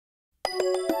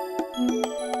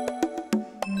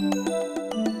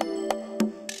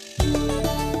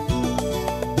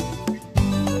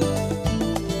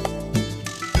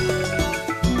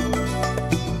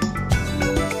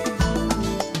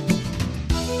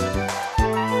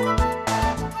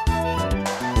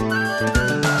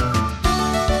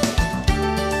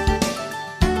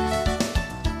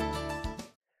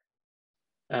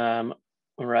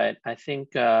I think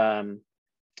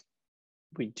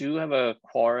we do have a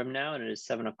quorum now, and it is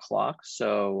 7 o'clock.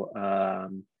 So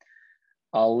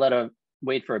I'll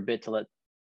wait for a bit to let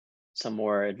some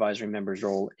more advisory members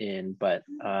roll in, but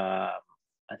I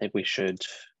think we should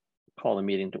call the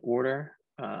meeting to order.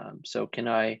 So can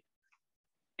I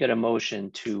get a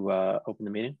motion to open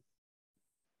the meeting?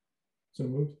 So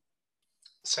moved.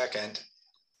 Second.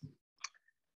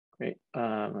 Great.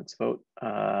 Let's vote.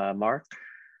 Mark?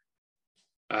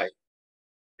 Aye.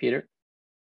 Peter?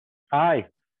 Aye.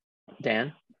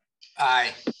 Dan?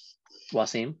 Aye.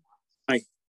 Wasim? Aye.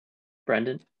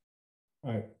 Brendan?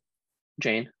 Aye.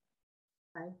 Jane?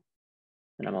 Aye.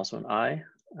 And I'm also an aye.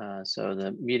 So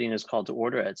the meeting is called to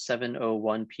order at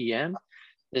 7:01 p.m.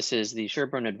 This is the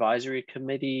Sherborn Advisory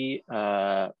Committee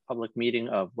public meeting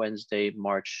of Wednesday,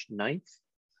 March 9th.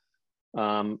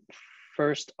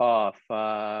 First off,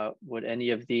 would any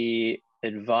of the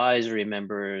advisory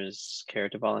members care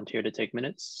to volunteer to take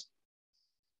minutes?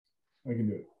 I can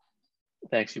do it.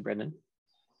 Thanks, you, Brendan.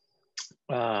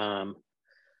 All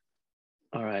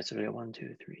right, so we got 1,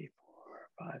 2, 3,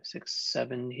 4, 5, 6,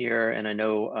 7 here, and I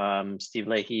know Steve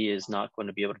Leahy is not going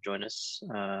to be able to join us.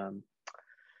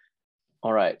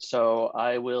 All right, so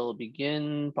I will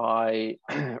begin by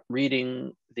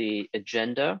reading the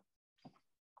agenda.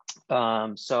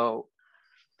 So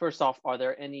first off, are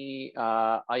there any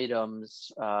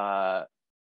items,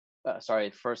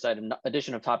 first item,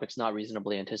 addition of topics not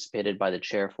reasonably anticipated by the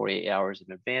chair 48 hours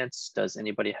in advance? Does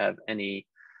anybody have any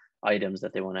items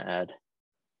that they want to add?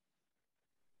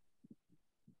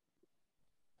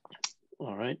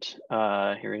 All right,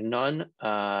 hearing none.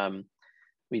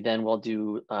 We then will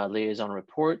do liaison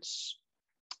reports,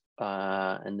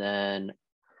 and then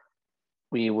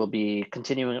we will be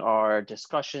continuing our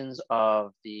discussions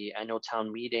of the annual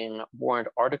town meeting warrant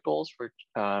articles for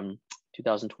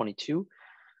 2022.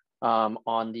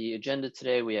 On the agenda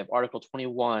today, we have Article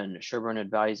 21, Sherborn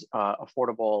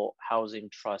Affordable Housing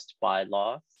Trust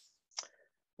Bylaw.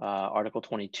 Article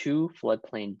 22,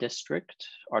 Floodplain District.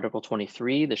 Article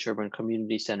 23, the Sherborn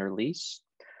Community Center lease.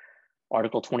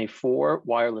 Article 24,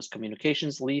 Wireless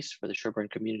Communications lease for the Sherborn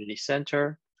Community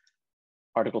Center.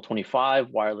 Article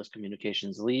 25, Wireless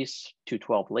Communications lease,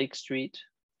 212 Lake Street.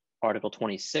 Article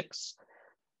 26,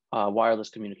 Wireless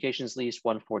Communications lease,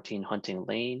 114 Hunting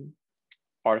Lane.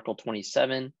 Article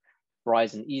 27,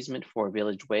 Verizon easement for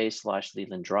Village Way /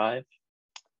 Leland Drive.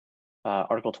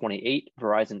 Article 28,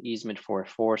 Verizon easement for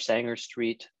 4 Sanger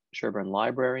Street, Sherborn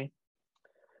Library.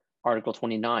 Article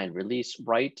 29, release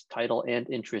right, title, and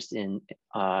interest in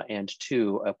and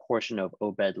to a portion of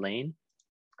Obed Lane.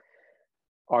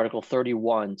 Article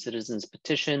 31, citizens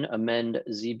petition, amend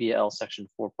ZBL section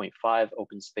 4.5,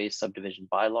 open space subdivision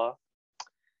bylaw.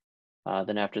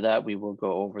 Then after that, we will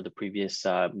go over the previous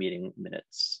meeting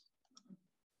minutes.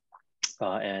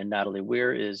 And Natalie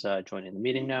Weir is joining the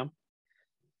meeting now.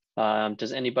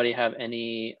 Does anybody have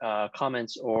any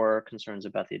comments or concerns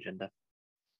about the agenda?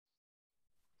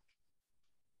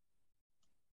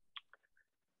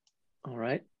 All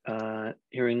right,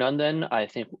 hearing none then, I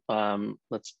think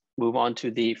let's move on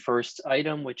to the first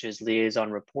item, which is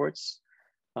liaison reports.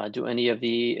 Do any of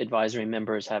the advisory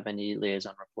members have any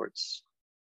liaison reports?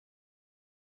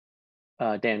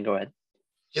 Dan, go ahead.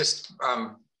 Just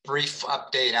brief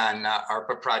update on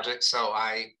ARPA projects. So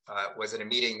I was at a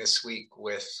meeting this week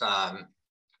with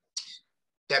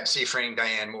Deb Seafring,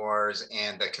 Diane Moores,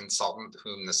 and the consultant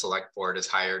whom the select board has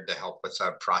hired to help with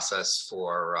a process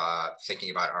for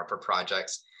thinking about ARPA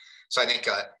projects. So I think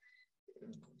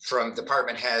from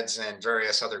department heads and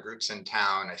various other groups in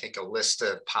town, I think a list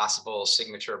of possible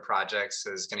signature projects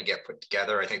is going to get put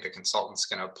together. I think the consultant's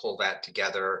going to pull that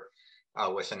together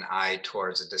with an eye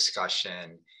towards a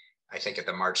discussion, I think at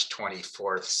the March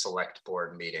 24th select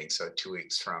board meeting, so 2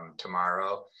 weeks from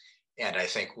tomorrow. And I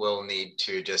think we'll need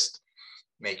to just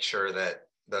make sure that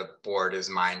the board is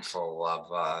mindful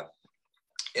of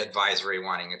advisory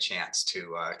wanting a chance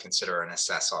to consider and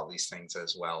assess all these things,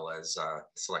 as well as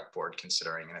select board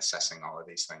considering and assessing all of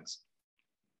these things.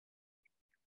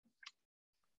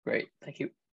 Great, thank you.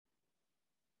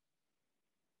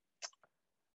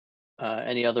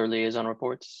 Any other liaison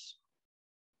reports?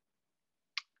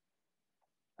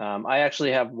 I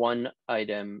actually have one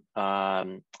item.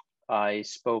 I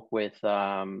spoke with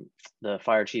the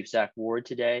fire chief, Zach Ward,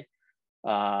 today.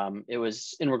 It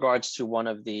was in regards to one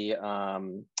of the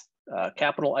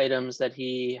capital items that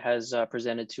he has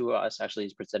presented to us. Actually,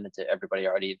 he's presented to everybody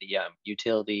already, the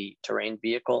utility terrain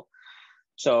vehicle.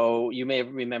 So you may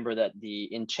remember that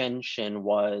the intention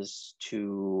was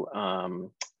to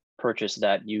purchase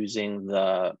that using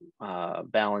the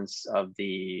balance of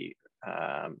the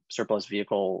surplus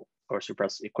vehicle or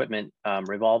surplus equipment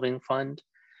revolving fund.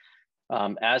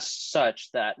 As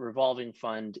such, that revolving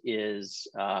fund is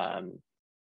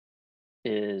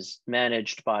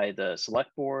managed by the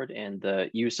select board, and the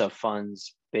use of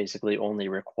funds basically only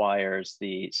requires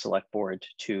the select board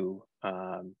to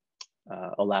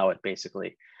allow it,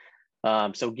 basically.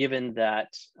 So given that,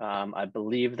 I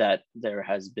believe that there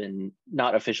has been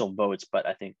not official votes, but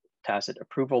I think tacit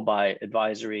approval by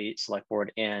advisory, select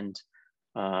board, and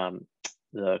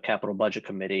the capital budget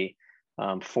committee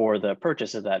for the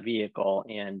purchase of that vehicle,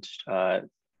 and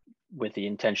with the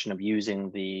intention of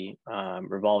using the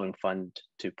revolving fund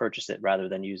to purchase it rather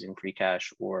than using free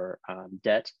cash or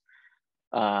debt.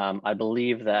 I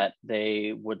believe that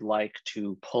they would like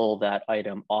to pull that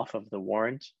item off of the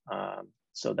warrant,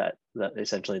 so that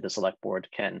essentially the select board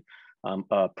can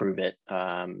approve it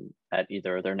at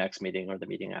either their next meeting or the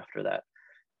meeting after that.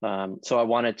 So I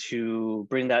wanted to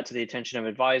bring that to the attention of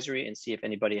advisory and see if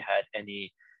anybody had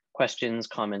any questions,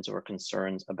 comments, or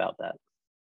concerns about that.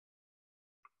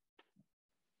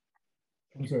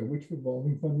 I'm sorry, which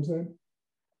revolving fund was that?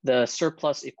 The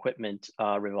surplus equipment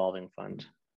revolving fund.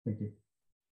 Thank you.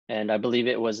 And I believe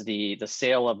it was the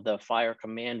sale of the fire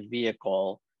command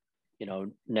vehicle,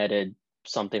 netted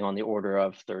something on the order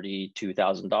of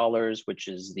 $32,000, which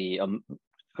is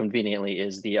conveniently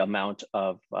is the amount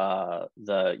of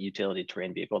the utility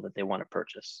terrain vehicle that they want to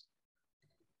purchase.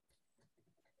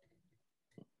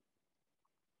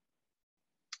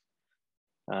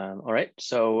 All right,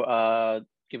 so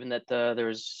given that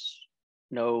there's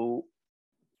no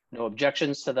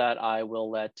objections to that, I will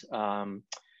let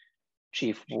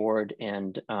Chief Ward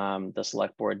and the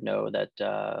select board know that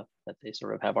that they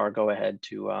sort of have our go ahead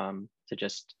to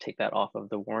just take that off of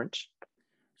the warrant.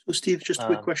 So Steve, just a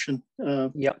quick question.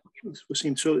 Yep.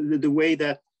 So the way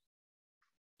that,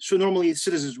 so normally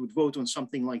citizens would vote on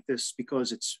something like this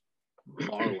because it's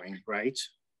borrowing, right?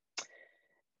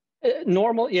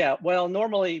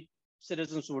 Normally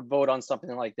citizens would vote on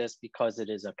something like this because it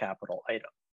is a capital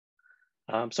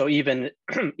item. So even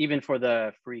for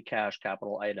the free cash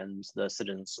capital items, the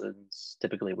citizens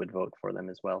typically would vote for them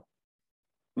as well.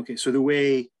 Okay, so the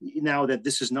way, now that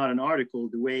this is not an article,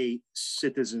 the way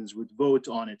citizens would vote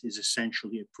on it is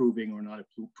essentially approving or not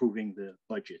approving the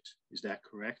budget. Is that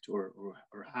correct? Or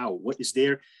how? What is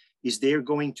there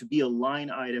going to be a line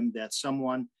item that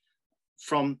someone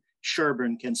from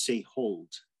Sherborn can say hold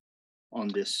on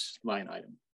this line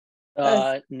item?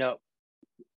 No,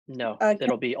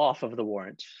 it'll be off of the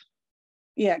warrant.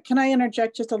 Yeah, can I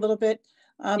interject just a little bit?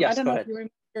 Yes, I don't go know ahead. if you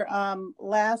remember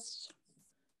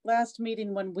last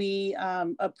meeting when we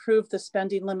approved the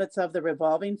spending limits of the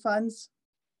revolving funds.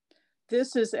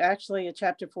 This is actually a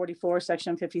chapter 44,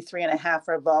 section 53.5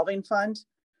 revolving fund,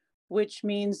 which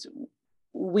means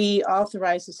we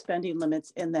authorize the spending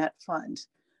limits in that fund.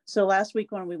 So last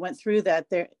week when we went through that,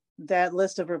 that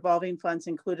list of revolving funds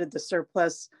included the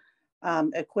surplus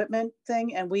equipment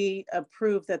thing, and we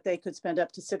approved that they could spend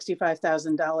up to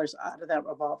 $65,000 out of that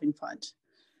revolving fund.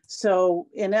 So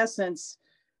in essence,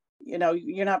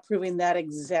 you're not proving that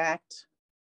exact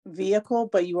vehicle,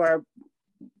 but you are,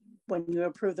 when you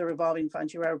approve the revolving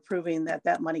fund, you are approving that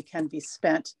that money can be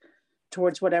spent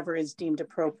towards whatever is deemed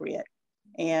appropriate.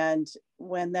 And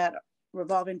when that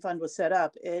revolving fund was set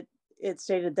up, it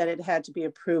stated that it had to be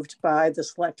approved by the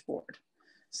select board.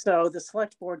 So the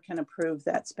select board can approve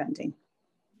that spending.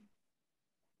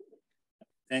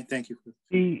 Thank you.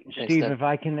 Steve, if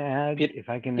I can add,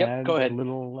 Go ahead. A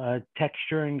little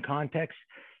texture and context.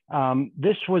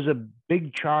 This was a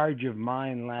big charge of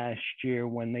mine last year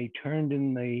when they turned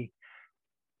in the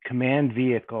command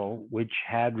vehicle, which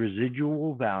had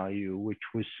residual value, which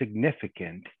was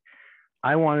significant.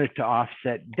 I wanted to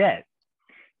offset debt,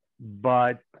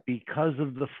 but because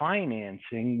of the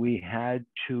financing, we had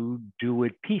to do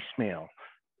it piecemeal,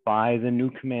 buy the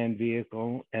new command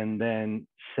vehicle and then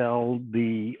sell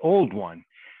the old one,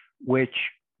 which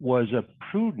was a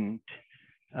prudent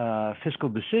fiscal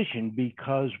decision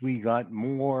because we got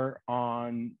more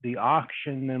on the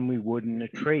auction than we would in a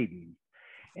trade-in.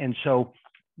 And so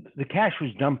the cash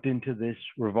was dumped into this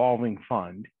revolving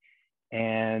fund,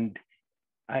 and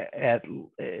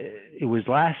it was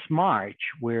last March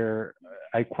where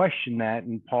I questioned that,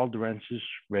 and Paul Durensis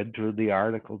read through the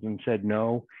articles and said,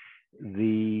 no,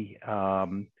 the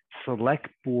select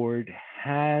board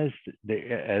has,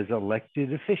 as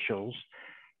elected officials,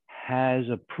 has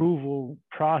approval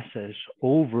process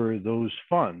over those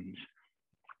funds.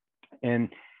 And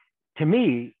to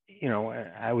me,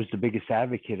 I was the biggest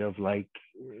advocate of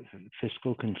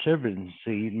fiscal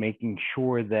conservancy, making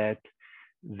sure that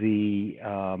the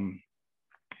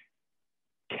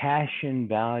cash in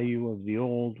value of the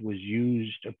old was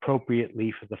used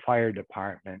appropriately for the fire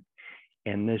department.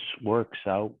 And this works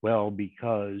out well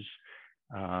because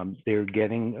they're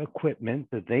getting equipment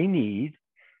that they need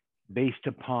based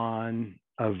upon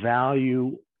a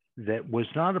value that was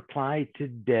not applied to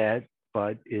debt,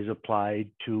 but is applied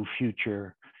to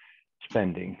future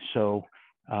spending. So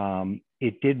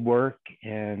it did work,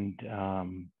 and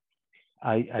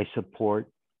I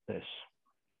support this.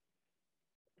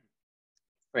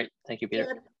 Great, thank you,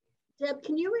 Peter. Deb,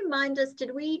 can you remind us,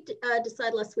 did we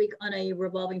decide last week on a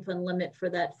revolving fund limit for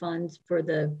that fund for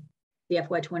the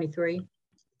FY23?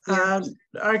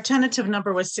 Our tentative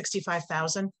number was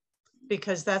 65,000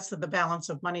 because that's the balance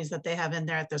of monies that they have in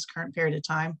there at this current period of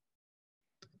time.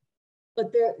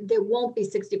 But there won't be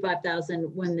 65,000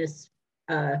 when this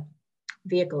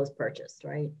vehicle is purchased,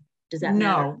 right? Does that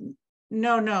matter?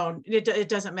 No, it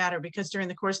doesn't matter because during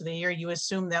the course of the year, you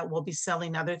assume that we'll be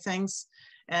selling other things.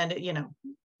 And, you know,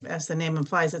 as the name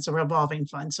implies, it's a revolving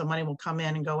fund. So money will come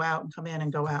in and go out and come in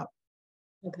and go out.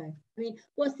 Okay. I mean,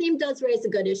 Wasim does raise a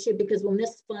good issue because when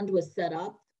this fund was set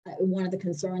up, one of the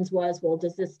concerns was, well,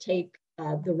 does this take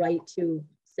the right to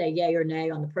say yay or nay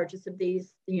on the purchase of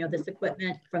these, you know, this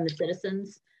equipment from the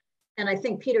citizens? And I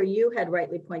think, Peter, you had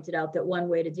rightly pointed out that one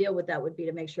way to deal with that would be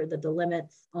to make sure that the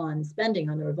limits on spending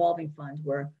on the revolving fund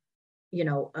were, you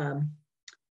know,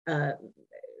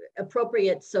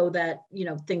 appropriate so that, you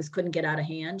know, things couldn't get out of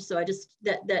hand. So I just,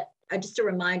 just a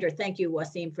reminder, thank you,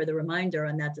 Wasim, for the reminder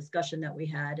on that discussion that we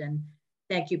had. And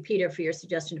thank you, Peter, for your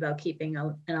suggestion about keeping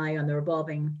an eye on the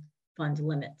revolving fund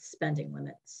limits, spending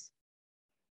limits.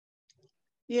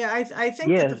 Yeah, I think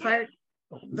that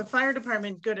the fire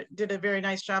department did a very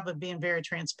nice job of being very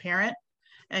transparent.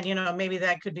 And, you know, maybe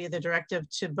that could be the directive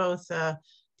to both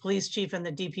police chief and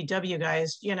the DPW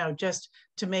guys, you know, just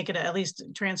to make it at least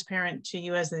transparent to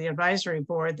you as the advisory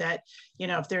board that, you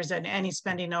know, if there's any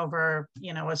spending over,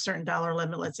 you know, a certain dollar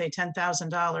limit, let's say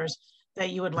 $10,000, that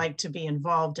you would like to be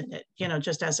involved in it, you know,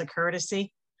 just as a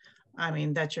courtesy. I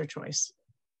mean, that's your choice.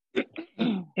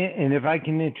 And if I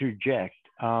can interject,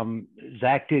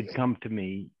 Zach did come to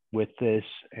me with this,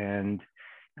 and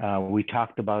we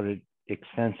talked about it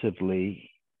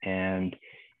extensively, and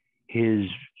his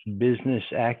business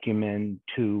acumen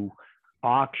to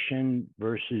auction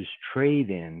versus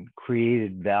trade-in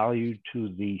created value to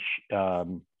the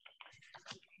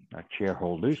not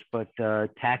shareholders, but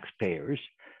taxpayers,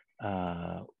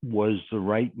 was the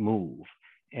right move.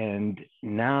 And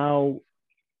now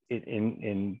it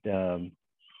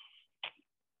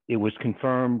was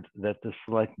confirmed that the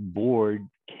select board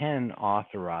can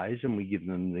authorize, and we give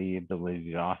them the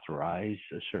ability to authorize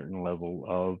a certain level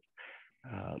of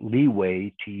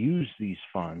leeway to use these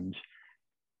funds.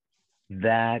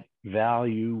 That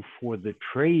value for the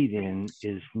trade-in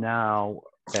is now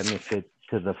benefit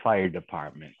to the fire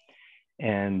department.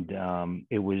 And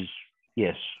it was,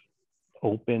 yes,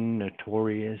 open,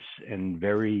 notorious, and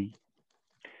very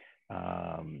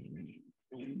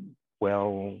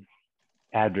well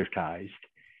advertised.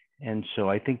 And so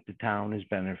I think the town is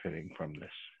benefiting from this.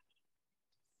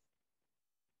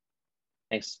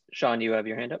 Thanks. Sean, you have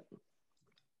your hand up?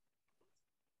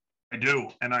 I do.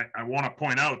 And I want to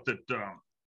point out that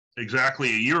exactly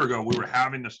a year ago, we were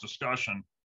having this discussion.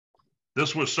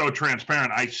 This was so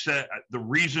transparent. I said the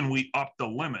reason we upped the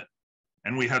limit,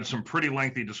 and we had some pretty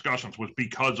lengthy discussions, was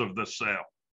because of this sale.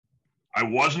 I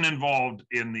wasn't involved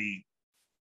in the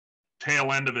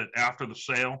tail end of it after the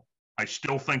sale. I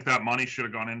still think that money should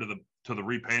have gone into the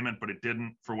repayment, but it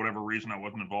didn't for whatever reason. I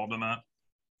wasn't involved in that.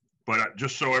 But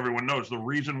just so everyone knows, the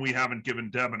reason we haven't given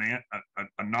Deb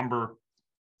a number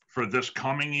for this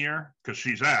coming year, because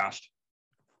she's asked,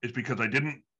 is because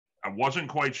I wasn't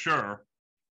quite sure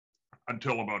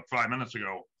until about 5 minutes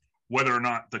ago whether or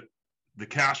not the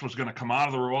cash was going to come out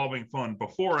of the revolving fund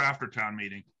before or after town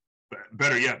meeting,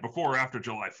 better yet, before or after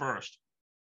July 1st,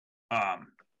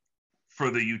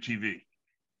 for the UTV,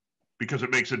 because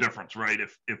it makes a difference, right?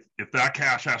 If that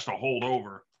cash has to hold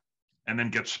over and then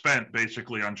get spent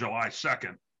basically on July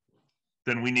 2nd,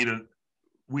 then we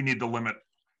need the limit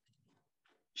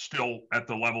still at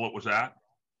the level it was at.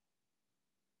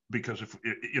 Because if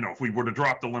we were to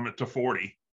drop the limit to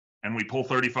 40 and we pull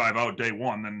 35 out day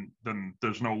one, then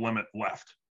there's no limit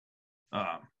left.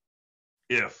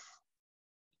 If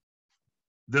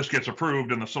this gets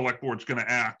approved and the select board's going to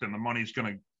act and the money's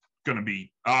going to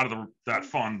be out of that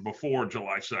fund before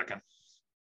July 2nd,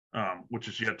 which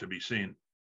is yet to be seen,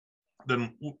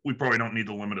 then we probably don't need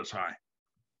the limit as high,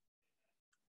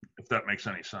 if that makes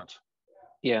any sense.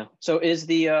 Yeah. So is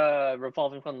the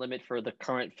revolving fund limit for the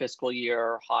current fiscal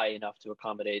year high enough to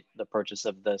accommodate the purchase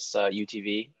of this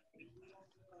UTV?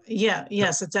 Yeah,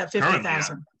 yes, it's at Currently,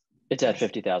 50,000. It's at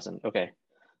 50,000. Okay.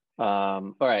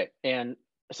 All right. And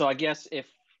so I guess if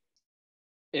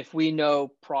we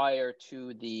know prior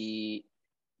to the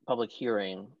public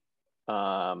hearing,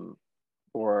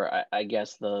 or I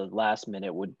guess the last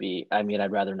minute would be, I mean,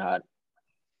 I'd rather not,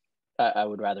 I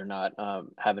would rather not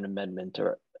have an amendment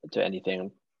to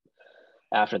anything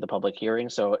after the public hearing.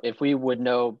 So if we would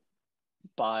know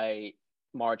by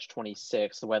March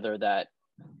 26th whether that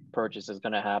purchase is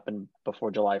going to happen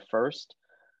before July 1st,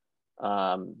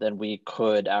 then we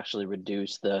could actually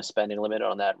reduce the spending limit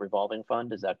on that revolving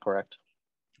fund. Is that correct?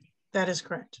 That is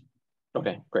correct.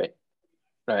 Okay, great.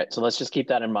 All right, so let's just keep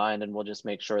that in mind, and we'll just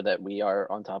make sure that we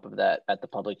are on top of that at the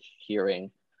public hearing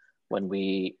when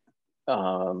we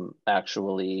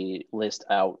actually list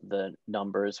out the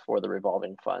numbers for the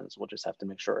revolving funds. We'll just have to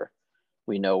make sure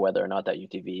we know whether or not that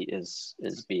UTV is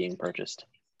being purchased.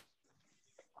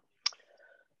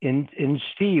 And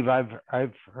Steve, I've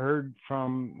heard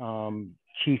from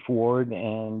Chief Ward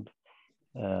and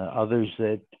others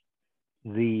that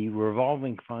the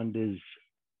revolving fund is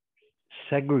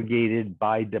segregated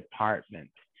by department,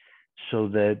 so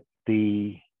that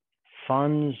the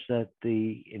funds that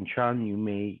and Sean, you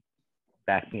may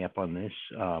back me up on this,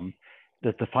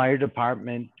 that the fire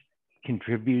department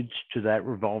contributes to that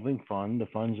revolving fund, the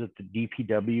funds that the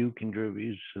DPW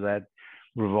contributes to that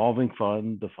revolving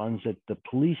fund, the funds that the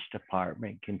police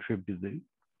department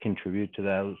contribute to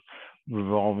those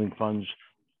revolving funds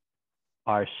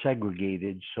are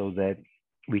segregated so that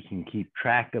we can keep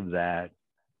track of that,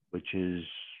 which is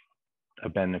a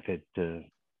benefit to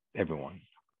everyone.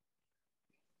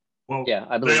 Well, yeah,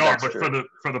 I believe they are, that's but true.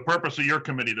 for the purpose of your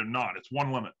committee, they're not. It's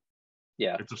one limit.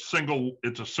 Yeah, It's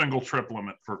a single trip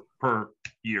limit per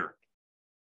year.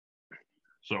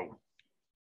 So,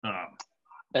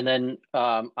 and then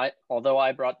although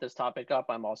I brought this topic up,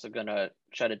 I'm also gonna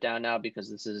shut it down now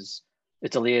because it's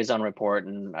a liaison report,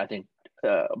 and I think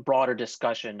a broader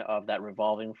discussion of that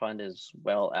revolving fund is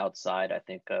well outside, I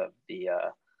think, of the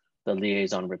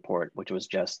liaison report, which was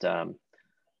just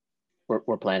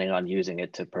we're planning on using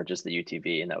it to purchase the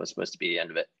UTV, and that was supposed to be the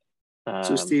end of it.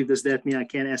 So Steve, does that mean I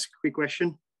can't ask a quick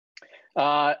question?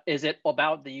 Is it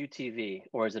about the UTV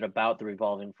or is it about the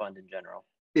revolving fund in general?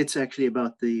 It's actually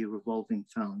about the revolving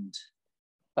fund.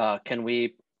 Can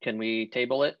we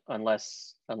table it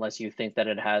unless you think that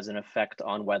it has an effect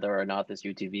on whether or not this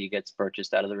UTV gets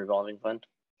purchased out of the revolving fund?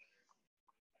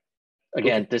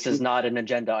 Again, Okay. This is not an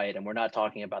agenda item. We're not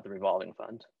talking about the revolving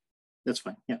fund. That's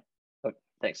fine. Yeah. Okay,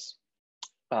 thanks.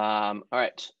 All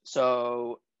right.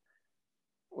 So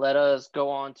let us go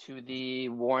on to the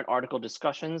warrant article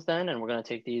discussions then, and we're going to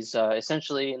take these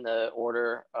essentially in the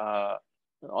order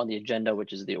on the agenda,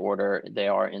 which is the order they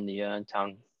are in the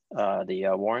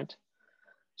warrant.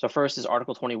 So first is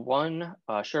Article 21,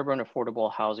 Sherborn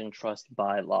Affordable Housing Trust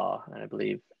bylaw, and I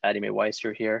believe Addie Mae Weiss,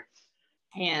 you're here.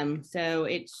 So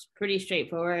it's pretty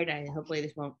straightforward. Hopefully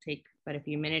this won't take but a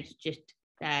few minutes. Just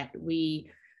that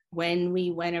when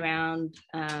we went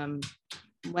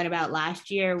about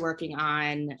last year working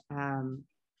on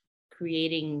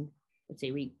creating, I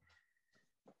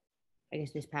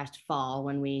guess this past fall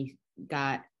when we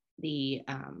got the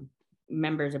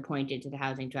members appointed to the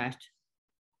Housing Trust,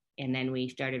 and then we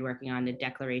started working on the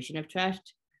Declaration of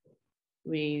Trust.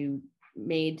 We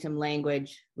made some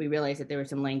language. We realized that there were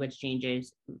some language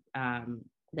changes that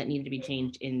needed to be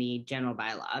changed in the general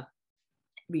bylaw,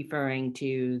 referring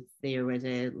to, there was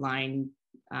a line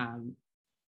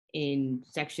in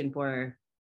section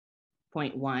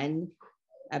 4.1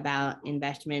 about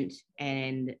investment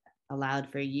and allowed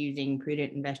for using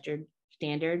prudent investor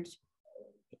standards.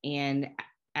 And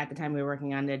at the time we were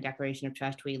working on the Declaration of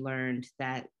Trust, we learned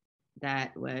that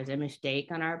that was a mistake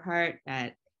on our part,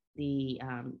 that the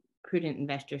prudent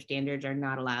investor standards are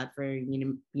not allowed for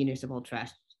municipal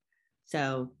trusts.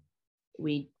 So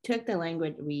we took the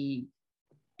language, we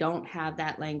don't have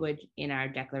that language in our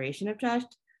Declaration of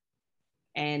Trust,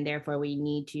 and therefore we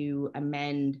need to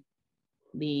amend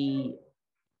the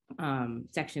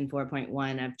section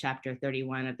 4.1 of chapter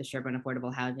 31 of the Sherborn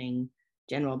Affordable Housing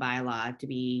General Bylaw to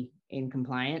be in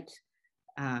compliance,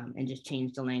 and just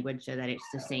change the language so that it's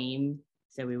the same.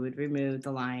 So we would remove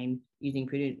the line using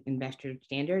prudent investor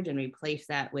standards and replace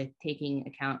that with taking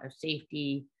account of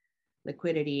safety,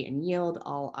 liquidity, and yield.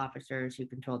 All officers who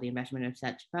control the investment of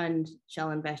such funds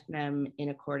shall invest them in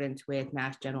accordance with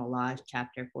Mass General Laws,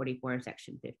 Chapter 44,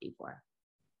 Section 54.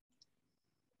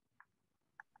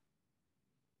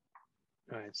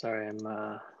 All right, sorry,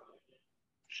 I'm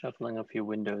shuffling a few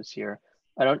windows here.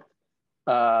 I don't,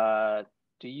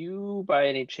 do you by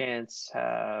any chance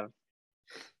have,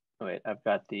 oh wait, I've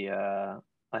got the,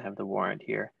 I have the warrant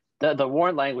here. The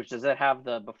warrant language, does it have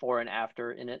the before and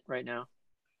after in it right now?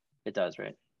 It does,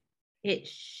 right? It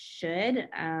should.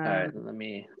 All right, let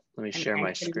me share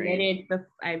my screen.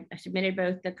 I submitted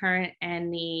both the current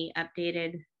and the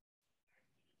updated.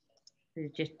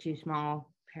 There's just two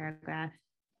small paragraphs.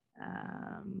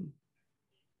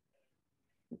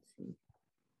 Let's see.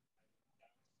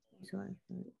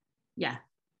 Yeah,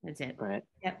 that's it. All right.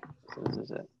 Yep. So this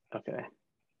is it. Okay.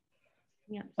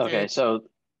 Yep. Okay.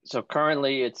 So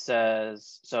currently it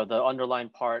says, so the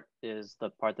underlined part is the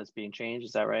part that's being changed.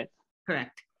 Is that right?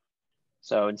 Correct.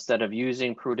 So instead of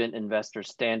using prudent investor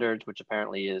standards, which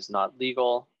apparently is not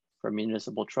legal for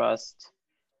municipal trust,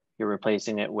 you're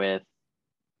replacing it with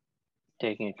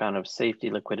taking account of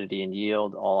safety, liquidity, and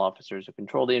yield. All officers who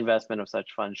control the investment of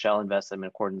such funds shall invest them in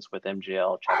accordance with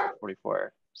MGL Chapter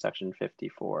 44, Section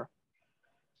 54.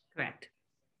 Correct.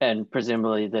 And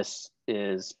presumably this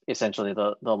is essentially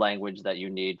the language that you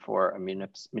need for a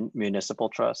municipal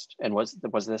trust. And was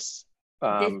this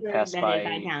passed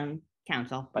by town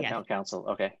council? By yes. town council.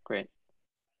 Okay, great.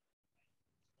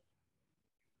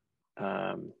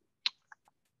 All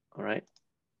right.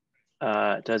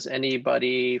 Does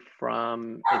anybody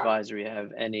from advisory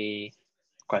have any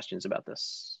questions about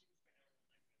this?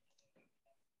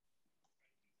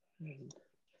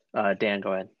 Dan,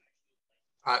 go ahead.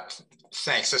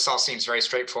 Thanks. This all seems very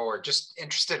straightforward. Just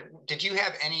interested, did you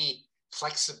have any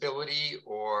flexibility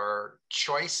or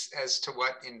choice as to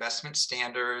what investment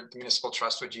standard the municipal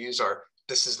trust would use, or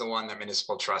this is the one that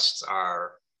municipal trusts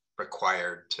are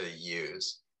required to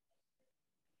use?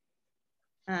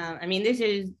 I mean, this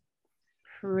is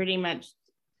pretty much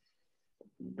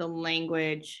the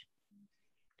language.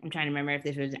 I'm trying to remember if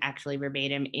this was actually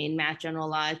verbatim in Mass General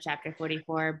Laws, Chapter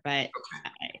 44, but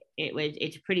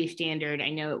it's pretty standard. I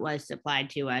know it was supplied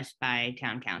to us by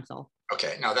town council.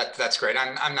 Okay, no, that's great.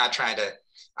 I'm not trying to,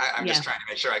 I'm just trying to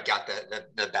make sure I got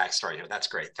the backstory here. That's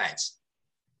great, thanks.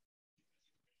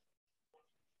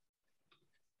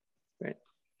 Great.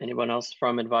 Anyone else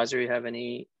from advisory have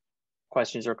any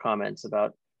questions or comments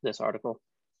about this article?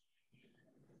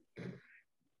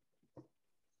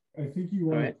 I think you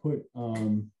want to put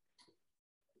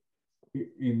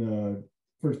in the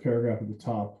first paragraph at the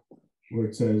top where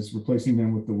it says replacing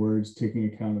them with the words taking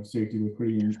account of safety,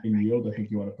 liquidity, and yield. I think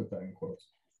you want to put that in quotes.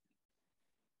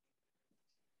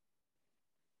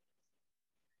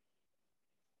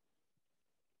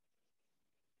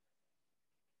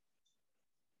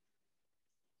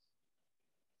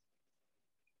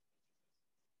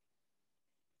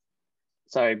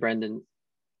 Sorry, Brendan,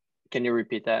 can you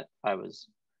repeat that? I was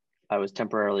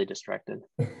temporarily distracted.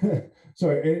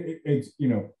 Sorry, it's, you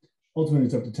know, ultimately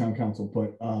it's up to town council,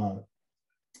 but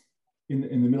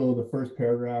in the middle of the first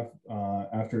paragraph,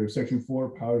 after section 4,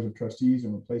 powers of trustees,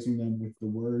 and replacing them with the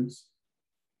words,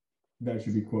 that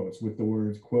should be quotes, with the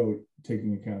words, quote,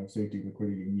 taking account of safety,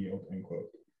 liquidity, and yield, end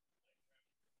quote.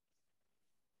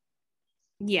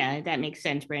 Yeah, that makes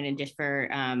sense, Brandon, just for,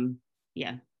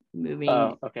 moving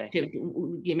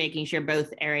to making sure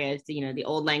both areas, you know, the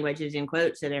old language is in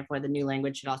quotes, so therefore the new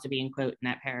language should also be in quote in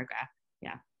that paragraph.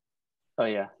 Yeah. Oh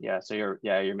yeah, yeah. So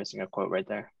you're missing a quote right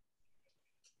there.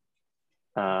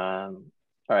 All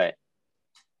right.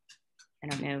 I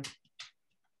don't know.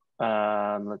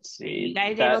 Let's see. Are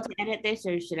you guys able to edit this,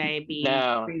 or should I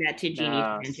bring that to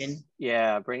Jeannie's attention?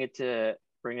 Yeah, bring it to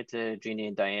Jeannie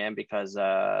and Diane, because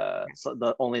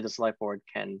only the select board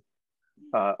can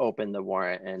open the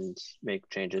warrant and make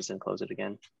changes and close it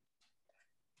again.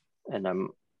 And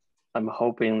I'm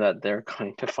hoping that they're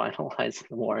going to finalize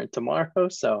the warrant tomorrow.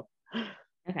 So,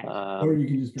 okay. Or you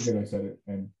can just forget I said it,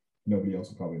 and nobody else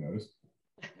will probably notice.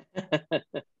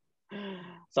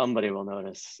 Somebody will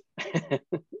notice.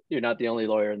 You're not the only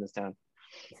lawyer in this town.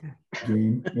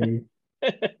 Jane, maybe.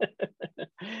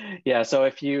 Yeah. So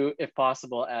if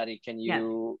possible, Addie, can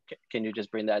you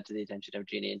just bring that to the attention of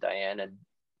Jeannie and Diane, and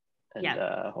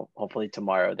hopefully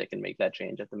tomorrow they can make that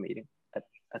change at the meeting, at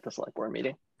the select board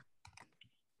meeting.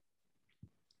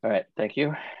 All right, thank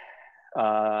you.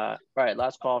 All right,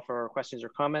 last call for questions or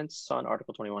comments on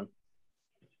Article 21.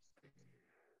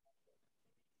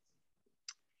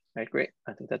 All right, great.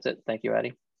 I think that's it. Thank you,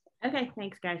 Addie. Okay,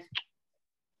 thanks, guys.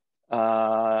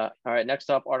 All right, next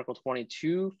up, Article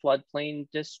 22, floodplain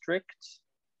district.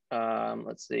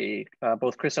 Let's see,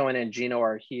 both Chris Owen and Gino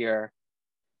are here.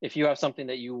 If you have something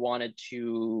that you wanted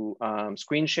to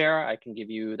screen share, I can give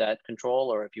you that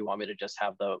control, or if you want me to just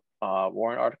have the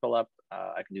warrant article up,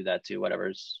 I can do that too,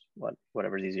 whatever's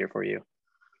easier for you.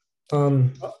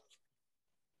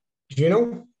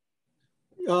 Gino?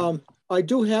 I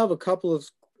do have a couple of,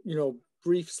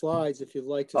 brief slides if you'd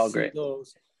like to see great.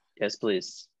 those. Yes,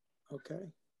 please. Okay.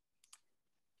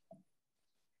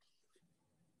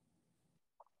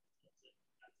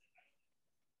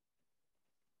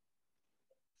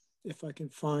 if I can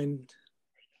find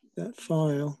that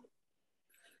file.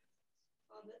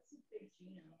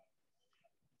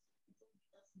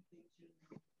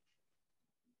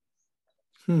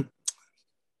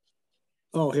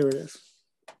 Oh, here it is.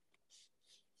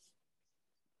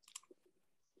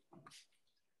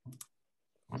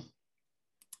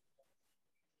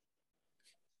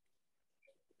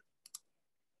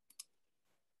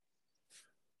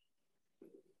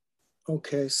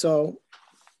 Okay, so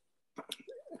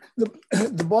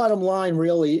the bottom line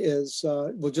really is,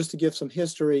 well, just to give some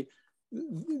history,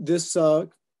 this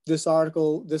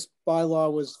article, this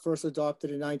bylaw was first adopted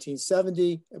in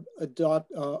 1970,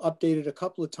 updated a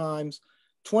couple of times.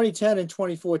 2010 and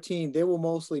 2014, they were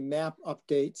mostly map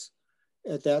updates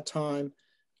at that time.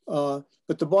 But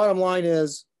the bottom line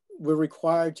is we're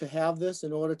required to have this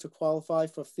in order to qualify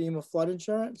for FEMA flood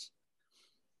insurance.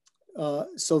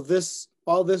 So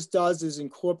all this does is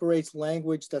incorporates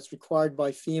language that's required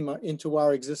by FEMA into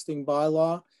our existing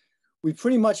bylaw. We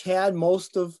pretty much had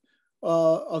most of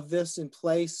this in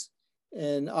place,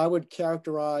 and I would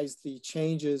characterize the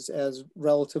changes as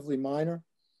relatively minor.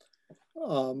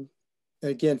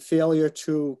 Again, failure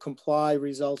to comply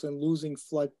results in losing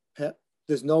flood.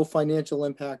 There's no financial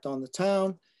impact on the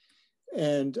town,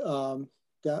 and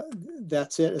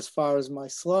that's it as far as my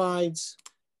slides.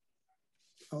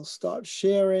 I'll stop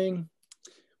sharing.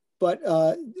 But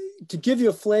to give you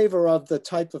a flavor of the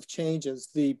type of changes,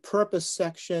 the purpose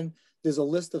section, there's a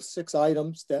list of 6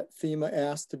 items that FEMA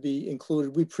asked to be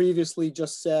included. We previously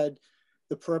just said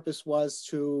the purpose was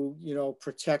to,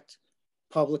 protect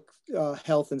public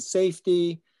health and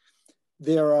safety.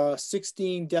 There are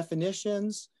 16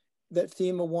 definitions that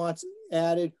FEMA wants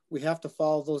added. We have to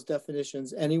follow those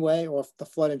definitions anyway, or if the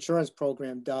flood insurance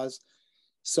program does.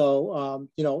 So,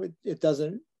 it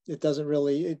doesn't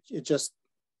really, it just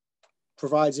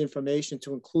provides information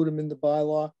to include them in the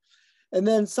bylaw. And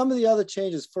then some of the other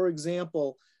changes, for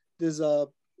example, there's a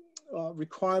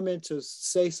requirement to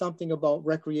say something about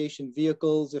recreation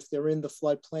vehicles, if they're in the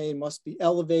floodplain, must be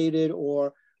elevated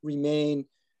or remain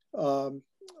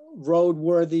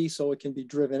roadworthy so it can be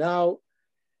driven out.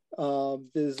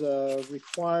 There's a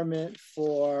requirement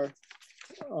for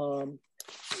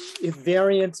if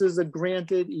variances are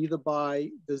granted either by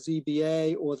the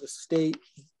ZBA or the state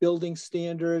building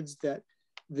standards, that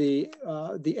the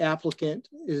applicant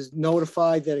is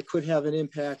notified that it could have an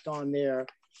impact on their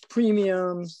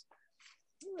premiums.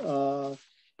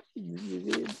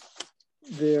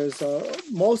 There's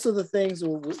most of the things,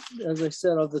 as I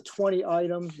said, of the 20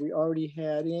 items we already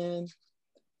had in.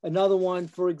 Another one,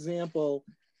 for example,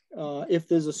 if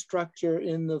there's a structure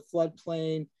in the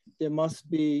floodplain, there must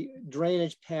be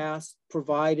drainage paths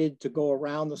provided to go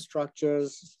around the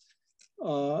structures.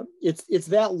 It's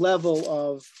that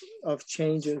level of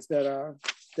changes that are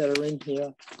in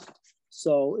here.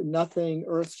 So nothing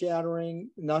earth-shattering,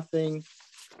 nothing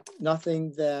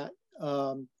that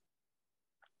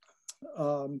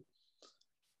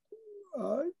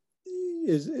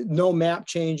is no map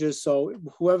changes. So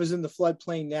whoever's in the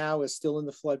floodplain now is still in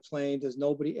the floodplain. There's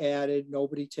nobody added,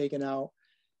 nobody taken out.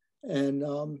 And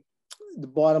the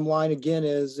bottom line again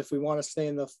is, if we want to stay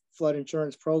in the flood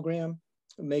insurance program,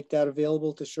 make that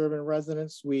available to Sherborn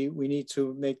residents, we need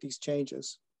to make these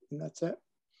changes, and that's it.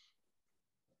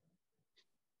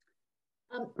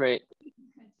 Great.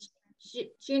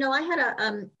 Gino, I had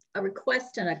a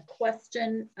request and a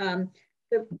question.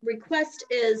 The request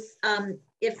is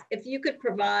if you could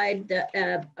provide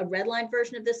a red line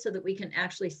version of this so that we can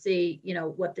actually see,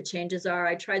 what the changes are.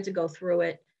 I tried to go through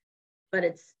it, but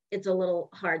it's a little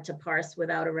hard to parse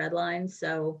without a red line.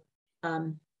 So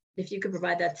if you could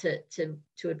provide that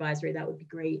to advisory, that would be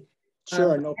great.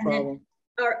 Sure, no problem.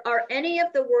 Are any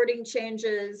of the wording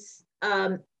changes,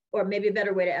 or maybe a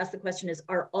better way to ask the question is,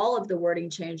 are all of the wording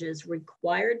changes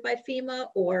required by FEMA,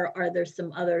 or are there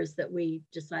some others that we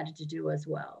decided to do as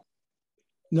well?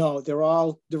 No, they're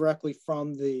all directly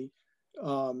from the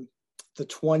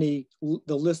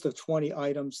list of 20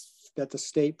 items that the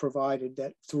state provided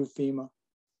that through FEMA.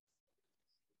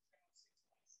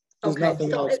 There's okay, nothing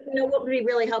so else. What would be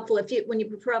really helpful when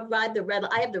you provide the red,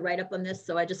 I have the write-up on this,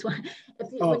 so I just want,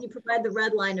 when you provide the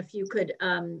red line, if you could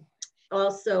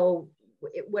also,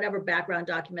 whatever background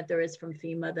document there is from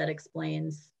FEMA that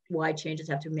explains why changes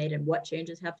have to be made and what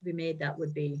changes have to be made, that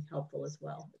would be helpful as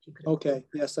well. If you could. Okay,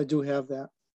 yes, I do have that.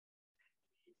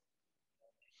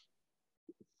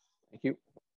 Thank you.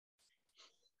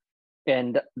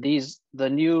 And the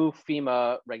new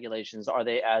FEMA regulations, are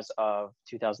they as of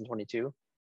 2022?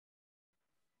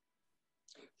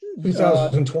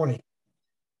 2020.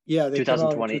 Yeah, they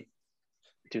 2020.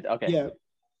 Okay. Yeah.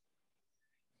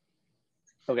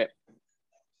 Okay.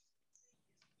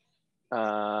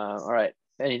 All right.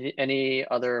 Any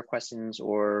other questions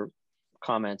or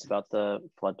comments about the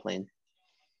floodplain?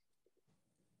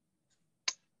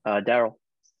 Daryl.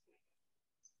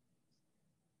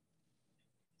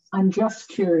 I'm just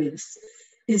curious.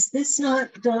 Is this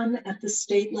not done at the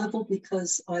state level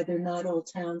because either not all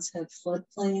towns have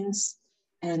floodplains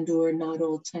and or not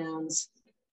all towns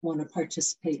want to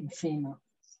participate in FEMA?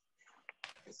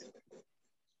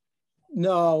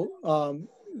 No,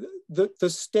 the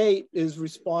state is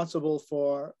responsible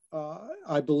for,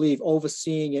 I believe,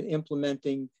 overseeing and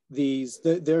implementing these.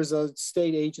 There's a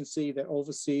state agency that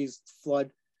oversees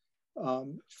flood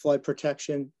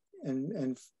protection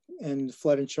and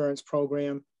flood insurance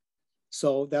program.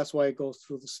 So that's why it goes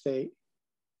through the state.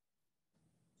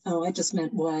 Oh, I just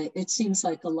meant why. It seems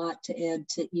like a lot to add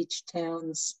to each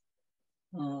town's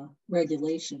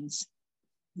regulations,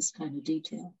 this kind of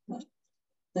detail. But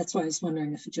that's why I was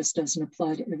wondering if it just doesn't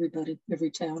apply to everybody,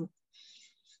 every town.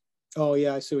 Oh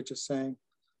yeah, I see what you're saying.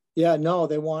 Yeah, no,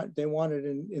 they want it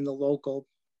in the local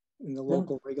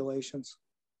regulations.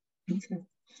 Okay.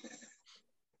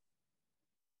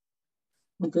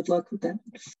 Well, good luck with that.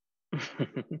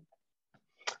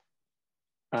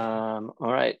 All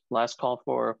right, last call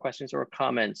for questions or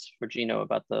comments for Gino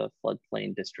about the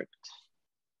floodplain district.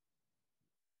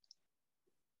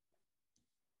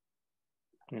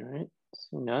 All right,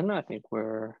 so none. I think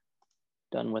we're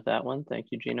done with that one. Thank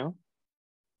you, Gino.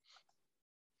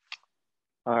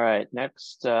 All right,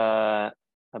 next, I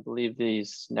believe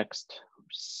these next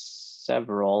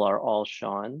several are all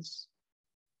Sean's.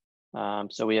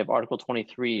 So we have Article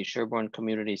 23, Sherborn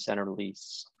Community Center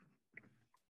lease.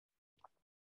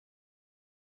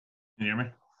 Can you hear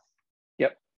me?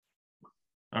 Yep.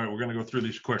 All right, we're gonna go through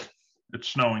these quick. It's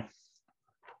snowing.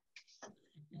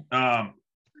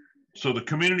 So the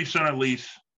community center lease,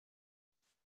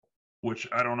 which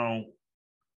I don't know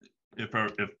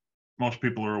if most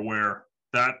people are aware,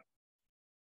 that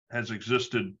has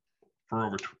existed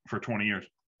for for 20 years.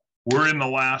 We're in the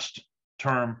last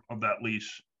term of that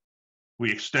lease.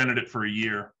 We extended it for a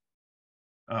year.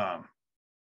 Town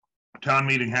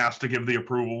meeting has to give the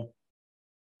approval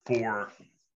for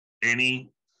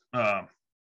any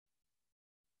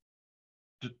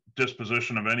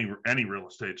disposition of any real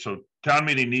estate. So town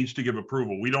meeting needs to give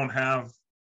approval. We don't have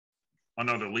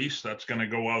another lease that's going to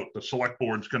go out. The select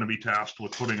board's going to be tasked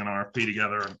with putting an RFP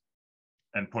together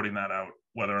and putting that out.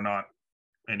 Whether or not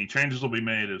any changes will be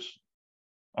made is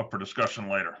up for discussion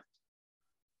later.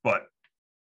 But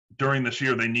during this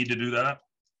year, they need to do that,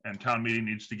 and town meeting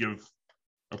needs to give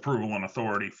approval and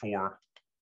authority for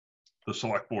the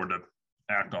select board to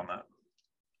act on that.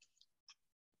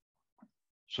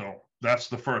 So that's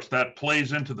the first. That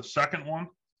plays into the second one.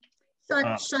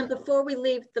 Sean, before we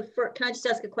leave the first, can I just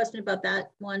ask a question about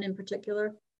that one in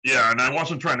particular? Yeah, and I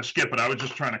wasn't trying to skip it. I was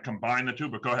just trying to combine the two,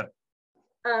 but go ahead.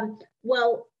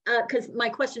 Because my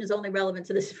question is only relevant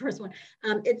to this first one.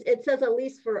 It says a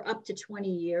lease for up to 20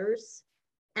 years.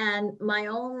 And my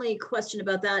only question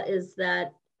about that is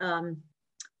that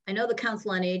I know the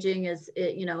Council on Aging is,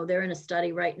 they're in a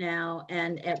study right now.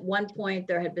 And at one point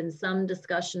there had been some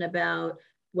discussion about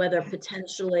whether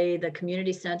potentially the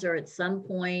community center at some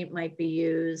point might be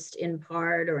used in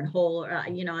part or in whole, or, I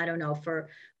don't know, for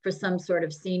some sort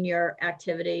of senior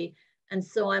activity. And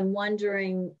so I'm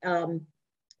wondering,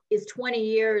 is 20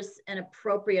 years an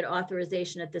appropriate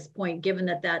authorization at this point, given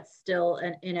that that's still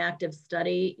an inactive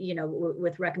study,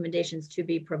 with recommendations to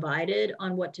be provided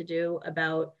on what to do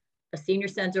about a senior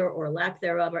center or lack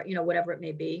thereof, or, whatever it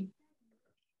may be?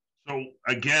 So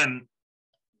again,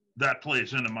 that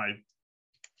plays into my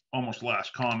almost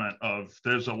last comment of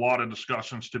there's a lot of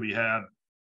discussions to be had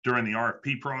during the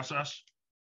RFP process.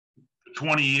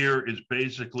 20-year is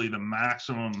basically the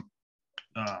maximum,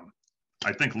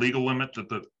 I think, legal limit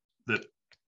that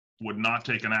would not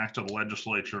take an act of the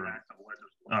legislature.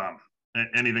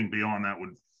 Anything beyond that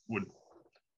would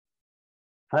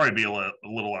probably be a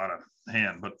little out of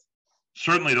hand, but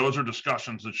certainly those are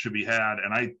discussions that should be had.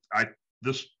 And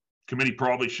this committee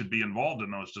probably should be involved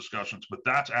in those discussions, but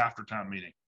that's after town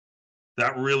meeting.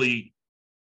 That really,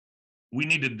 we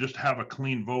need to just have a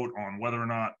clean vote on whether or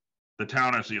not the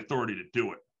town has the authority to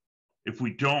do it. If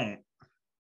we don't,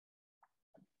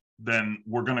 then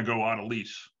we're going to go out of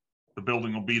lease. The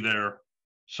building will be there.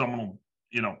 Someone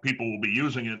will, people will be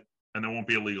using it, and there won't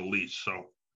be a legal lease. So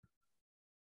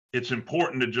it's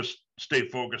important to just stay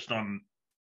focused on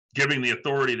giving the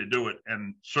authority to do it.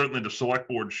 And certainly the select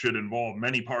board should involve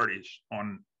many parties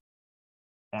on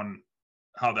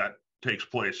how that takes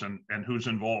place and who's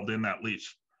involved in that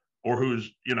lease, or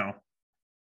who's,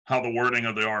 how the wording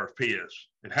of the RFP is.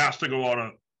 It has to go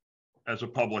out as a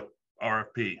public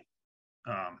RFP.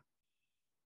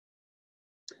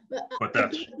 But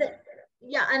that's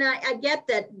yeah, and I get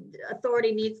that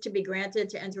authority needs to be granted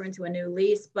to enter into a new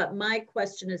lease, but my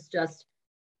question is just,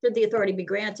 should the authority be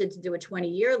granted to do a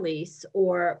 20-year lease,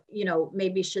 or, you know,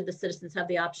 maybe should the citizens have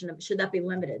the option of, should that be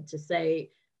limited to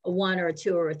say a 1 or a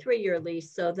 2 or a 3-year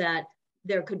lease, so that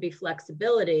there could be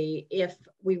flexibility if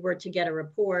we were to get a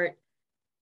report,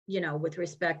 you know, with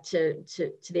respect to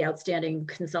the outstanding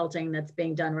consulting that's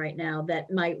being done right now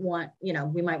that might want, you know,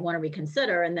 we might want to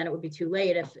reconsider, and then it would be too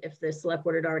late if the select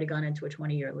board had already gone into a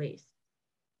 20-year lease.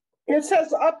 It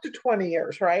says up to 20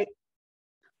 years, right?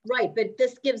 Right, but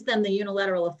this gives them the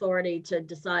unilateral authority to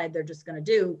decide they're just going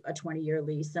to do a 20-year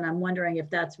lease. And I'm wondering if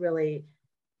that's really,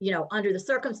 you know, under the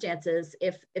circumstances,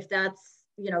 if that's,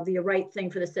 you know, the right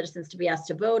thing for the citizens to be asked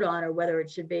to vote on, or whether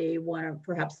it should be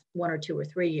perhaps 1 or 2 or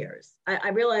 3 years. I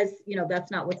realize, you know,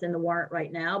 that's not what's in the warrant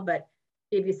right now, but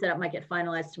you said it might get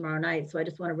finalized tomorrow night. So I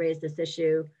just want to raise this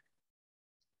issue,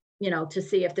 you know, to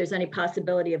see if there's any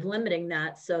possibility of limiting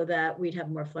that so that we'd have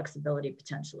more flexibility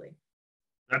potentially.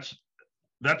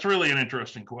 That's really an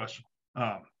interesting question.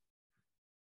 And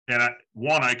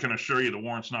I can assure you the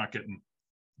warrant's not getting,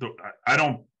 I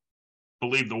don't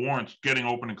believe the warrant's getting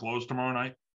open and closed tomorrow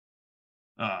night.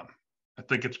 I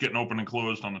think it's getting open and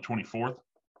closed on the 24th.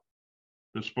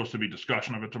 There's supposed to be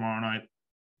discussion of it tomorrow night.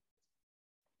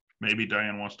 Maybe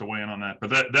Diane wants to weigh in on that, but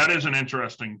that is an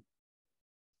interesting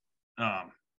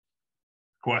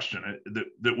question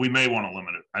that we may want to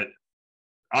limit it.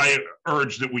 I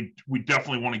urge that we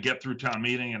definitely want to get through town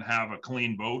meeting and have a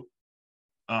clean vote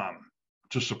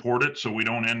to support it, so we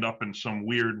don't end up in some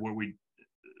weird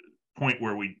point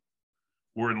where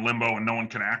we're in limbo and no one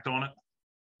can act on it.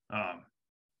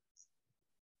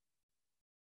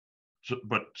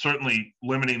 But certainly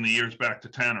limiting the years back to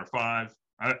 10 or 5.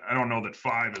 I don't know that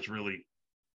 5 is really.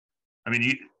 I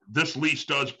mean, this lease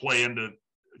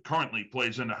currently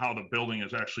plays into how the building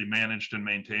is actually managed and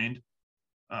maintained.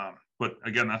 But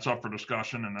again, that's up for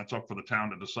discussion, and that's up for the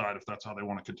town to decide if that's how they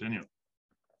want to continue.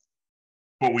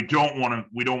 But we don't want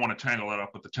to tangle that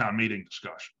up with the town meeting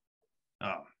discussion,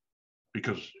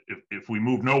 because if we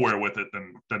move nowhere with it,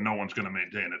 then no one's going to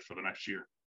maintain it for the next year.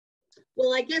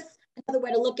 Well, I guess another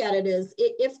way to look at it is,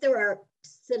 if there are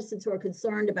citizens who are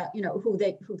concerned about, you know, who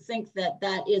think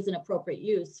that is an appropriate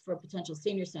use for a potential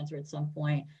senior center at some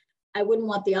point, I wouldn't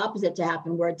want the opposite to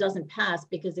happen, where it doesn't pass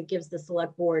because it gives the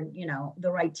select board, you know,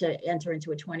 the right to enter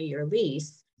into a 20-year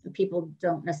lease. And people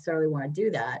don't necessarily want to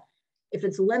do that. If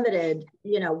it's limited,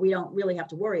 you know, we don't really have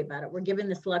to worry about it. We're giving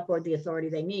the select board the authority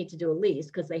they need to do a lease,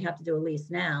 because they have to do a lease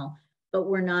now, but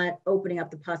we're not opening up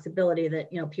the possibility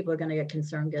that, you know, people are going to get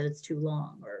concerned that it's too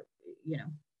long, or, you know.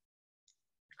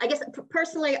 I guess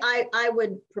personally, I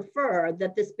would prefer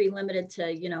that this be limited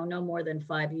to, you know, no more than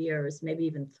 5 years, maybe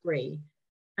even 3.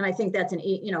 And I think that's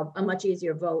a much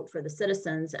easier vote for the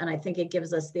citizens. And I think it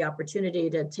gives us the opportunity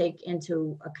to take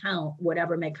into account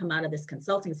whatever may come out of this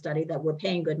consulting study that we're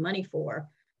paying good money for.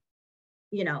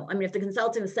 You know, I mean, if the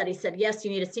consulting study said, yes,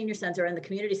 you need a senior center, and the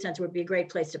community center would be a great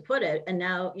place to put it, and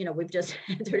now, you know, we've just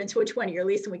entered into a 20-year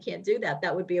lease and we can't do that,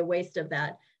 that would be a waste of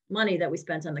that money that we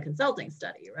spent on the consulting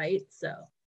study, right? So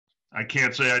I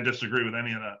can't say I disagree with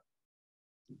any of that.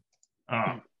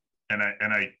 And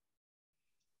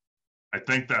I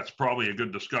think that's probably a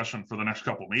good discussion for the next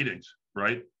couple of meetings,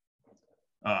 right?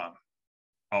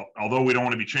 Although we don't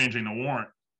want to be changing the warrant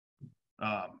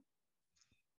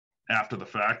after the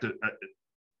fact,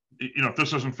 you know, if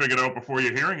this isn't figured out before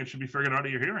your hearing, it should be figured out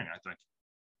at your hearing, I think,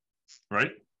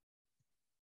 right?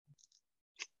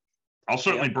 I'll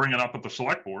certainly bring it up at the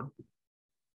select board.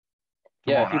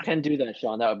 Yeah, if you can do that,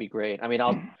 Sean, that would be great. I mean,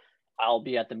 I'll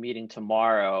be at the meeting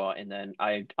tomorrow, and then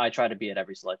I try to be at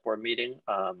every select board meeting.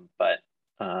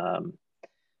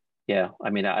 Yeah, I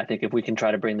mean, I think if we can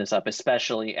try to bring this up,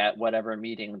 especially at whatever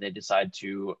meeting they decide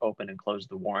to open and close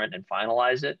the warrant and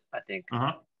finalize it, I think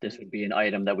this would be an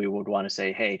item that we would want to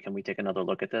say, hey, can we take another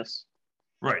look at this?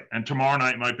 Right, and tomorrow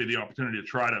night might be the opportunity to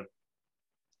try to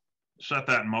set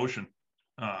that in motion,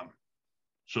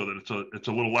 so that it's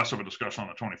a little less of a discussion on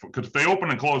the 24th. Because if they open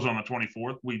and close on the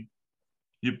 24th,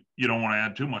 you don't want to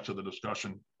add too much of the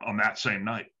discussion on that same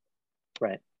night.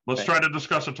 Right. Let's try to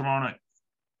discuss it tomorrow night.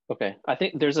 Okay. I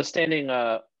think there's a standing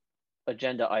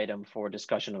agenda item for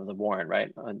discussion of the warrant, right,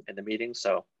 in the meeting.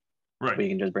 So we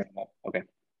can just bring it up. Okay.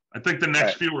 I think the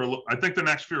next few are. I think the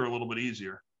next few are a little bit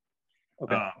easier.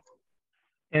 Okay.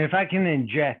 And if I can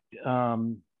inject,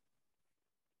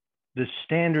 the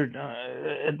standard,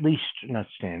 at least not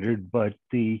standard, but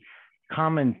the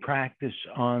common practice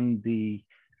on the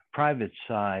private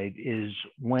side is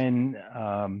when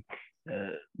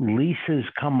leases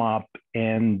come up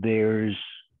and there's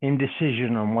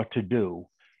indecision on what to do,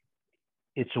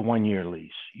 it's a 1-year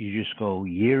lease. You just go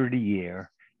year to year,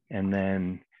 and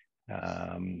then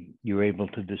you're able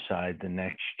to decide the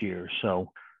next year.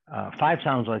 So 5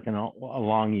 sounds like a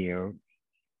long year.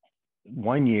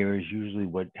 1 year is usually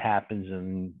what happens,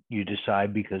 and you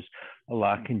decide because a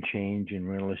lot can change in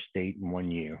real estate in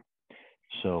 1 year.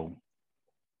 So,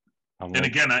 and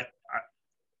again,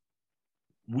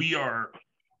 we are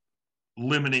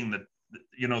limiting the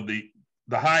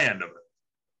high end of it,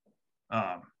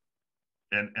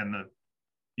 and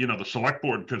the select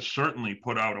board could certainly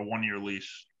put out a 1-year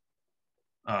lease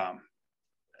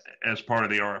as part of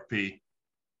the RFP.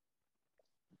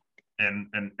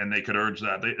 And they could urge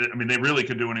that. They really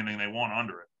could do anything they want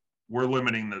under it. We're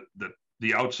limiting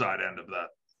the outside end of that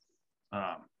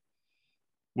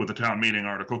with the town meeting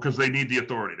article because they need the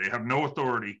authority. They have no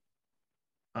authority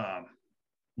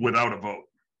without a vote.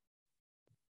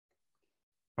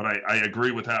 But I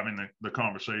agree with having the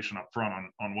conversation up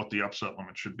front on what the upset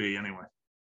limit should be anyway,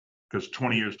 because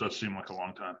 20 years does seem like a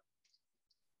long time.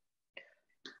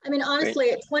 I mean,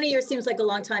 honestly, 20 years seems like a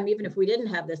long time, even if we didn't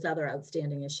have this other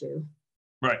outstanding issue.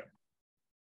 Right.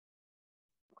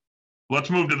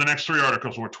 Let's move to the next 3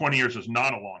 articles where 20 years is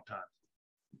not a long time.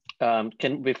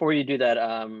 Before you do that,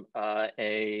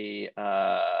 we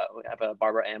have a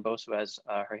Barbara Ambos who has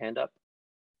her hand up.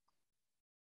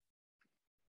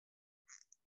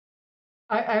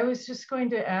 I was just going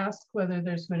to ask whether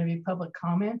there's going to be public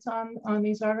comment on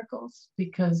these articles,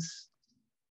 because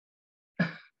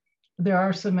there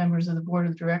are some members of the board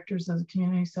of directors of the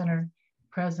community center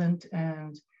present,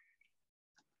 and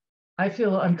I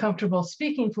feel uncomfortable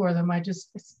speaking for them. I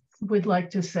just would like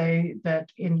to say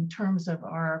that in terms of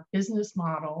our business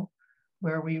model,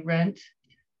 where we rent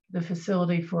the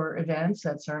facility for events,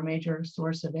 that's our major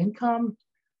source of income,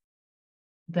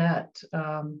 that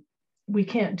we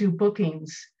can't do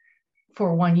bookings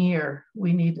for 1 year.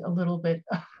 We need a little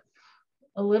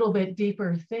bit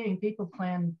deeper thing. People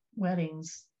plan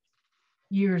weddings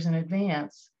years in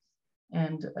advance,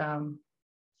 and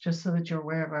just so that you're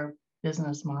aware of our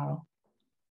business model.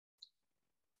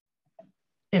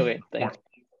 Okay, thanks.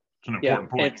 It's an important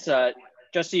point. It's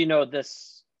just so you know,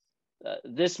 this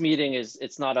meeting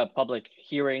it's not a public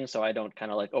hearing, so I don't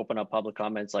kind of like open up public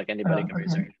comments. Like anybody can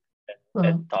raise their hand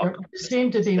and talk. There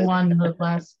seemed to be one the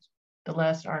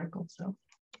last article. So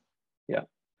yeah.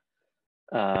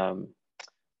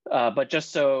 But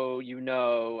just so you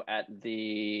know, at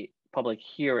the public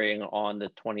hearing on the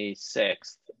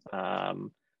 26th,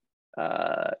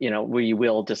 we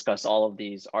will discuss all of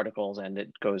these articles, and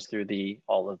it goes through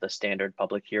all of the standard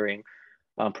public hearing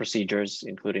procedures,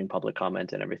 including public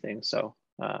comment and everything. So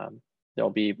there'll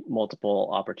be multiple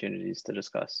opportunities to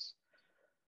discuss.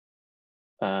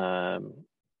 All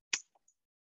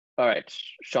right,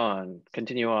 Sean,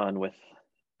 continue on with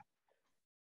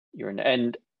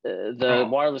the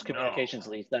wireless communications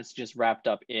lease. That's just wrapped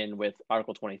up in with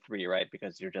Article 23, right?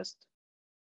 Because you're just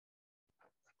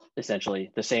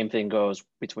essentially the same thing goes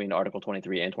between Article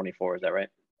 23 and 24. Is that right?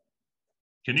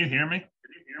 Can you hear me?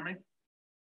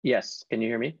 Yes. Can you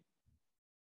hear me?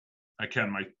 I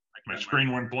can. My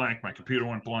screen went blank. My computer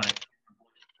went blank.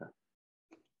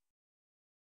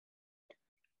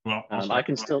 Well, I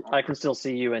can still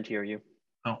see you and hear you.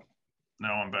 Oh,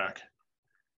 now I'm back.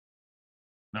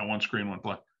 Now one screen went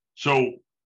blank. So,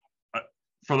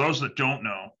 for those that don't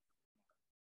know,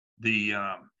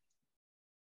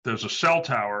 there's a cell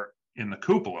tower in the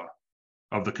cupola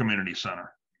of the community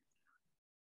center.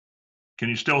 Can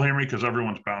you still hear me? Because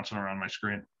everyone's bouncing around my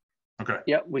screen. Okay.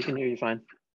 Yeah, we can hear you fine.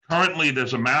 Currently,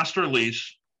 there's a master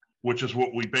lease, which is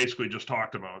what we basically just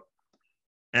talked about.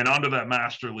 And under that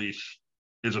master lease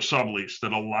is a sublease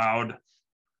that allowed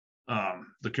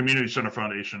the Community Center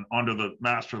Foundation under the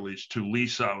master lease to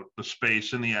lease out the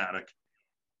space in the attic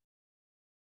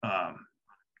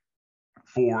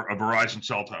for a Verizon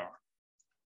cell tower.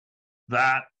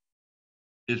 That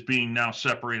is being now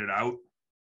separated out.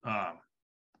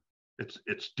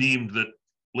 It's deemed that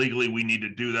legally we need to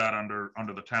do that under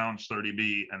the town's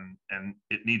 30B, and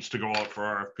it needs to go out for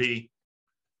RFP,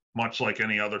 much like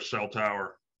any other cell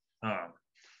tower.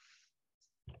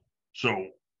 So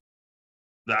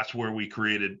that's where we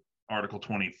created Article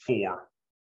 24,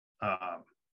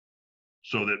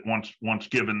 so that once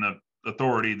given the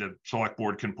authority, the select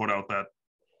board can put out that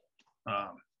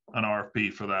an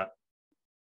RFP for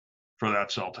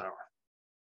that cell tower.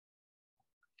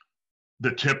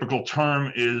 The typical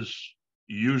term is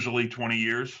usually 20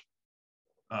 years.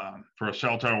 For a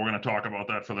cell tower, we're going to talk about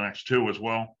that for the next 2 as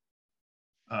well.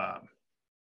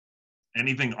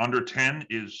 Anything under 10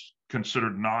 is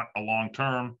considered not a long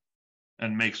term,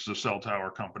 and makes the cell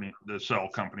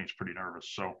companies pretty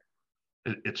nervous. So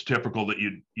it's typical that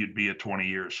you'd be at 20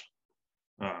 years.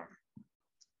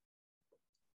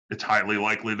 It's highly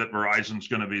likely that Verizon's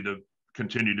going to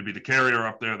continue to be the carrier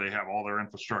up there. They have all their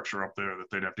infrastructure up there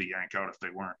that they'd have to yank out if they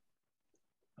weren't.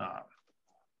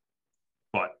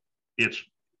 But it's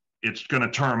going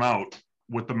to term out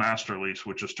with the master lease,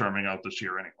 which is terming out this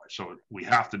year anyway. So we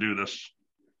have to do this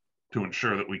to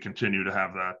ensure that we continue to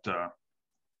have that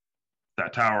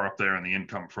tower up there and the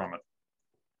income from it.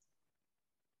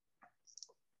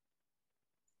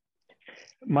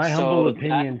 My humble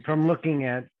opinion from looking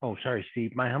at, oh, sorry,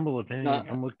 Steve, my humble opinion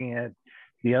from looking at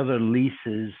the other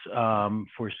leases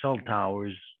for cell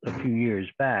towers a few years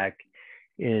back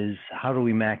is how do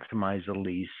we maximize a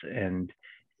lease? And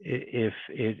if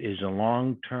it is a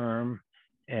long-term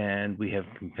and we have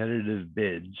competitive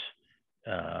bids,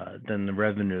 then the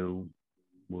revenue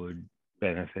would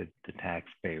benefit the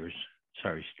taxpayers.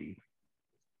 Sorry, Steve.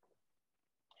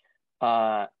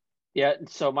 Yeah,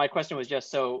 so my question was just,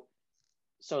 so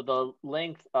the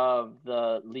length of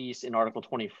the lease in Article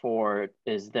 24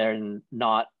 is then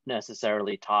not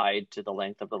necessarily tied to the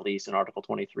length of the lease in Article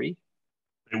 23?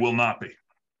 It will not be,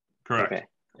 correct. Okay.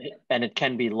 And it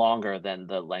can be longer than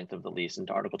the length of the lease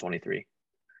into Article 23?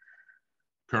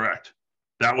 Correct.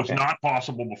 That was not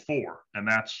possible before, and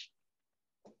that's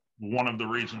one of the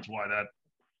reasons why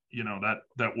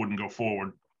that wouldn't go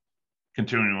forward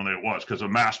continuing the way it was, because a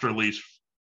master lease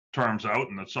terms out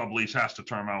and the sublease has to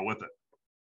term out with it.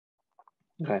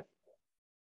 Okay.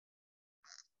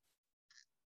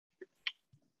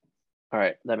 All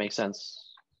right, that makes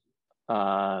sense.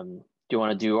 Do you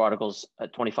want to do Articles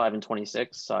 25 and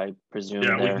 26? I presume.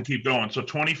 Yeah, we can keep going. So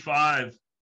 25.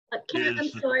 I'm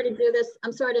sorry to do this.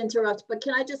 I'm sorry to interrupt, but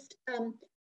can I just,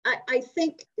 I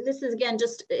think this is, again,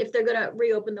 just if they're going to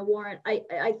reopen the warrant,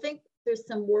 I think there's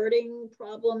some wording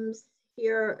problems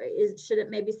here. Should it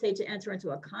maybe say to enter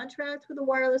into a contract with a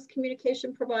wireless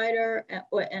communication provider?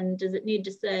 And does it need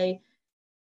to say,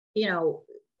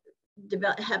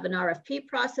 have an RFP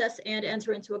process and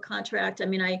enter into a contract? I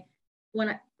mean, when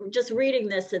I just reading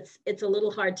this, it's a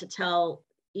little hard to tell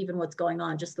even what's going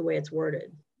on, just the way it's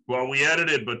worded. Well, we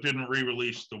edited but didn't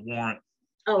re-release the warrant.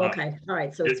 Oh, okay. All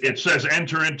right. So it says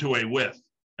enter into a with,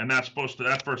 and that first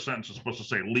sentence is supposed to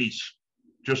say lease,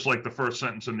 just like the first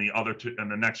sentence in the other two and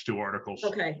the next two articles.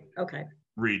 Okay.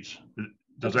 Reads.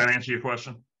 Does that answer your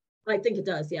question? I think it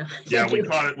does. Yeah. Yeah, we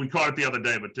caught it the other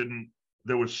day, but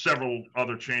there was several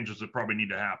other changes that probably need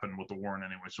to happen with the warrant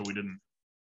anyway, so we didn't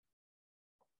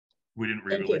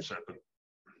re-release that.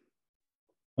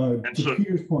 But to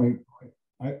Peter's point,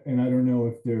 I don't know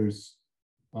if there's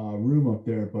room up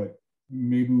there, but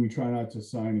maybe we try not to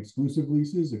sign exclusive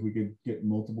leases if we could get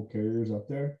multiple carriers up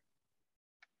there.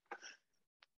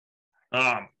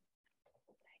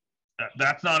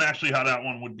 That's not actually how that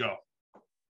one would go.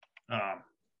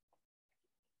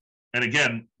 And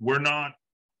again, we're not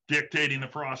dictating the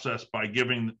process by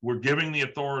we're giving the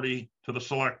authority to the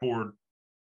select board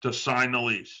to sign the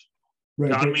lease.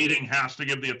 Right, Town meeting has to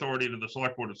give the authority to the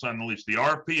select board to sign the lease. The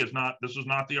RFP is not, this is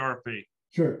not the RFP.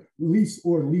 Sure, lease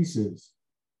or leases,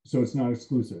 so it's not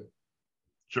exclusive.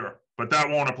 Sure, but that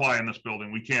won't apply in this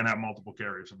building. We can't have multiple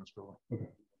carriers in this building. Okay.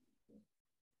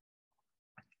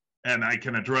 And I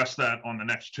can address that on the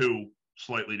next two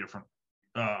slightly different.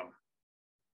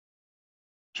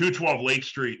 212 Lake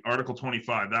Street, Article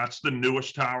 25, that's the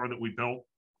newest tower that we built.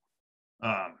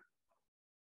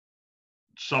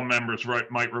 Some members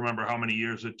might remember how many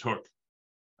years it took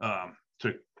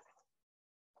to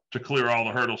clear all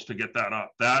the hurdles to get that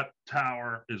up. That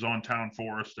tower is on town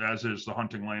forest, as is the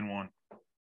Hunting Lane one.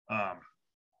 I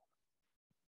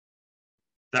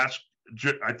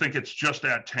think it's just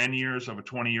at 10 years of a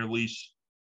 20-year lease.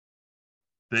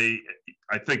 I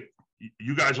think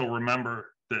you guys will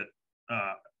remember that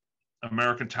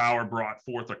American Tower brought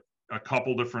forth a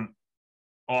couple different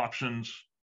options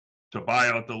to buy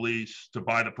out the lease, to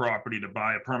buy the property, to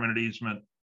buy a permanent easement,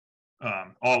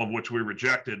 all of which we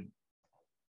rejected.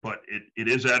 But it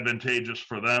is advantageous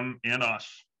for them and us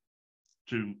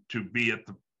to be at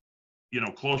the,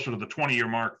 closer to the 20-year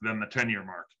mark than the 10-year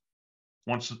mark.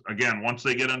 Once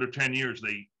they get under 10 years,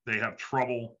 they have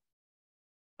trouble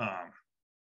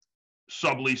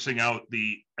subleasing out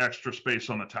the extra space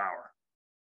on the tower.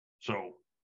 So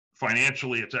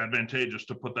financially, it's advantageous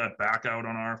to put that back out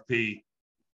on RFP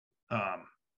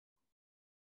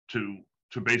to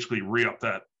basically re-up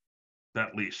that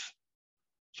lease.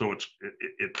 So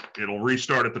it'll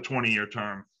restart at the 20-year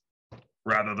term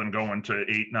rather than going to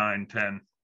 8, 9, 10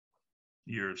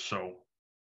 years. So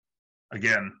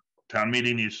again, town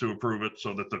meeting needs to approve it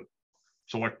so that the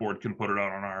select board can put it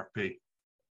out on RFP.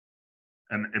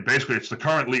 And basically it's the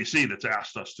current leasee that's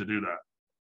asked us to do that.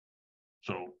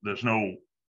 So there's no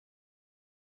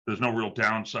real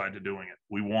downside to doing it.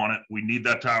 We want it. We need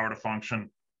that tower to function.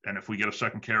 And if we get a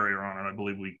second carrier on it, I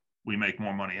believe we make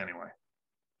more money anyway.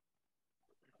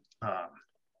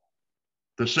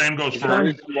 The same goes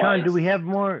for Sean, do we have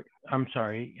more? I'm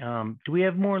sorry. Do we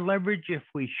have more leverage if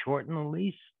we shorten the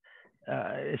lease?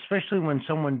 Especially when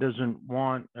someone doesn't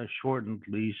want a shortened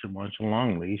lease and wants a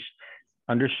long lease.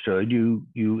 Understood. You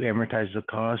amortize the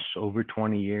costs over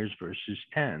 20 years versus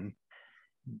 10.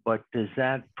 But does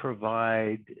that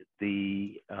provide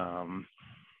the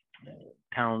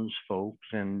townsfolk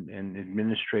and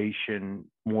administration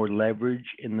more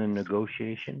leverage in the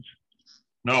negotiations?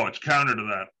 No, it's counter to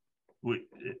that.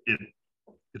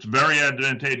 It's very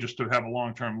advantageous to have a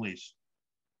long-term lease.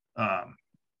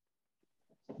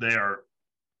 They are,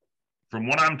 from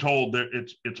what I'm told, that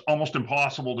it's almost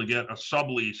impossible to get a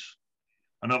sublease.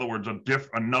 In other words,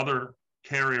 another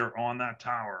carrier on that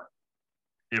tower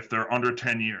if they're under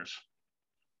 10 years.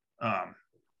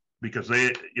 Because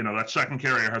they, that second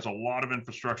carrier has a lot of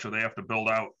infrastructure they have to build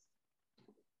out.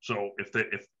 So if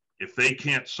they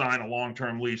can't sign a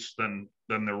long-term lease, then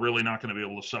they're really not going to be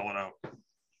able to sell it out.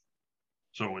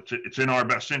 So it's in our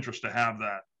best interest to have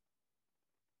that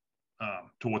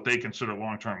to what they consider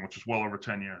long-term, which is well over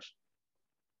 10 years.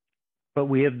 But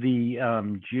we have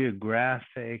the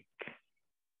geographic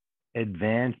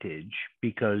advantage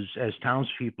because, as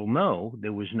townspeople know,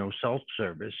 there was no cell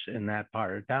service in that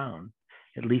part of town,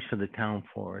 at least for the town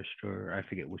forest, or I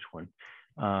forget which one,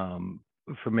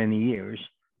 for many years.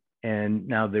 And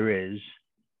now there is.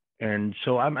 And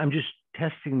so I'm just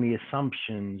testing the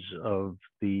assumptions of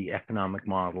the economic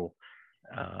model.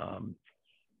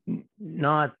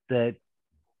 Not that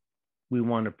we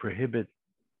want to prohibit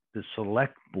the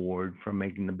select board from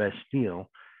making the best deal,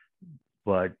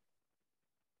 but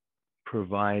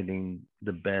providing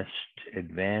the best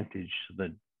advantage to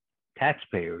the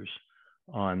taxpayers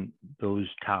on those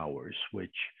towers,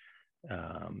 which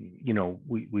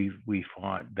we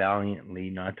fought valiantly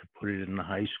not to put it in the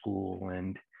high school,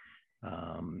 and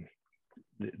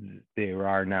there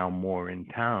are now more in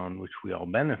town, which we all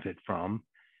benefit from,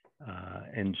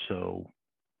 and so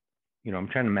I'm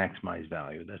trying to maximize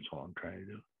value. That's all I'm trying to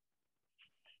do.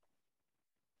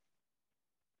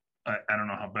 I don't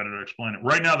know how better to explain it.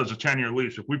 Right now, there's a 10-year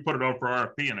lease. If we put it out for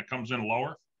RFP and it comes in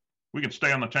lower, we can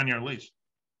stay on the 10-year lease.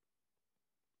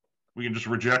 We can just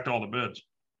reject all the bids.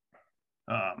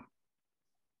 But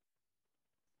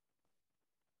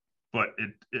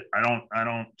I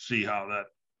don't see how that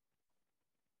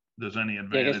there's any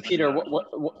advantage. Yeah, I guess, Peter,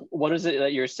 what is it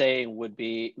that you're saying would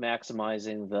be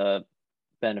maximizing the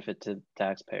benefit to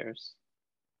taxpayers?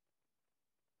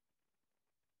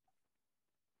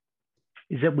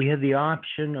 Is that we have the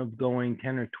option of going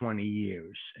 10 or 20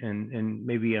 years, and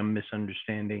maybe I'm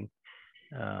misunderstanding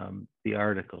the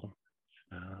article.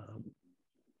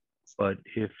 But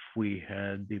if we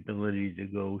had the ability to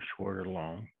go short or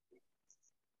long.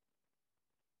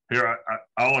 Here,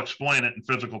 I'll explain it in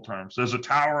physical terms. There's a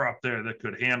tower up there that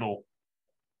could handle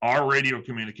our radio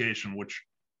communication, which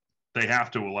they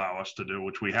have to allow us to do,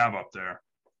 which we have up there,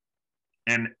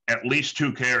 and at least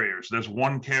 2 carriers. There's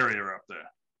 1 carrier up there.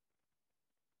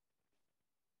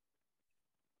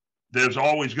 There's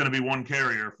always going to be 1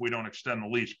 carrier if we don't extend the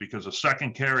lease, because a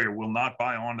second carrier will not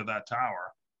buy onto that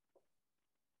tower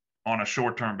on a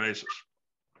short-term basis.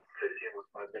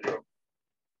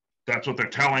 That's what they're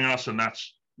telling us, and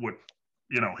that's what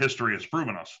history has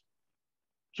proven us.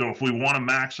 So if we want to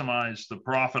maximize the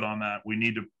profit on that, we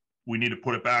need to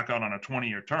put it back out on a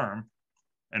 20-year term,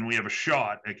 and we have a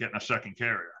shot at getting a second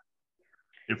carrier.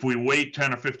 If we wait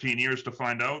 10 or 15 years to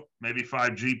find out, maybe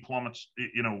 5G plummets,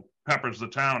 peppers the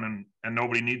town, and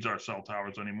nobody needs our cell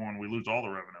towers anymore, and we lose all the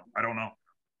revenue. I don't know.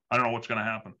 I don't know what's going to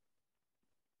happen.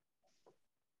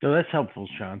 So that's helpful,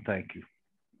 Sean. Thank you.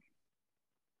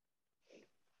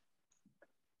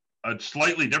 A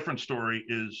slightly different story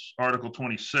is Article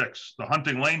 26. The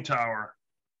Hunting Lane Tower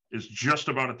is just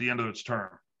about at the end of its term.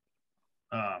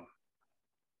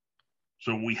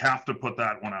 So we have to put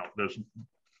that one out.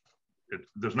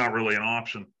 There's not really an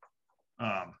option.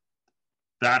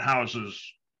 That houses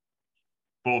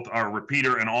both our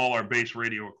repeater and all our base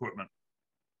radio equipment.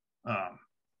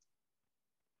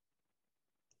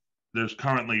 There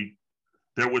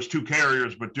was 2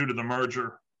 carriers, but due to the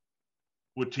merger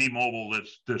with T-Mobile,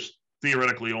 there's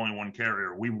theoretically only 1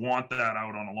 carrier. We want that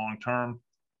out on a long term.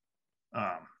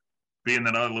 Being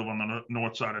that I live on the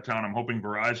north side of town, I'm hoping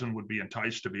Verizon would be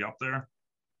enticed to be up there.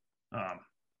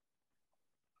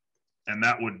 And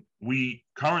we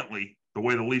currently, the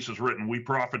way the lease is written, we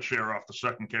profit share off the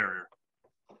second carrier.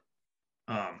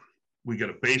 we get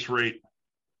a base rate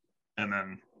and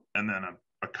then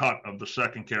a cut of the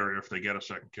second carrier if they get a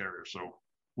second carrier. So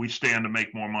we stand to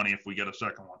make more money if we get a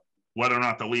second one. Whether or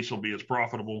not the lease will be as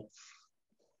profitable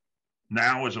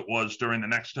now as it was during the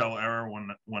Nextel era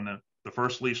when the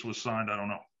first lease was signed, I don't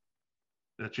know.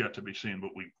 That's yet to be seen,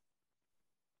 but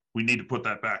we need to put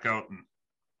that back out, and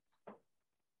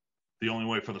the only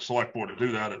way for the select board to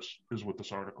do that is with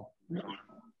this article.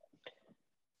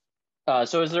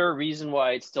 So is there a reason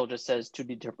why it still just says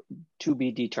to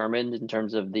be determined in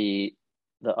terms of the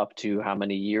up to how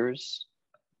many years?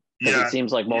 Yeah, it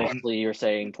seems like mostly you're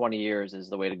saying 20 years is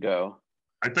the way to go.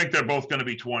 I think they're both going to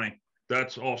be 20.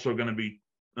 That's also going to be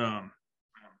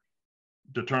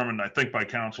determined, I think, by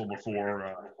council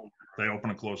before they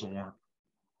open and close the warrant.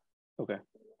 Okay.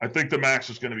 I think the max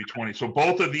is going to be 20. So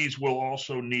both of these will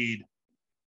also need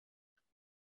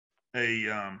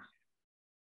an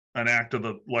act of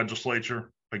the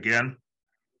legislature again.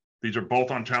 These are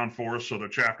both on town forest, so they're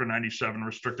Chapter 97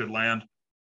 restricted land.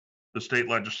 The state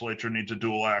legislature needs a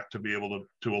dual act to be able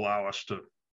to allow us to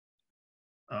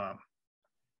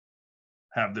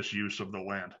have this use of the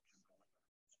land.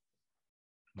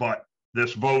 But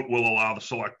this vote will allow the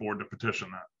select board to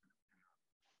petition that.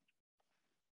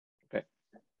 Okay.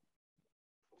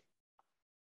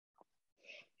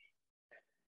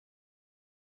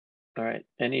 All right.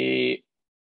 Any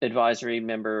advisory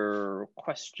member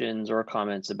questions or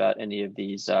comments about any of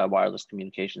these wireless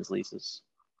communications leases?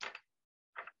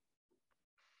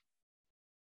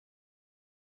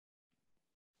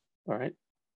 All right.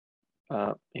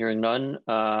 Hearing none.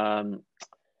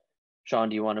 Sean,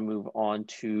 do you want to move on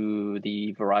to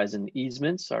the Verizon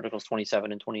easements, Articles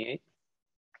 27 and 28?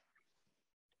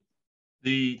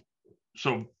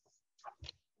 So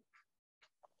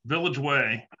Village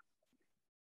Way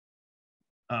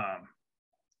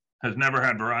has never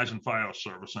had Verizon Fios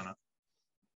service in it.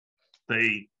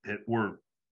 They were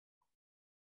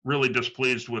really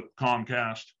displeased with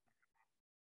Comcast,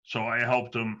 so I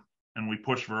helped them, and we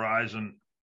pushed Verizon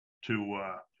to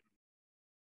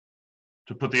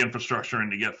put the infrastructure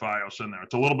in to get Fios in there.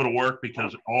 It's a little bit of work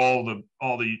because all the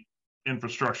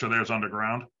infrastructure there is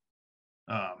underground.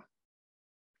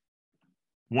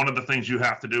 One of the things you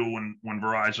have to do when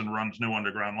Verizon runs new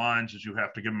underground lines is you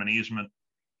have to give them an easement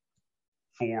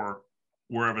for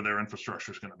wherever their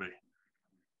infrastructure is going to be.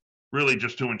 Really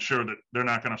just to ensure that they're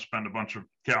not going to spend a bunch of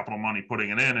capital money putting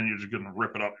it in and you're just going to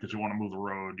rip it up because you want to move the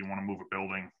road, you want to move a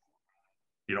building,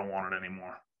 you don't want it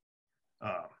anymore.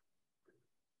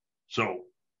 So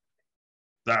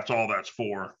that's all that's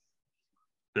for.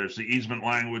 There's the easement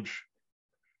language.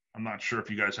 I'm not sure if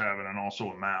you guys have it, and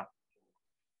also a map.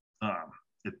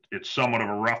 It's somewhat of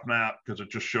a rough map because it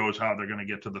just shows how they're going to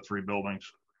get to the three buildings.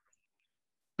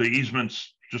 The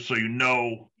easements, just so you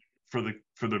know, for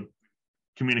the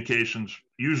communications,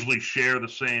 usually share the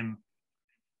same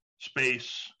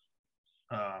space,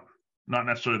 not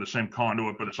necessarily the same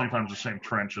conduit, but sometimes the same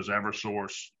trench as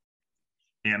EverSource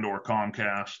and or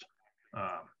Comcast.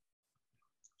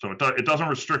 So it doesn't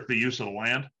restrict the use of the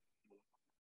land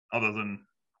other than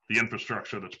the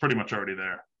infrastructure that's pretty much already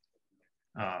there.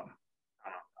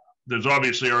 There's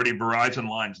obviously already Verizon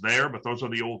lines there, but those are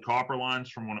the old copper lines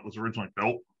from when it was originally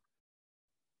built.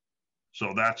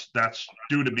 So that's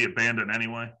due to be abandoned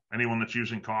anyway. Anyone that's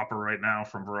using copper right now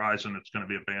from Verizon, it's going to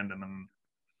be abandoned. And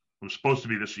it was supposed to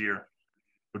be this year,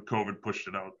 but COVID pushed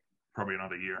it out probably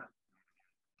another year.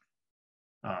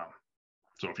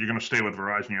 So if you're going to stay with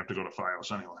Verizon, you have to go to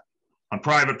Fios anyway. On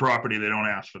private property, they don't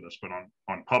ask for this, but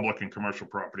on public and commercial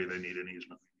property, they need an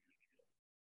easement.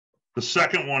 The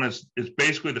second one is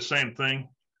basically the same thing.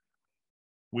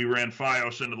 We ran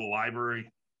Fios into the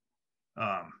library.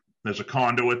 There's a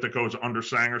conduit that goes under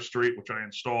Sanger Street, which I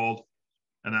installed,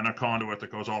 and then a conduit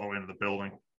that goes all the way into the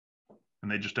building.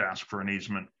 And they just ask for an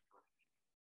easement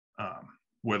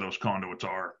where those conduits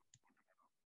are,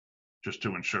 just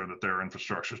to ensure that their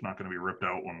infrastructure is not going to be ripped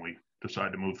out when we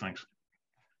decide to move things.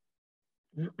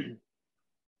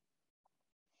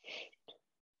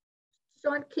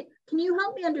 Sean, can you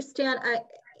help me understand?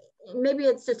 Maybe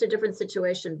it's just a different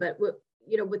situation, but with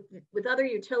other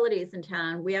utilities in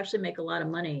town, we actually make a lot of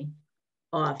money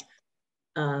off,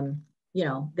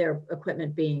 their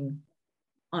equipment being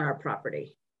on our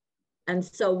property. And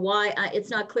so why, it's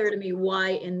not clear to me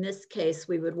why in this case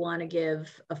we would want to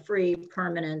give a free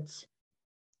permanent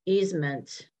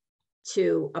easement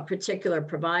to a particular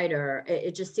provider.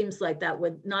 It just seems like that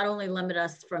would not only limit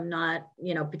us from not,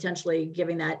 potentially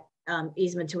giving that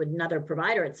easement to another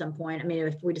provider at some point. I mean,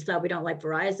 if we decide we don't like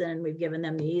Verizon and we've given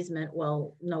them the easement,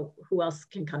 well, no, who else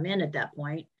can come in at that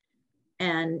point?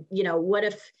 And, what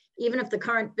if even if the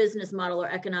current business model or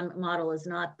economic model is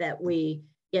not that we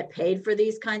get paid for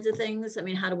these kinds of things, I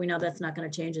mean, how do we know that's not going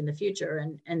to change in the future?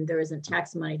 And there isn't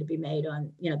tax money to be made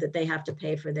on, you know, that they have to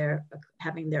pay for their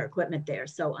having their equipment there.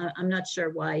 So I'm not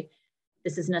sure why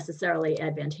this is necessarily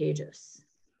advantageous.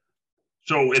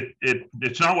 So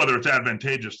it's not whether it's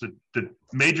advantageous. The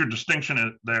major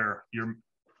distinction there you're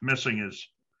missing is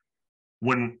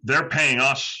when they're paying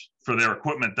us for their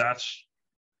equipment, that's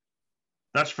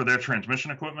for their transmission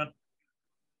equipment.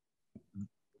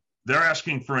 They're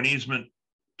asking for an easement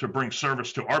to bring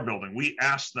service to our building. We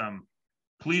asked them,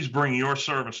 please bring your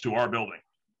service to our building.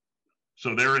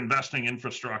 So they're investing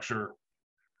infrastructure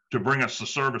to bring us the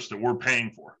service that we're paying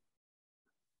for.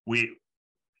 Do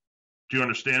you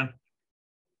understand?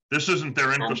 This isn't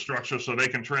their infrastructure so they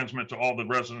can transmit to all the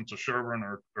residents of Sherborn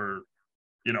or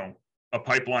you know, a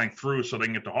pipeline through so they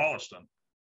can get to Holliston.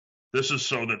 This is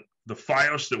so that the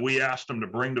FiOS that we asked them to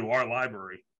bring to our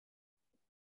library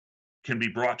can be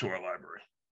brought to our library.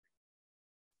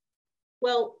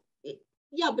 Well,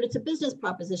 yeah, but it's a business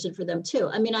proposition for them too.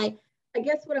 I mean, I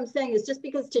guess what I'm saying is just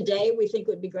because today we think it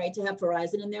would be great to have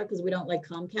Verizon in there because we don't like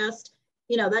Comcast,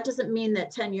 you know, that doesn't mean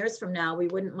that 10 years from now, we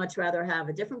wouldn't much rather have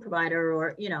a different provider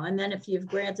or, you know, and then if you've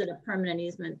granted a permanent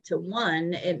easement to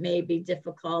one, it may be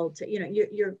difficult to, you know,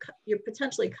 you're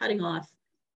potentially cutting off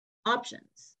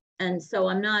options. And so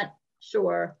I'm not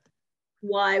sure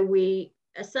why we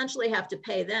essentially have to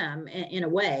pay them in a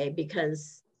way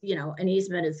because, you know, an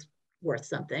easement is worth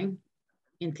something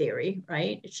in theory,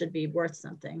 right? It should be worth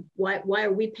something. Why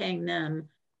are we paying them,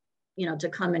 you know, to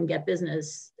come and get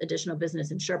additional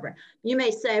business in Sherborn? You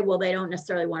may say, well, they don't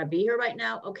necessarily want to be here right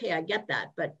now. Okay, I get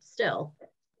that, but still,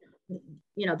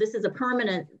 you know, this is a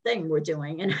permanent thing we're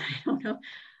doing. And I don't know,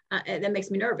 that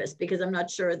makes me nervous because I'm not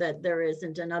sure that there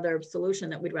isn't another solution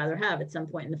that we'd rather have at some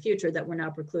point in the future that we're now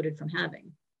precluded from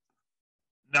having.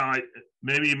 Now,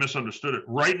 maybe you misunderstood it.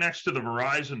 Right next to the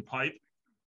Verizon pipe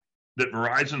that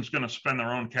Verizon's going to spend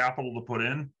their own capital to put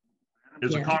in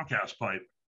is a Comcast pipe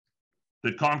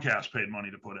that Comcast paid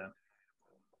money to put in.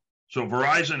 So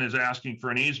Verizon is asking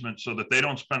for an easement so that they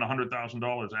don't spend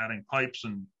 $100,000 adding pipes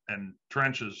and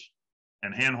trenches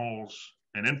and handholds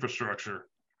and infrastructure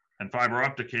and fiber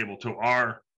optic cable to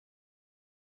our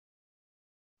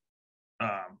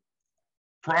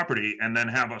property and then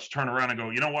have us turn around and go,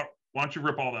 you know what, why don't you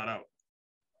rip all that out?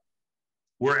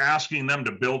 We're asking them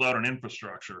to build out an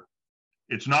infrastructure.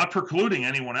 It's not precluding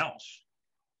anyone else.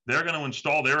 They're going to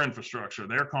install their infrastructure,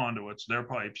 their conduits, their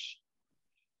pipes,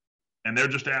 and they're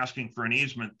just asking for an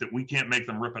easement that we can't make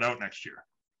them rip it out next year.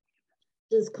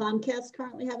 Does Comcast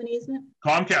currently have an easement?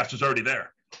 Comcast is already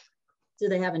there. Do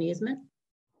they have an easement?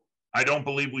 I don't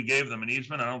believe we gave them an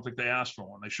easement. I don't think they asked for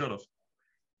one. They should have.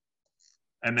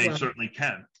 And they certainly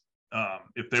can.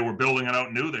 If they were building it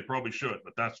out new, they probably should,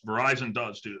 but Verizon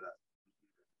does do that.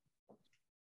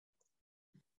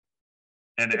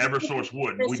 And Eversource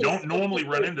would. We don't normally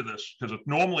run into this because it's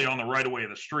normally on the right of way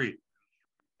of the street.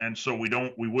 And so we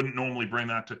wouldn't normally bring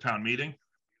that to town meeting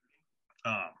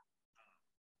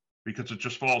because it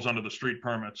just falls under the street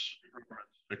permits,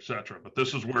 etc. But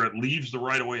this is where it leaves the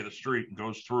right of way of the street and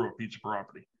goes through a piece of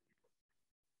property.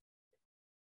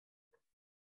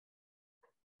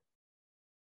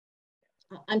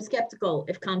 I'm skeptical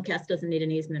if Comcast doesn't need an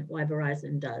easement, why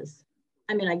Verizon does.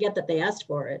 I mean, I get that they asked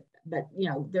for it, but you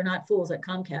know, they're not fools at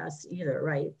Comcast either,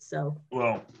 right? So.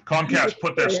 Well, Comcast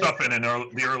put their stuff in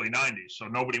the early 90s, so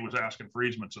nobody was asking for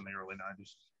easements in the early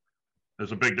 90s.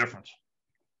 There's a big difference.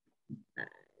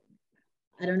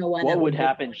 I don't know why. What would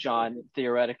happen, Sean,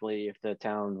 theoretically, if the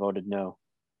town voted no?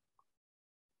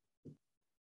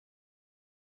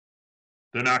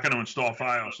 They're not going to install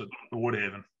FiOS at the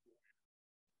Woodhaven.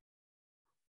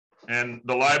 And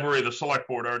the library, the select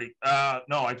board already,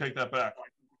 no, I take that back.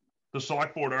 The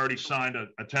select board already signed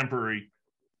a temporary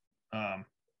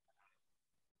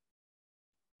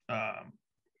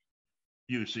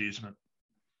use easement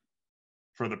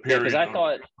for the period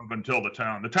until the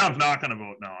town's not going to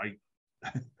vote no.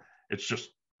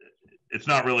 It's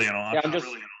not really an option. Yeah,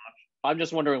 I'm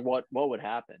just wondering what would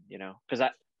happen, you know, because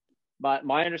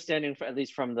my understanding, at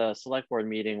least from the select board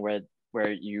meeting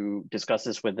where you discuss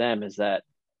this with them, is that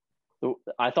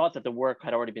I thought that the work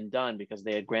had already been done because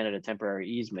they had granted a temporary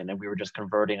easement and we were just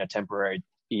converting a temporary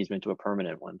easement to a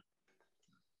permanent one.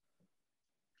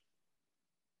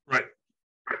 Right.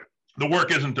 The work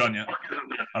isn't done yet.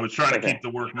 I was trying to keep the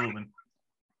work moving.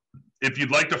 If you'd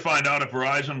like to find out if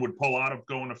Verizon would pull out of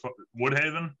going to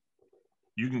Woodhaven,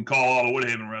 you can call all the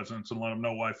Woodhaven residents and let them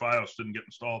know why FiOS didn't get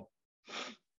installed.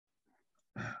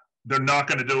 They're not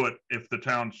going to do it if the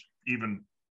town's even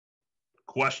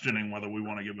questioning whether we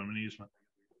want to give them an easement.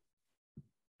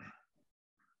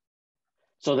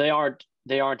 So they aren't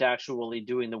actually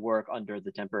doing the work under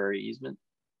the temporary easement.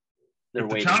 If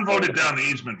the town voted down the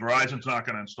easement, Verizon's not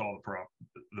going to install the prop.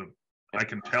 I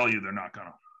can tell you they're not going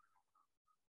to.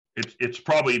 It's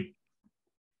probably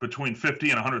between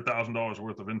 $50,000 and $100,000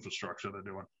 worth of infrastructure they're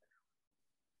doing.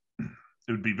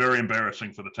 It would be very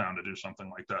embarrassing for the town to do something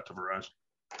like that to Verizon.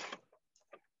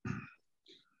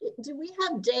 Do we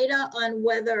have data on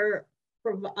whether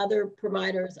other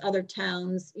providers, other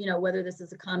towns, you know, whether this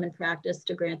is a common practice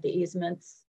to grant the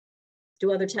easements?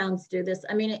 Do other towns do this?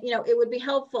 I mean, you know, it would be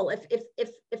helpful if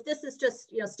this is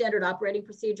just, you know, standard operating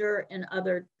procedure in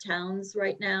other towns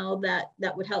right now,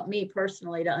 that would help me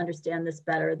personally to understand this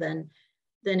better than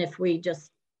if we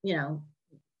just, you know,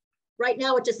 right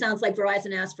now it just sounds like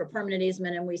Verizon asked for permanent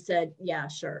easement and we said, yeah,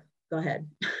 sure, go ahead.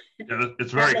 Yeah,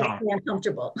 it's very common.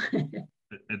 Uncomfortable.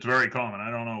 It's very common. I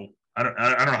don't know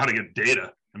how to get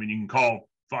data. I mean, you can call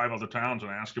 5 other towns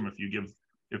and ask them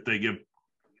if they give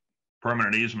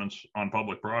permanent easements on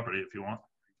public property if you want.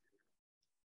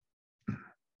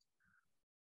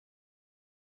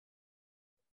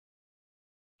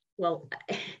 Well,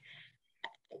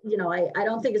 you know, I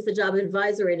don't think it's the job of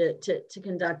advisory to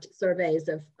conduct surveys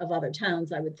of other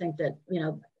towns. I would think that, you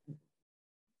know,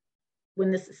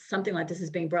 when something like this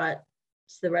is being brought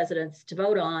to the residents to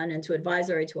vote on and to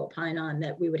advisory to opine on,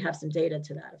 that we would have some data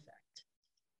to that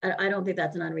effect. I don't think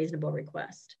that's an unreasonable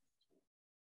request.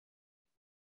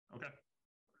 Okay.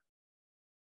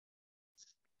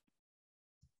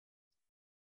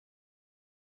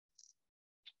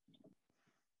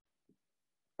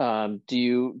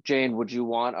 Jane, would you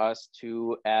want us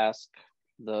to ask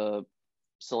the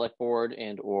select board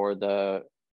and or the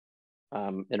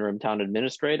interim town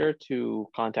administrator to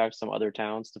contact some other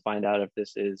towns to find out if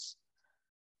this is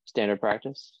standard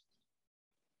practice?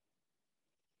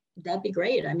 That'd be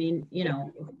great. I mean, you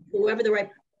know, whoever the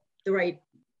right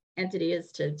entity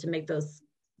is to make those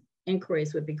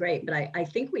inquiries would be great. But I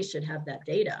think we should have that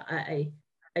data. I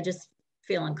just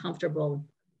feel uncomfortable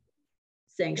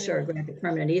saying, sure, grant the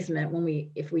permanent easement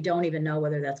if we don't even know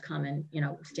whether that's common, you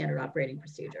know, standard operating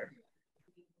procedure.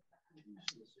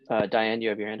 Diane, you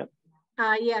have your hand up?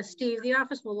 Yeah, Steve, the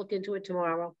office will look into it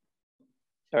tomorrow.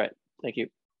 All right, thank you.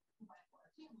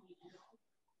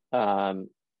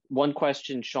 One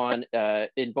question, Sean,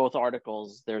 in both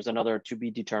articles, there's another to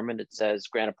be determined. It says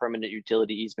grant a permanent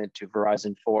utility easement to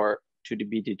Verizon for to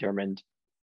be determined.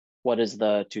 What is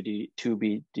the to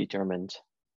be determined?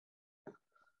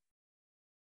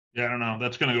 Yeah, I don't know.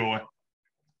 That's going to go away.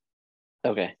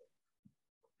 Okay.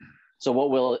 So what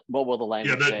will the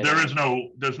language say? Yeah,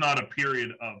 there's not a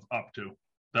period of up to.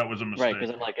 That was a mistake. Right,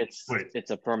 because I'm like,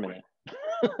 it's a permanent.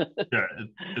 Yeah,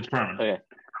 it's permanent. Okay.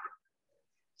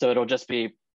 So it'll just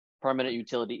be permanent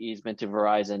utility easement to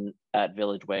Verizon at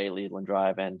Village Way, Leland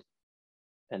Drive, and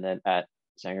then at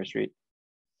Sanger Street.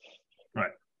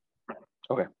 Right.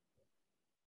 Okay.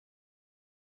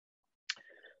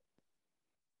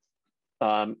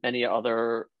 Any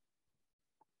other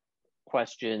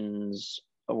questions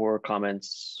or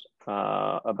comments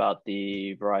about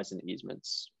the Verizon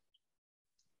easements?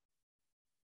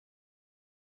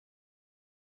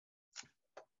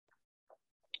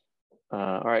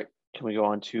 All right, can we go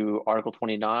on to Article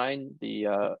 29,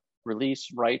 the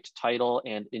release, right, title,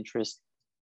 and interest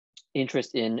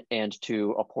in and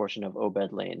to a portion of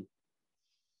Obed Lane?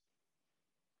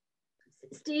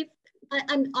 Steve,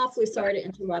 I'm awfully sorry to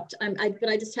interrupt, but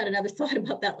I just had another thought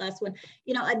about that last one.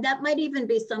 You know, that might even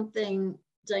be something,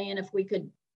 Diane, if we could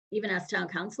even ask town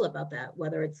council about that,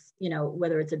 whether it's, you know,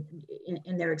 whether it's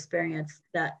in their experience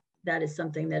that is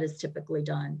something that is typically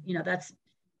done. You know,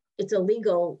 it's a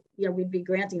legal, you know, we'd be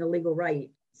granting a legal right.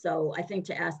 So I think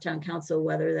to ask town council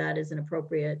whether that is an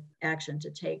appropriate action to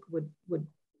take would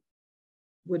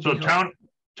so be helpful.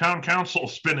 town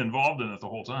council's been involved in it the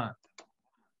whole time.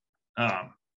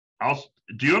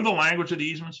 Do you have the language of the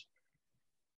easements,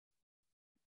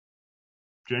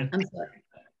 Jane? I'm sorry.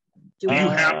 Do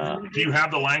you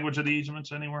have the language of the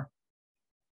easements anywhere?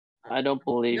 I don't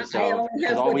believe so. I only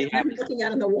have what I'm looking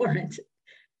at in the warrant.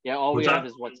 Yeah, all we have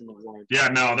is what's in the warrant. Yeah,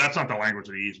 no, that's not the language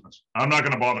of the easements. I'm not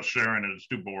going to bother sharing it. It's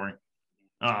too boring.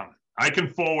 I can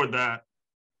forward that.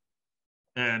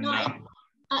 And no,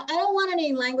 I don't want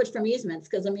any language from easements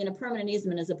because, I mean, a permanent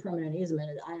easement is a permanent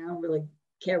easement. I don't really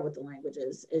care what the language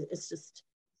is. It's just,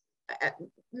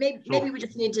 maybe we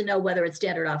just need to know whether it's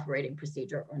standard operating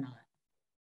procedure or not.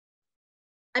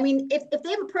 I mean, if they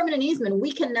have a permanent easement, we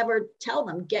can never tell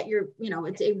them, get your, you know,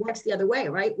 it works the other way,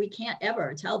 right? We can't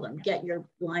ever tell them, get your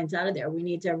lines out of there. We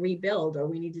need to rebuild, or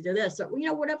we need to do this, or, you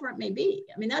know, whatever it may be.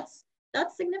 I mean, that's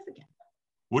significant.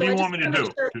 What do you want me to do?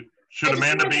 Should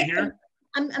Amanda be here?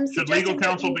 I'm Should legal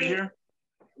counsel be here?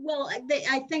 Well,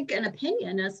 I think an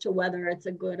opinion as to whether it's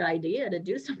a good idea to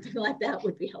do something like that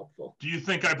would be helpful. Do you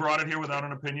think I brought it here without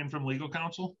an opinion from legal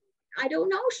counsel? I don't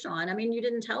know, Sean. I mean, you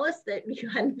didn't tell us that you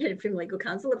hadn't been from legal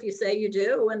counsel. If you say you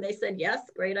do, and they said, yes,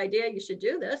 great idea, you should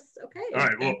do this. Okay. All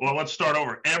right, well, let's start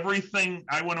over.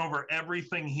 I went over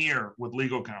everything here with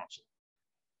legal counsel.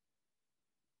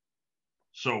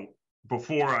 So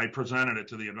before I presented it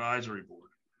to the advisory board,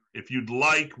 if you'd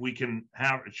like, we can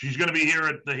have, she's going to be here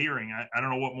at the hearing. I don't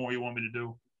know what more you want me to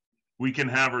do. We can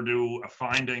have her do a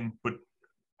finding, but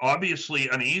obviously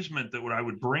an easement that I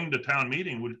would bring to town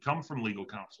meeting would come from legal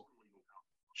counsel.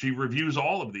 She reviews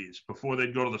all of these before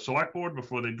they'd go to the select board,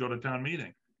 before they'd go to town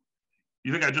meeting.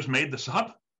 You think I just made this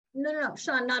up? No,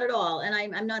 Sean, not at all. And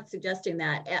I'm not suggesting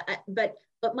that. But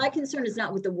my concern is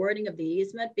not with the wording of the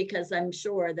easement, because I'm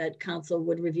sure that council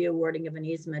would review wording of an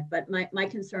easement. But my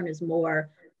concern is more,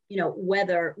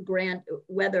 whether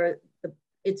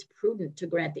it's prudent to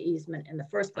grant the easement in the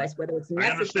first place, whether it's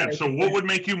necessary. I understand. So what would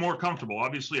make you more comfortable?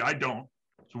 Obviously, I don't.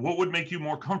 So what would make you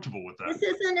more comfortable with that? This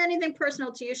isn't anything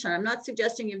personal to you, Sean. I'm not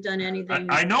suggesting you've done anything.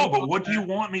 I know, but what do you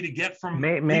want me to get from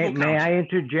legal counsel? May I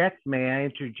interject? May I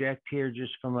interject here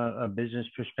just from a business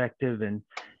perspective? And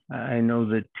I know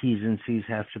that T's and C's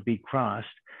have to be crossed,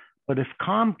 but if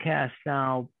Comcast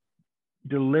now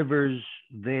delivers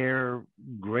their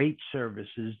great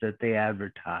services that they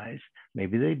advertise,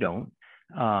 maybe they don't,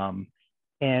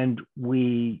 and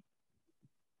we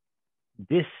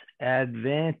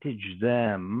disadvantage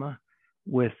them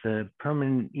with a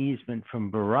permanent easement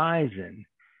from Verizon,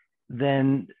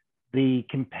 then the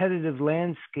competitive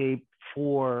landscape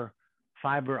for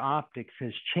fiber optics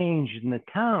has changed in the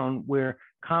town, where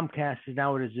Comcast is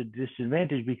now at a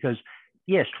disadvantage because,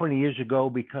 yes, 20 years ago,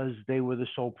 because they were the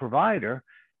sole provider,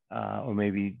 or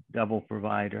maybe double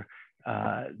provider,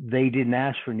 they didn't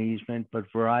ask for an easement, but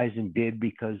Verizon did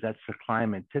because that's the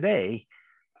climate today.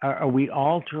 Are we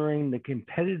altering the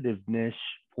competitiveness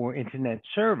for internet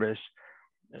service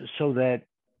so that,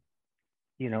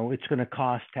 it's going to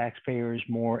cost taxpayers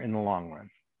more in the long run?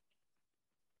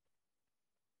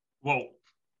 Well,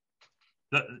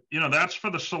 that's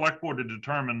for the select board to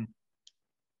determine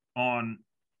on,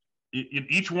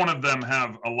 each one of them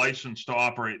have a license to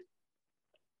operate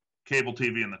cable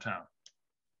TV in the town.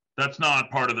 That's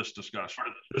not part of this discussion.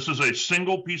 This is a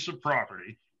single piece of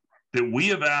property that we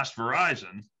have asked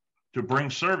Verizon to bring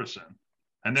service in,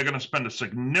 and they're going to spend a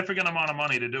significant amount of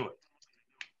money to do it.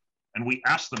 And we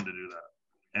asked them to do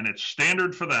that. And it's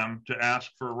standard for them to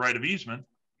ask for a right of easement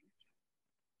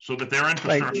so that their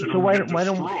infrastructure doesn't get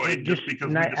destroyed just because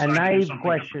we decide to do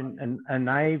something. A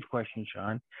naive question,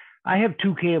 Sean. I have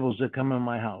two cables that come in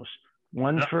my house.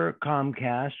 One for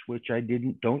Comcast, which I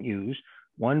don't use.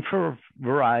 One for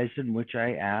Verizon, which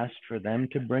I asked for them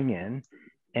to bring in.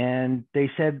 And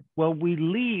they said, well, we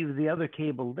leave the other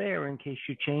cable there in case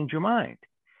you change your mind.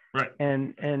 Right.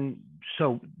 And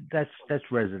so that's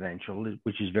residential,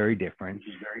 which is very different.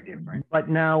 But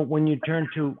now when you turn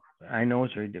to, I know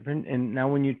it's very different. And now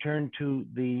when you turn to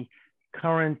the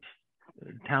current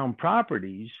town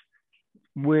properties,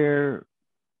 where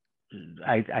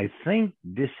I think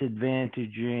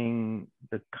disadvantaging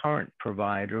the current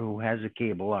provider who has a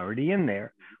cable already in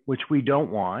there, which we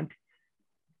don't want,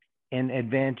 and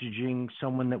advantaging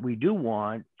someone that we do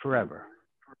want forever.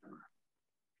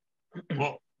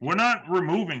 Well, we're not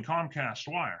removing Comcast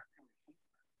wire.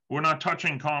 We're not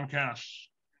touching Comcast.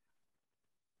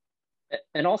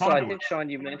 And also, conduit. I think, Sean,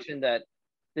 you mentioned that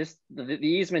the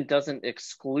easement doesn't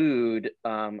exclude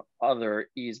other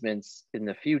easements in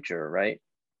the future, right?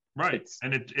 Right, it's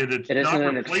it not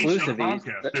isn't replacing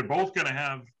Comcast. They're both going to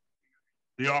have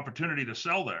the opportunity to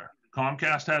sell there.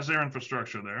 Comcast has their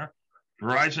infrastructure there.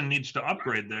 Verizon needs to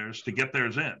upgrade theirs to get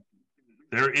theirs in.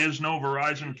 There is no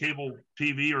Verizon cable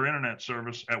TV or internet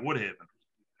service at Woodhaven.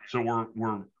 So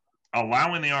we're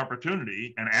allowing the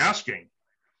opportunity and asking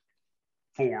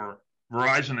for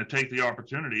Verizon to take the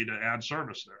opportunity to add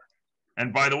service there.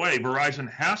 And by the way,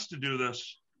 Verizon has to do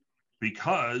this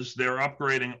because they're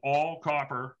upgrading all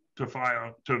copper to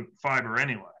fiber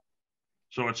anyway.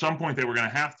 So at some point they were going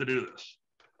to have to do this,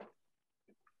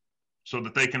 so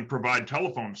that they can provide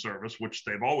telephone service, which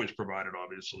they've always provided,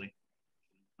 obviously,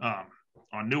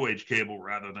 on new age cable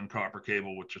rather than copper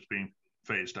cable, which is being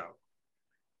phased out.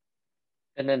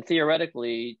 And then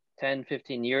theoretically, 10,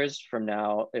 15 years from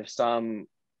now, if some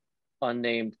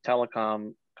unnamed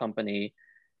telecom company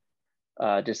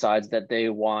decides that they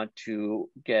want to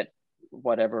get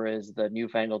whatever is the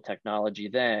newfangled technology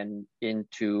then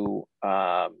into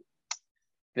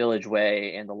Village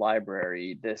Way and the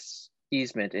library, this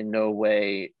easement in no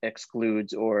way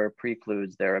excludes or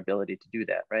precludes their ability to do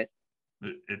that, right?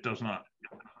 It does not.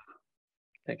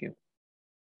 Thank you.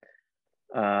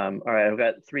 All right, I've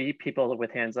got 3 people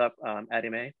with hands up, Addie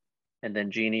Mae, and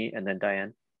then Jeannie, and then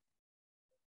Diane.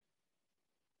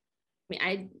 I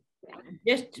mean,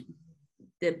 just,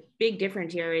 the big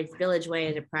difference here is Village Way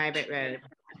is a private road.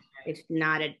 It's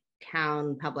not a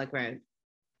town public road.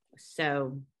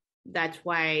 So that's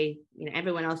why, you know,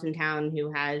 everyone else in town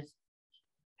who has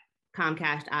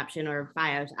Comcast option or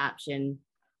FiOS option,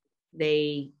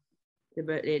 the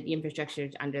infrastructure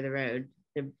is under the road,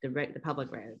 the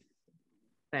public road.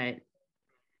 But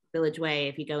Village Way,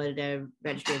 if you go to the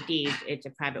Registry of Deeds, it's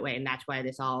a private way, and that's why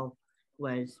this all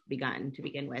was begun to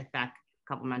begin with back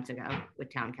a couple months ago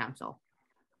with Town Council.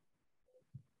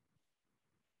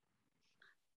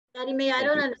 Addie Mae, I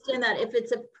don't understand that. If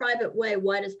it's a private way,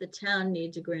 why does the town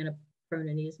need to grant a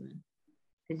permanent easement?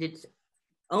 Because it's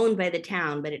owned by the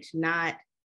town, but it's not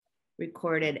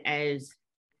recorded as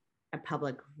a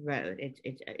public road.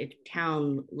 It's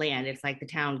town land. It's like the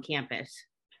town campus,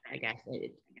 I guess.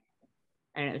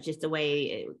 I don't know, it's just the way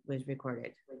it was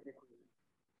recorded.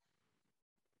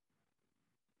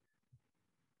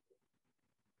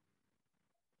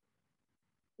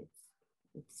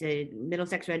 It's a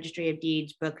Middlesex Registry of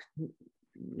Deeds, book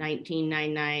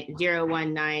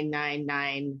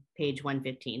 1999-01999, page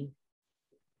 115.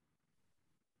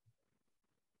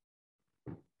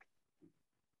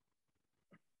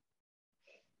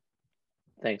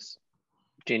 Thanks.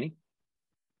 Jeannie?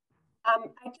 I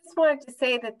just wanted to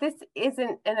say that this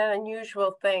isn't an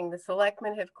unusual thing. The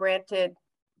selectmen have granted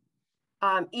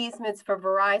easements for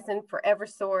Verizon, for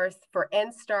Eversource, for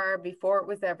NSTAR before it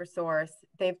was Eversource.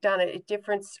 They've done it at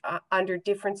different under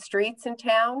different streets in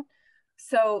town.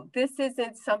 So this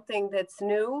isn't something that's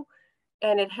new,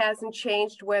 and it hasn't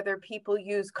changed whether people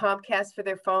use Comcast for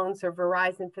their phones or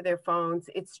Verizon for their phones.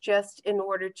 It's just in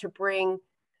order to bring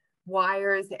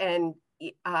wires and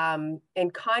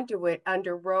conduit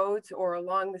under roads or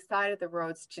along the side of the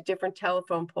roads to different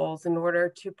telephone poles in order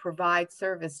to provide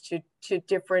service to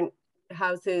different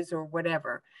houses or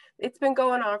whatever. It's been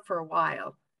going on for a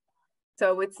while.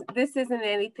 So this isn't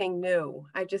anything new.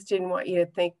 I just didn't want you to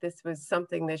think this was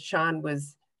something that Sean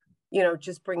was, you know,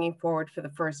 just bringing forward for the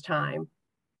first time.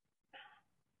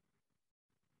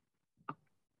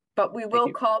 But we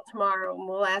will call tomorrow and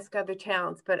we'll ask other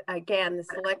towns. But again, the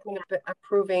selectmen have been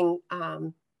approving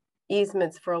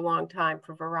easements for a long time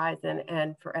for Verizon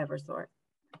and for Eversource.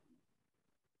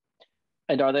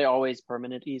 And are they always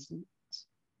permanent easements?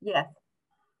 Yes.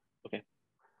 Okay.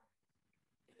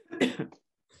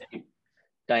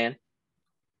 Diane?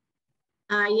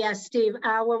 Yes, Steve.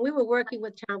 When we were working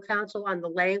with town council on the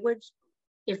language,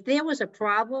 if there was a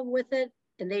problem with it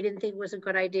and they didn't think it was a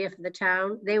good idea for the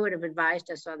town, they would have advised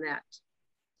us on that.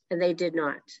 And they did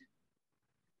not.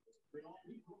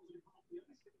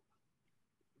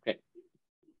 Okay.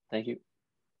 Thank you.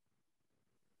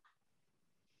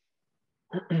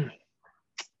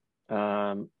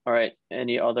 All right.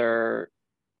 Any other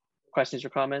questions or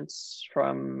comments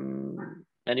from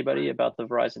anybody about the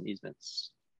Verizon easements?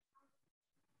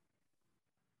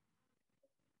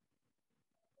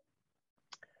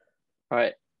 All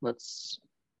right, let's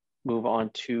move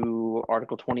on to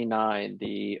Article 29,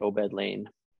 the Obed Lane.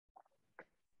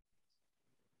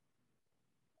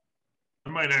 I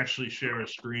might actually share a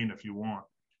screen if you want.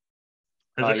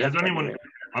 Yeah, has anyone,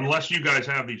 unless you guys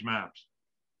have these maps?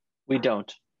 We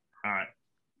don't. All right.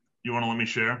 You want to let me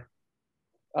share?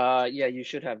 Yeah, you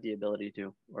should have the ability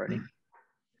to already.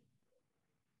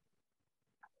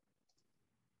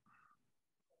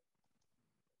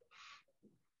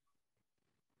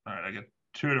 All right, I got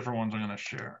 2 different ones I'm going to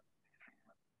share.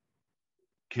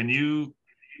 Can you,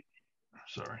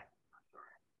 sorry.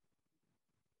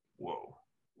 Whoa.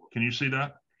 Can you see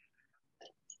that?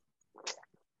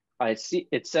 I see,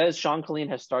 it says Sean Colleen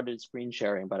has started screen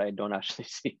sharing, but I don't actually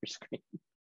see your screen.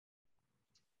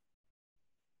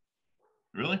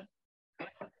 Really?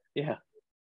 Yeah.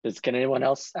 Can anyone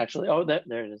else actually? Oh,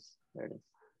 there it is. There it is.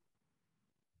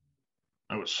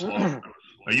 That was slow.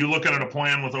 Are you looking at a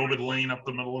plan with Obed Lane up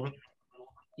the middle of it?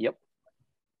 Yep.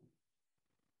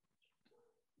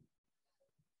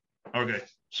 Okay,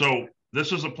 so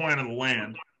this is a plan of the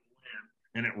land,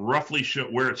 and it roughly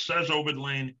shows where it says Obed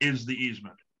Lane is the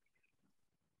easement.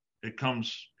 It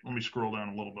comes, let me scroll down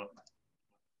a little bit.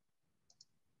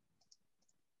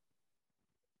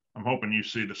 I'm hoping you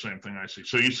see the same thing I see.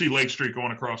 So you see Lake Street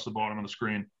going across the bottom of the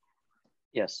screen?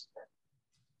 Yes.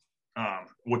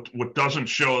 What doesn't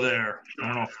show there, I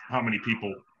don't know how many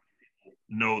people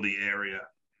know the area,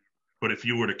 but if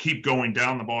you were to keep going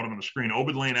down the bottom of the screen,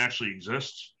 Obed Lane actually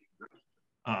exists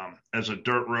as a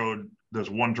dirt road. There's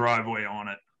one driveway on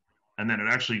it, and then it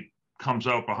actually comes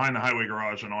out behind the highway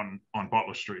garage and on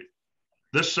Butler Street.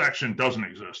 This section doesn't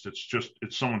exist.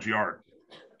 It's someone's yard.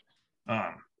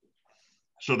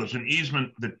 So there's an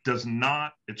easement that does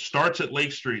not, it starts at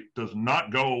Lake Street, does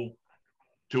not go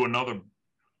to another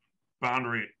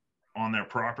boundary on their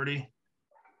property.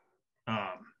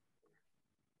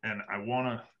 And I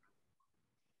want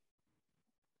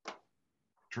to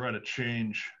try to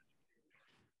change.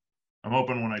 I'm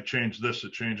hoping when I change this,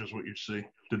 it changes what you see.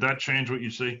 Did that change what you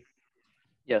see?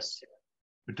 Yes.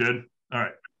 It did? All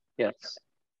right. Yes.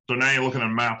 So now you're looking at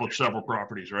a map with several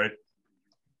properties, right?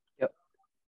 Yep.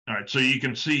 All right. So you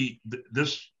can see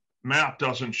this map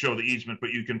doesn't show the easement, but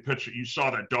you can picture, you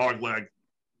saw that dog leg.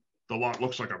 The lot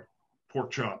looks like a pork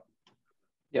chop.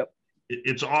 Yep.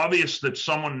 It's obvious that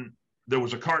there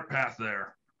was a cart path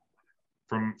there.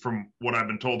 From what I've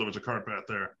been told, there was a cart path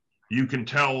there. You can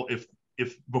tell if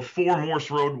before Morse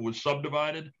Road was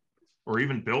subdivided or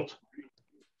even built,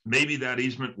 maybe that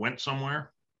easement went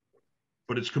somewhere,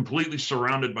 but it's completely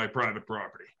surrounded by private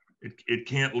property. It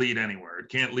can't lead anywhere. It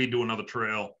can't lead to another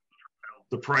trail.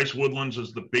 The Price Woodlands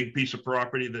is the big piece of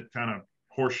property that kind of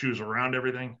horseshoes around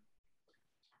everything.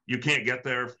 You can't get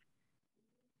there.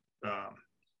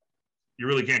 You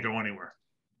really can't go anywhere.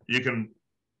 You can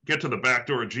get to the back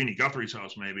door of Jeannie Guthrie's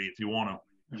house maybe if you want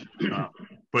to,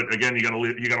 but again, you got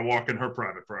to walk in her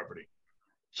private property.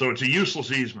 So it's a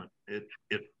useless easement.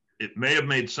 It may have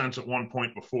made sense at one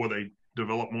point before they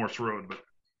developed Morse Road, but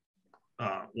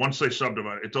once they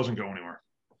subdivide it, it doesn't go anywhere.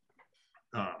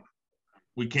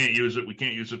 We can't use it. We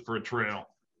can't use it for a trail,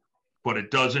 but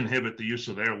it does inhibit the use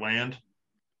of their land.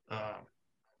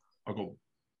 I'll go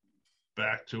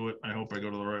back to it. I hope I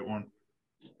go to the right one.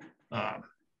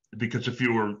 Because if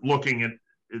you were looking at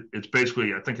it's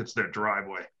basically, I think it's their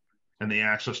driveway and the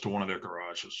access to one of their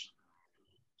garages.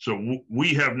 So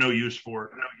we have no use for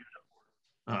it,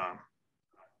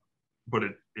 but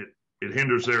it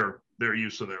hinders their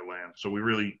use of their land. So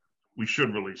we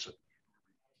should release it.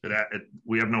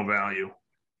 We have no value,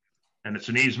 and it's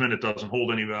an easement. It doesn't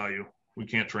hold any value. We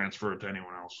can't transfer it to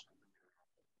anyone else.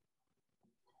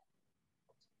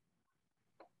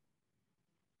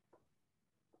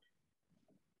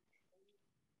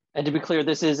 And to be clear,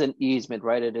 this is an easement,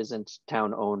 right? It isn't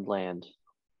town-owned land.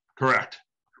 Correct.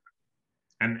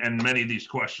 And many of these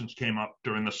questions came up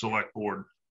during the select board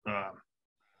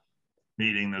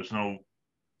meeting. There's no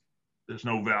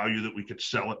value that we could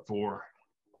sell it for.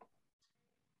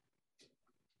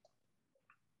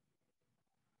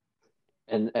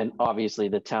 And obviously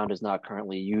the town is not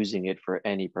currently using it for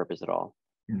any purpose at all.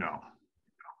 No.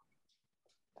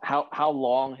 How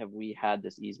long have we had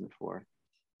this easement for?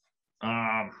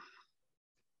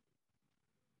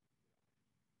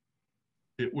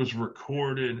 It was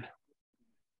recorded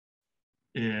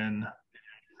in,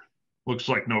 looks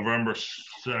like November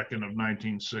 2nd of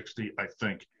 1960, I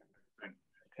think.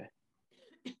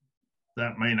 Okay.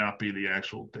 That may not be the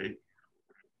actual date.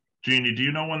 Jeannie, do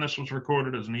you know when this was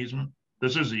recorded as an easement?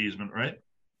 This is the easement, right?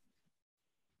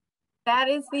 That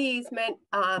is the easement.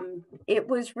 It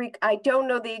was, I don't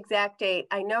know the exact date.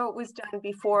 I know it was done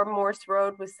before Morse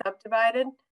Road was subdivided.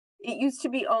 It used to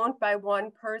be owned by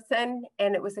one person,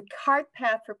 and it was a cart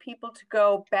path for people to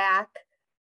go back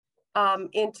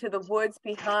into the woods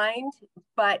behind,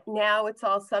 but now it's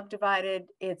all subdivided.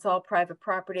 It's all private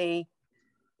property.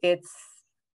 It's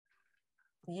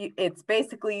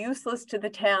basically useless to the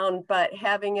town, but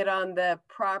having it on the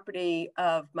property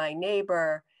of my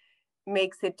neighbor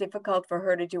makes it difficult for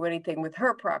her to do anything with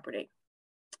her property.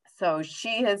 So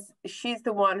she's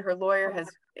the one, her lawyer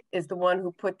is the one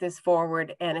who put this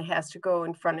forward, and it has to go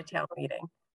in front of town meeting.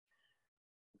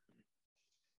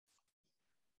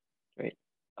 Great.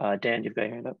 Dan, you've got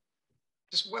your hand up.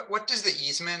 Just what does the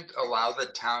easement allow the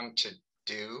town to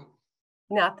do?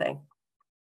 Nothing.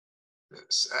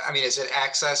 I mean, is it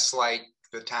access like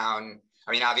the town?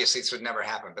 I mean, obviously this would never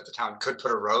happen, but the town could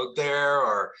put a road there,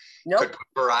 or nope. Could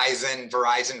put Verizon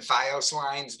Fios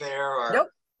lines there, or nope.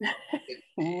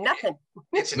 Nothing.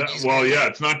 It's an easement. Well, yeah,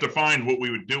 it's not defined what we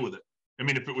would do with it. I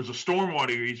mean, if it was a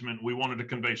stormwater easement, we wanted to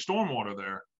convey stormwater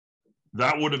there,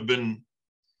 that would have been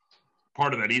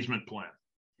part of that easement plan.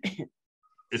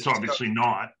 It's obviously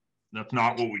not. That's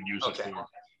not what we'd use it for.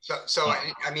 So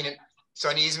I mean, so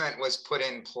an easement was put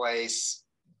in place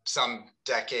some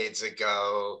decades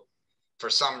ago for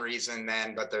some reason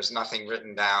then, but there's nothing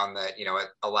written down that, you know, it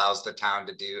allows the town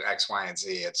to do X, Y, and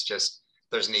Z. It's just,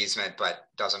 there's an easement, but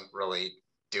doesn't really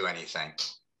do anything.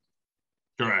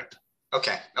 Correct.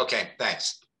 Okay,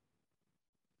 thanks.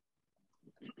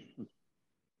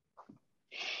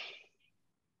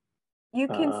 You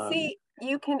can see,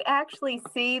 you can actually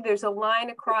see there's a line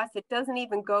across. It doesn't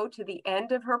even go to the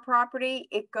end of her property.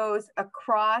 It goes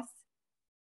across.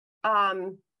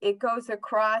 It goes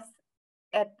across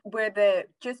at where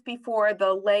just before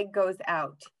the leg goes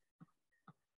out.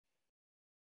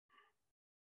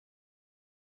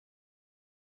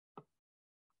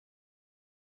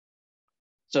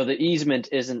 So the easement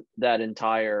isn't that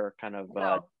entire kind of,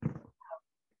 No.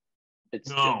 it's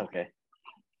No. okay.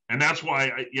 And that's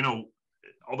why,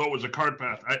 although it was a cart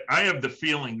path, I have the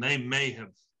feeling they may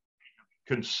have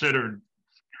considered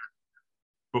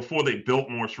before they built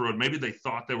Morse Road, maybe they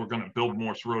thought they were going to build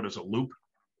Morse Road as a loop.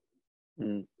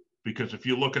 Mm. Because if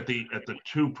you look at the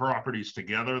two properties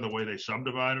together, the way they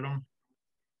subdivided them,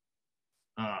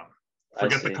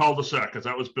 forget the cul-de-sac because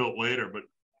that was built later. But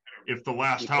if the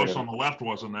last house on the left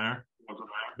wasn't there,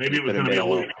 maybe it was going to be a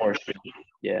loop.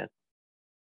 Yeah.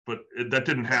 But that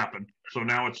didn't happen. So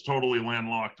now it's totally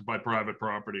landlocked by private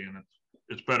property, and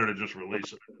it's better to just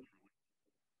release it.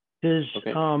 Does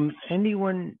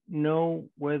anyone know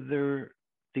whether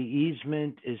the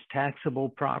easement is taxable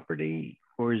property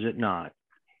or is it not?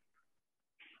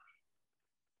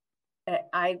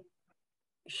 I'm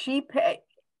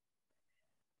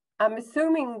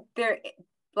assuming they're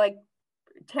like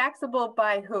taxable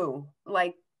by who?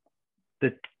 Like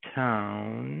the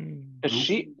town.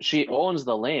 She owns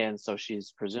the land, so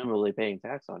she's presumably paying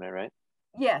tax on it, right?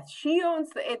 Yes, she owns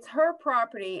it's her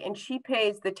property and she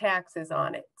pays the taxes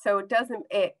on it. So it doesn't,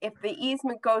 if the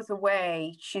easement goes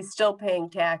away, she's still paying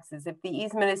taxes. If the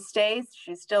easement stays,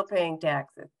 she's still paying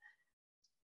taxes.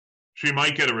 She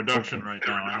might get a reduction right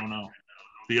now. I don't know.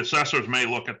 The assessors may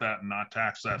look at that and not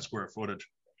tax that square footage.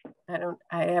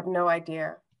 I have no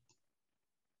idea.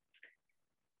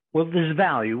 Well, there's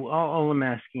value. All I'm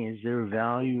asking is there a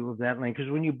value of that land?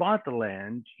 Because when you bought the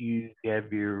land, you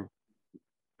have your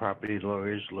property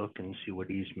lawyers look and see what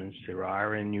easements there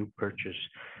are, and you purchase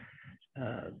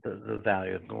the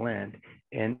value of the land.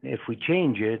 And if we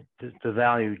change it, the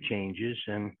value changes.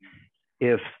 And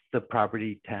if the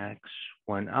property tax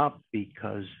went up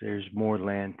because there's more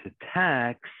land to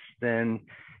tax, then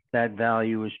that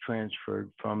value is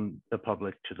transferred from the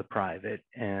public to the private,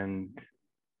 and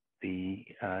the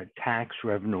tax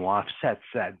revenue offsets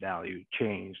that value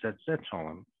change. That's all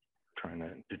I'm trying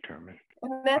to determine.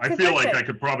 I feel like I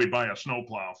could probably buy a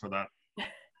snowplow for that.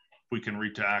 We can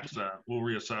retax that. We'll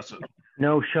reassess it.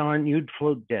 No, Sean, you'd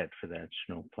float debt for that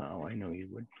snowplow. I know you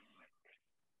would.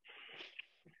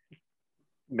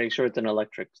 Make sure it's an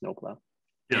electric snowplow.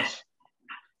 Yes,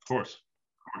 of course.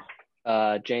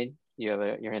 Jane, you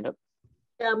have your hand up.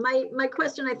 Yeah, my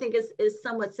question I think is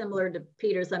somewhat similar to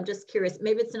Peter's. I'm just curious.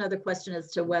 Maybe it's another question as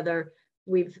to whether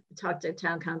we've talked to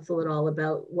town council at all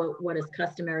about what is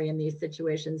customary in these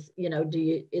situations.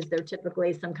 Is there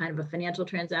typically some kind of a financial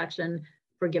transaction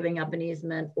for giving up an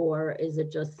easement, or is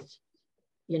it just,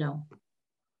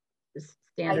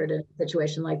 standard in a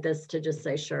situation like this to just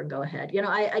say, sure, go ahead?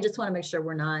 I just want to make sure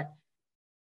we're not,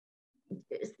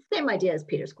 it's the same idea as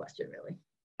Peter's question, really.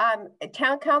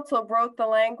 Town council wrote the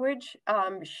language.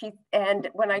 And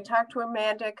when I talked to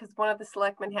Amanda, because one of the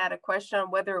selectmen had a question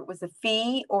on whether it was a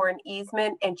fee or an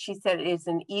easement, and she said it is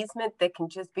an easement that can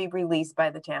just be released by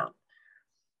the town.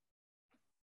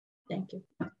 Thank you.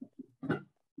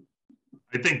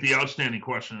 I think the outstanding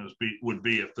question would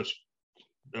be if this,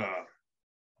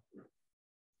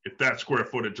 if that square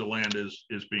footage of land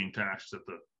is being taxed at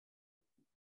the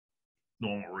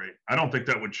normal rate. I don't think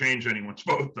that would change anyone's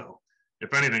vote, though.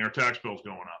 If anything, our tax bill's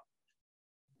going up,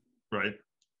 right?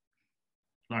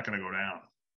 It's not going to go down.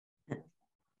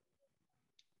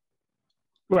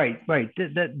 Right.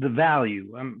 The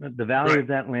value, of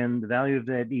that land, the value of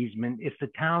that easement. If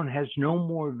the town has no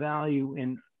more value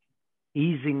in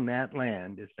easing that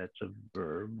land, if that's a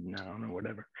verb, noun, or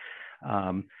whatever,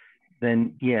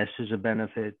 then yes, there's a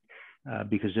benefit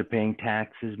because they're paying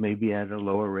taxes maybe at a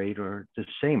lower rate or the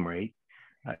same rate.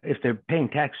 If they're paying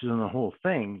taxes on the whole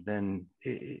thing, then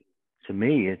to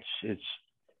me, it's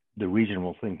the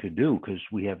reasonable thing to do, because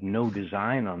we have no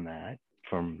design on that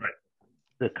from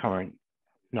the current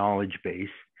knowledge base,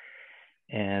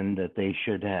 and that they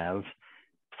should have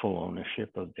full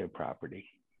ownership of their property.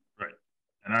 Right.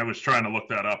 And I was trying to look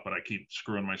that up, but I keep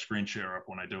screwing my screen share up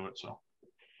when I do it. So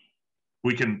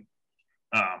we can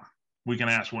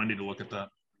ask Wendy to look at that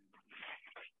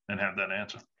and have that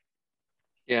answer.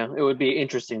 Yeah, it would be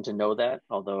interesting to know that,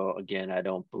 although again, I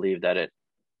don't believe that it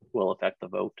will affect the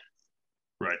vote.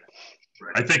 Right.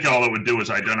 I think all it would do is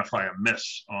identify a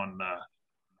miss on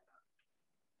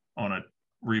a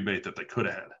rebate that they could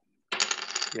have had.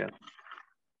 Yeah.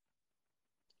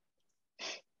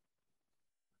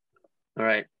 All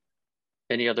right.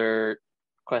 Any other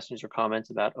questions or comments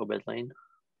about Obed Lane?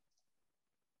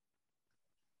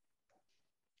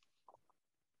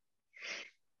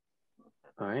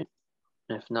 All right.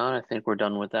 If not, I think we're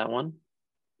done with that one.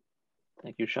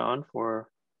 Thank you, Sean, for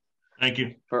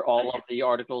all of the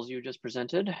articles you just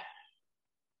presented.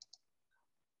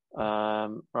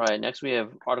 All right, next we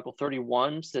have Article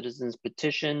 31, Citizens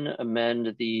Petition,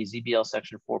 amend the ZBL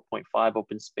Section 4.5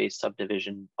 Open Space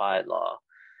Subdivision Bylaw.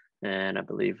 And I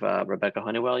believe Rebecca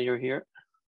Honeywell, you're here.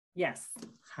 Yes.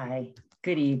 Hi.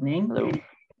 Good evening. Hello.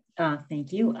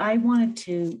 Thank you. I wanted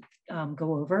to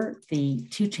go over the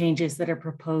two changes that are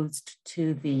proposed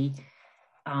to the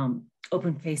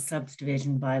open space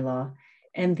subdivision bylaw.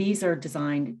 And these are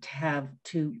designed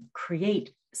to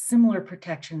create similar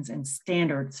protections and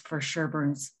standards for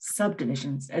Sherborn's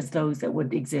subdivisions as those that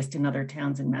would exist in other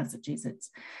towns in Massachusetts.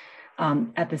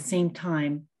 At the same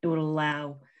time, it would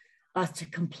allow us to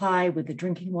comply with the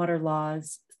drinking water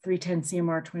laws, 310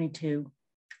 CMR 22,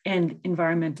 and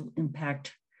environmental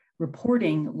impact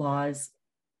reporting laws,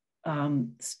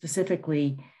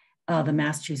 specifically the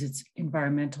Massachusetts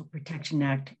Environmental Protection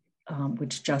Act,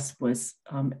 which just was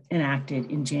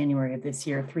enacted in January of this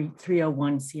year,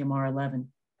 301 CMR 11.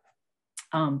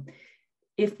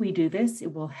 If we do this,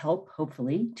 it will help,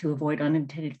 hopefully, to avoid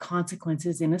unintended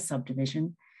consequences in a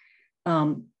subdivision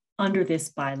under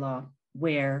this bylaw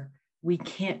where we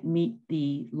can't meet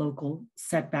the local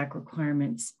setback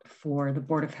requirements for the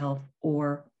Board of Health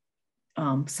or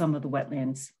some of the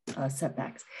wetlands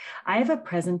setbacks. I have a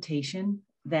presentation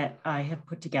that I have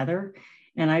put together,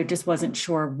 and I just wasn't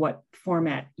sure what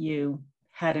format you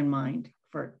had in mind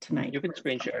for tonight. You can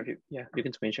screen share. You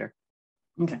can screen share.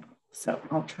 Okay, so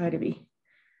I'll try to be.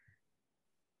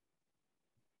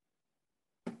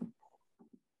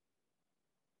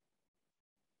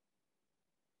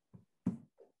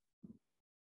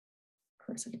 Of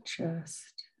course, I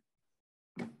just.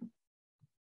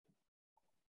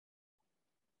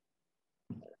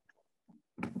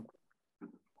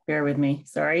 Bear with me,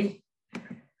 sorry.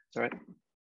 It's all right.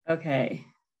 Okay,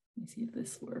 let me see if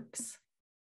this works.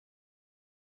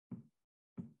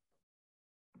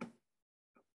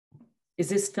 Is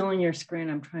this filling your screen?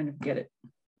 I'm trying to get it.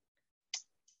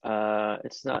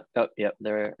 It's not. Oh, yep,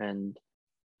 there. And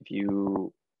if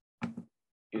you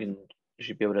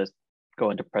should be able to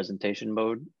go into presentation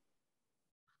mode.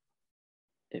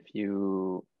 If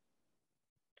you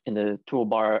in the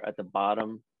toolbar at the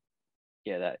bottom,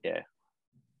 yeah.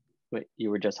 Wait, you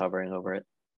were just hovering over it.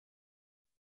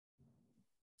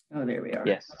 Oh, there we are.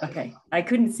 Yes. Okay, I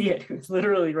couldn't see it. It was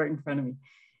literally right in front of me.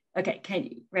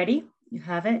 Okay, ready? You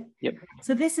have it? Yep.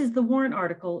 So this is the warrant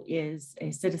article is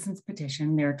a citizen's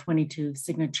petition. There are 22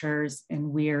 signatures,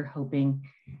 and we're hoping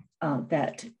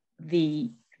that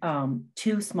the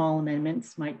two small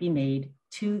amendments might be made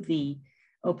to the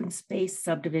open space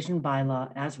subdivision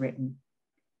bylaw as written.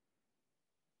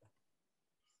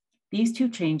 These two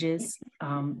changes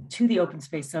to the open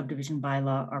space subdivision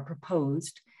bylaw are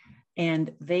proposed,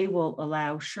 and they will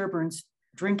allow Sherborn's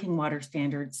drinking water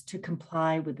standards to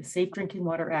comply with the Safe Drinking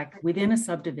Water Act within a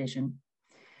subdivision,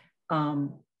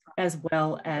 as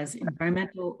well as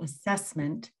environmental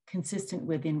assessment consistent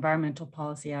with the Environmental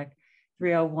Policy Act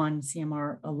 301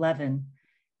 CMR 11,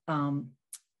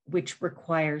 which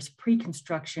requires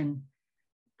pre-construction.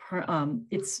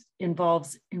 It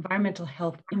involves environmental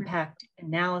health impact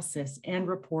analysis and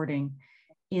reporting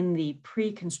in the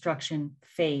pre-construction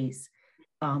phase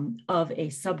of a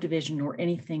subdivision or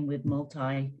anything with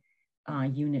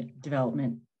multi-unit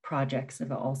development projects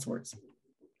of all sorts.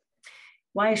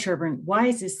 Why is Sherborn? Why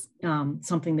is this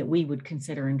something that we would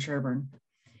consider in Sherborn?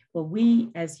 Well, we,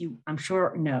 as you I'm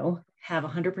sure know, have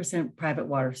 100% private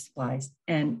water supplies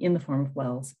and in the form of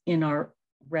wells in our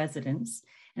residents.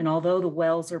 And although the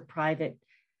wells are private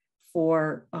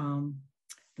for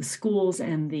the schools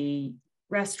and the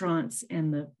restaurants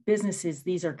and the businesses,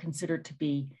 these are considered to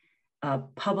be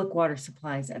public water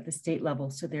supplies at the state level.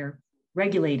 So they're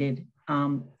regulated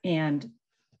and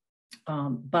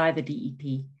by the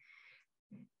DEP.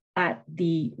 At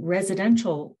the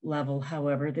residential level,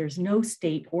 however, there's no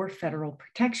state or federal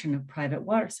protection of private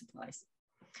water supplies.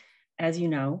 As you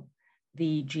know,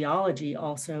 the geology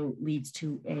also leads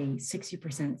to a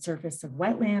 60% surface of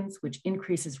wetlands, which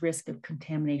increases risk of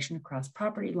contamination across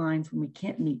property lines when we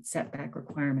can't meet setback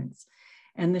requirements.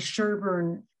 And the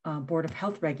Sherborn Board of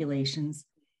Health regulations,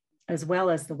 as well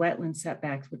as the wetland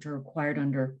setbacks, which are required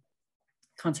under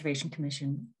Conservation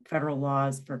Commission, federal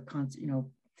laws for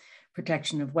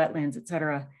protection of wetlands, et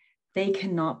cetera, they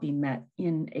cannot be met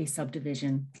in a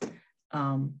subdivision.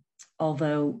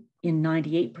 Although in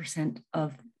 98%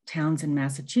 of towns in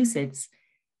Massachusetts,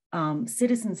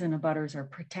 citizens and abutters are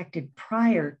protected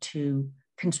prior to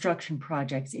construction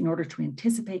projects in order to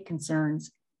anticipate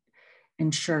concerns,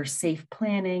 ensure safe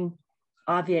planning,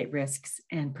 obviate risks,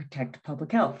 and protect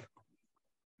public health.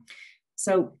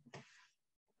 So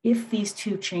if these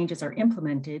two changes are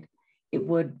implemented, it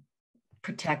would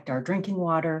protect our drinking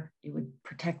water, it would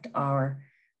protect our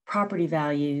property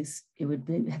values,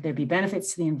 there'd be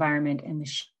benefits to the environment and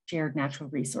the shared natural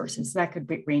resources. That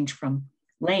could range from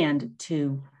land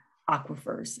to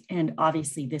aquifers. And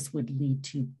obviously this would lead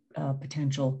to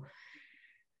potential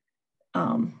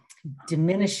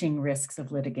diminishing risks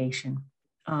of litigation.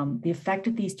 The effect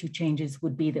of these two changes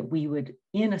would be that we would,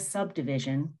 in a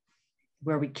subdivision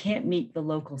where we can't meet the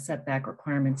local setback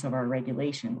requirements of our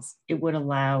regulations, it would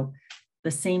allow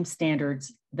the same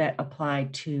standards that apply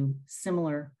to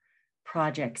similar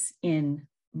projects in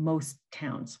most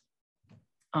towns.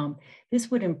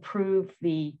 This would improve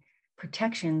the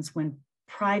protections when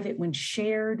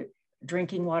shared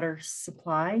drinking water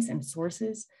supplies and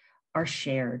sources are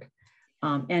shared.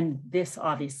 And this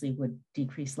obviously would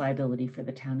decrease liability for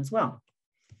the town as well.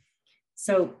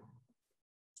 So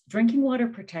drinking water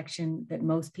protection that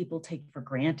most people take for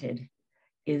granted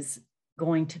is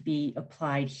going to be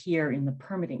applied here in the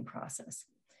permitting process.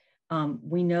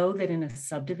 We know that in a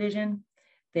subdivision,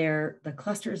 the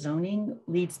cluster zoning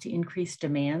leads to increased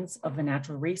demands of the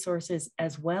natural resources,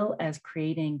 as well as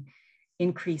creating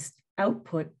increased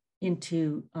output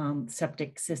into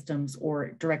septic systems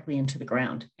or directly into the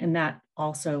ground. And that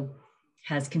also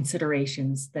has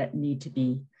considerations that need to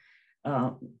be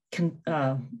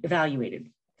evaluated.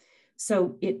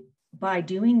 So by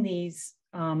doing these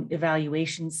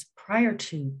evaluations prior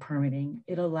to permitting,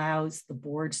 it allows the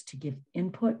boards to give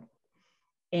input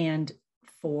and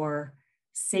for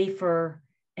safer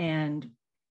and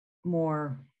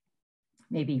more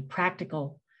maybe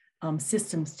practical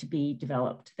systems to be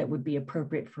developed that would be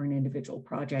appropriate for an individual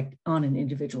project on an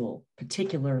individual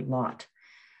particular lot.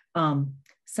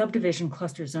 Subdivision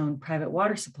cluster zone private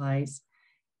water supplies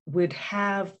would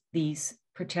have these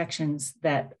protections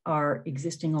that are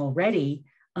existing already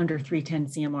under 310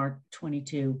 CMR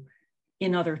 22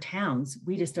 in other towns.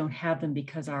 We just don't have them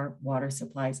because our water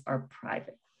supplies are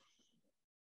private.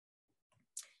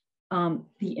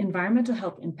 The environmental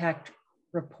health impact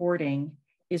reporting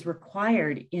is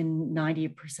required in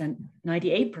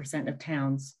 98% of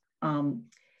towns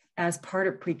as part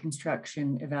of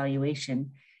pre-construction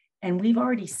evaluation. And we've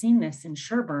already seen this in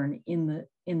Sherborn in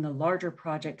the larger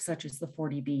projects such as the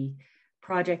 40B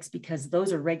projects, because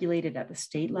those are regulated at the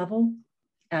state level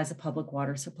as a public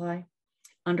water supply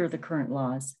under the current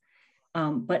laws.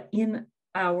 But in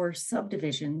our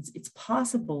subdivisions, it's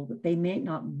possible that they may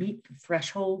not meet the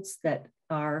thresholds that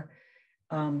are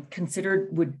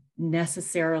considered would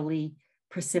necessarily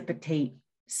precipitate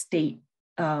state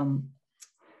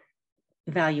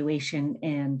evaluation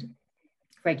and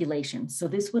regulation. So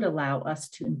this would allow us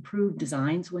to improve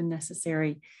designs when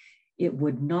necessary. It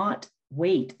would not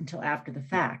wait until after the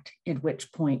fact, at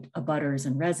which point abutters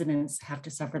and residents have to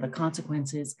suffer the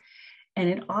consequences. And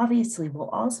it obviously will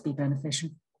also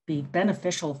be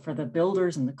beneficial for the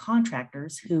builders and the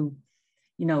contractors who,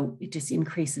 it just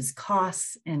increases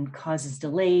costs and causes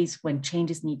delays when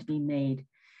changes need to be made.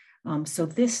 So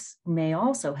this may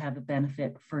also have a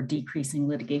benefit for decreasing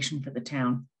litigation for the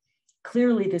town.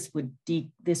 Clearly, this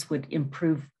would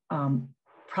improve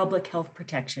public health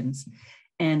protections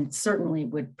and certainly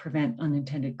would prevent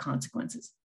unintended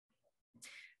consequences.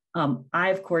 I,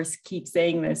 of course, keep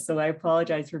saying this, so I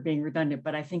apologize for being redundant,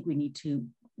 but I think we need to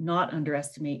not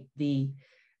underestimate the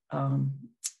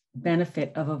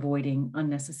benefit of avoiding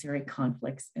unnecessary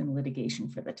conflicts and litigation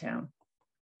for the town.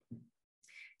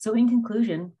 So in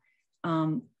conclusion,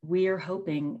 we are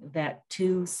hoping that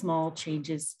two small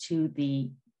changes to the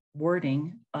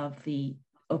wording of the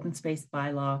open space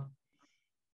bylaw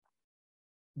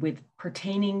with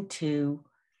pertaining to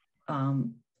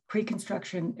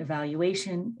pre-construction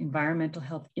evaluation, environmental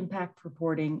health impact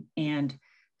reporting, and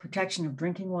protection of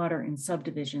drinking water in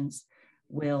subdivisions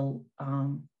will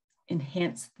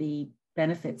enhance the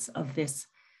benefits of this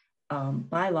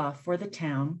bylaw for the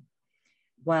town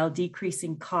while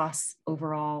decreasing costs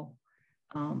overall.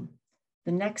 The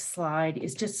next slide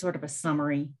is just sort of a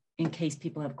summary in case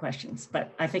people have questions,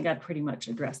 but I think I've pretty much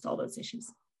addressed all those issues.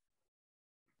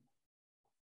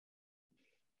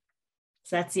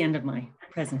 So that's the end of my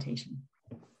presentation.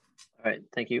 All right,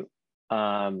 thank you.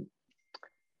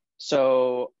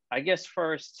 So I guess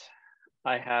first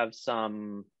I have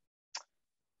some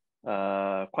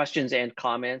questions and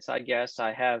comments, I guess.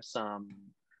 I have some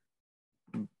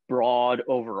broad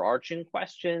overarching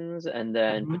questions, and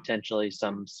then potentially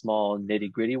some small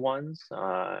nitty-gritty ones.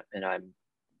 And I'm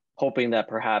hoping that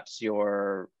perhaps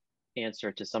your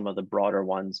answer to some of the broader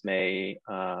ones may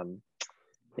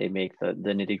they make the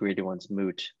nitty-gritty ones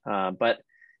moot. But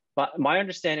my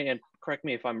understanding, and correct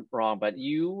me if I'm wrong, but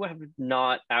you have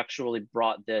not actually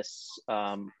brought this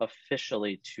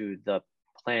officially to the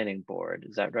planning board.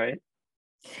 Is that right?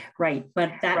 Right,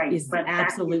 but that is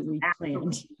absolutely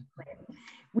planned.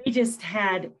 We just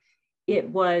had, it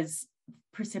was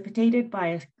precipitated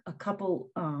by a couple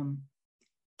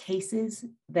cases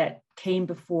that came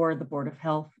before the Board of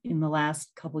Health in the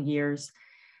last couple years,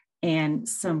 and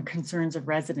some concerns of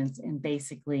residents. And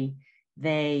basically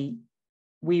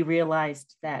we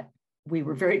realized that we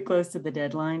were very close to the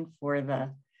deadline for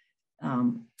the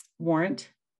warrant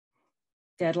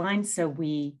deadline. So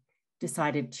we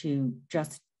decided to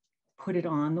just put it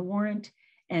on the warrant,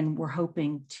 and we're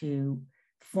hoping to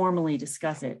formally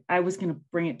discuss it. I was going to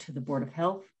bring it to the Board of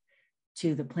Health,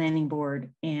 to the Planning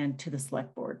Board, and to the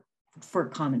Select Board for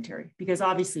commentary, because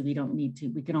obviously we don't need to,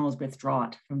 we can always withdraw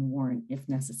it from the warrant if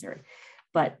necessary.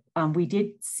 But we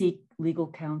did seek legal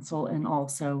counsel, and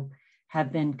also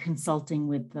have been consulting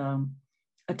with the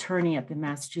attorney at the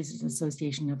Massachusetts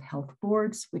Association of Health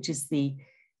Boards, which is the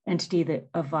entity that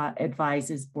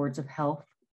advises boards of health.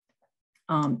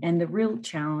 And the real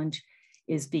challenge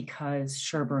is because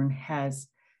Sherborn has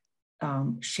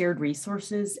shared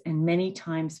resources, and many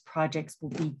times projects will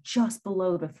be just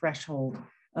below the threshold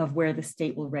of where the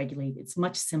state will regulate. It's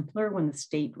much simpler when the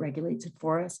state regulates it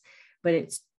for us,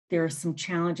 but there are some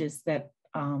challenges that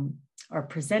are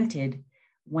presented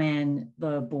when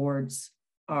the boards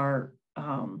are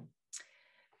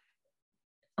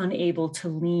unable to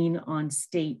lean on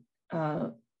state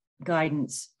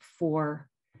guidance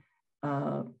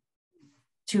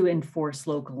to enforce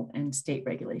local and state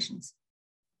regulations.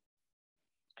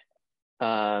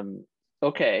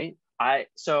 Okay,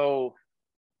 so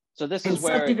this is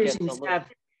where subdivisions have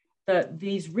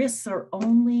these risks are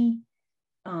only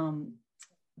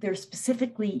they're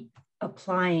specifically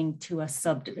applying to a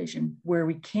subdivision where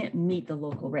we can't meet the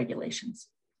local regulations.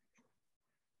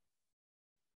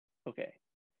 Okay.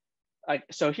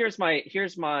 So here's my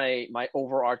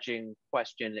overarching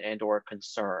question and or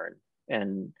concern,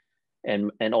 and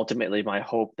ultimately my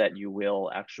hope that you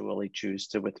will actually choose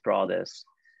to withdraw this,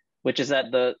 which is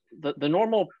that the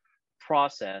normal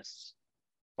process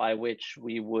by which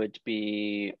we would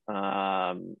be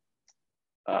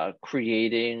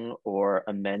creating or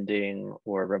amending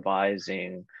or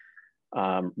revising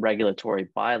regulatory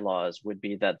bylaws would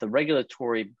be that the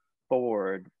regulatory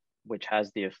board, which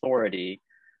has the authority,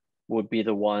 would be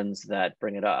the ones that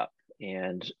bring it up.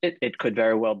 And it could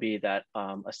very well be that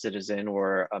a citizen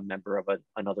or a member of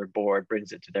another board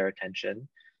brings it to their attention,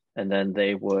 and then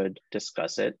they would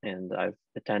discuss it. And I've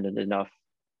attended enough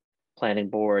planning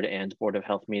board and board of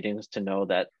health meetings to know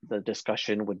that the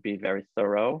discussion would be very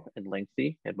thorough and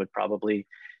lengthy. It would probably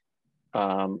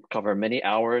cover many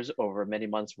hours over many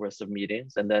months worth of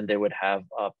meetings. And then they would have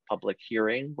a public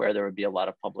hearing where there would be a lot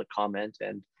of public comment.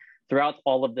 And throughout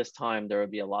all of this time, there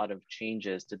would be a lot of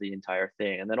changes to the entire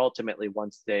thing. And then ultimately,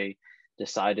 once they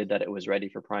decided that it was ready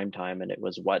for prime time and it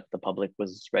was what the public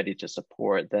was ready to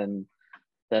support, then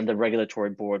the regulatory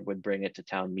board would bring it to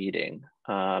town meeting.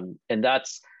 And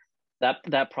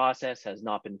that process has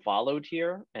not been followed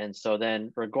here. And so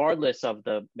then, regardless of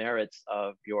the merits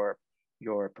of your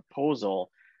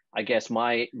proposal, I guess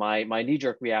my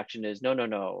knee-jerk reaction is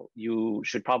no, you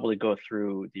should probably go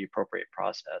through the appropriate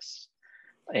process.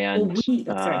 And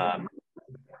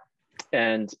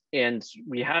and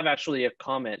we have actually a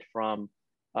comment from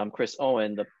Chris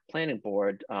Owen, the planning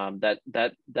board, that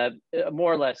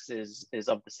more or less is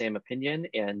of the same opinion.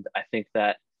 And I think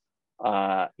that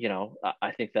I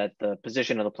think that the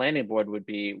position of the planning board would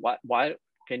be, why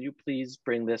can you please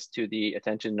bring this to the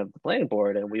attention of the planning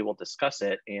board, and we will discuss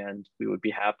it, and we would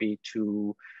be happy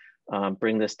to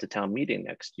bring this to town meeting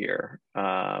next year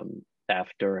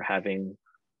after having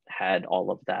had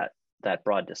all of that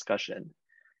broad discussion.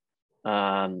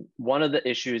 One of the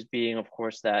issues being, of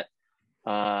course, that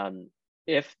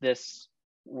if this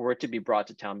were to be brought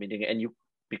to town meeting, and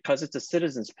because it's a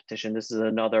citizen's petition, this is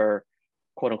another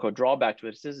quote unquote drawback to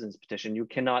a citizen's petition, you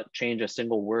cannot change a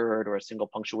single word or a single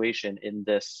punctuation in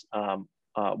this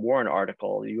warrant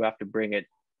article. You have to bring it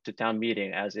to town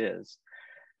meeting as is.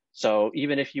 So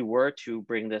even if you were to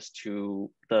bring this to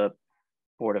the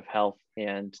Board of Health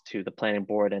and to the planning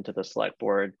board and to the select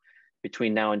board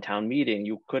between now and town meeting,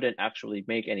 you couldn't actually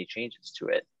make any changes to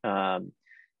it.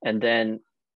 And then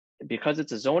because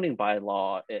it's a zoning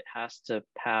bylaw, it has to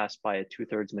pass by a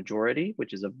 2/3 majority,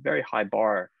 which is a very high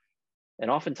bar And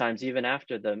oftentimes, even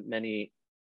after the many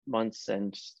months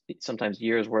and sometimes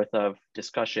years worth of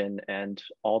discussion and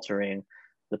altering,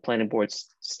 the planning board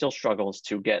still struggles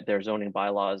to get their zoning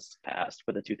bylaws passed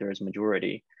with a 2/3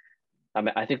 majority. I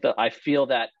mean, I feel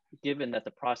that given that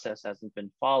the process hasn't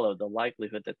been followed, the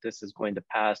likelihood that this is going to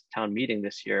pass town meeting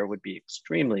this year would be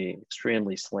extremely,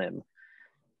 extremely slim.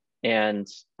 And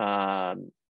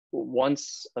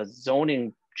once a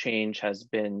zoning change has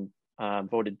been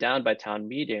voted down by town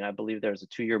meeting, I believe there's a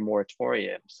 2-year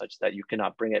moratorium such that you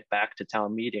cannot bring it back to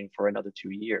town meeting for another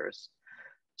 2 years.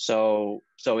 So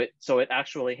it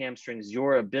actually hamstrings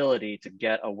your ability to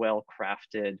get a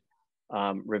well-crafted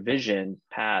revision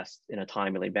passed in a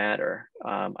timely manner.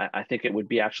 I think it would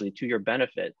be actually to your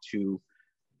benefit to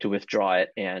withdraw it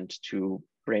and to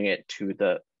bring it to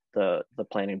the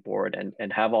planning board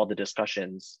and have all the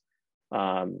discussions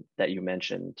that you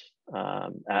mentioned,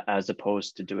 as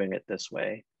opposed to doing it this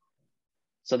way.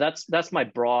 So that's my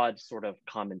broad sort of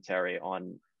commentary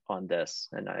on this,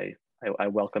 and I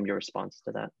welcome your response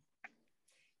to that.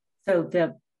 So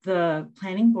the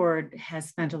planning board has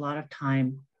spent a lot of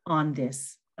time on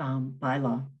this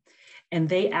bylaw, and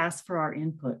they asked for our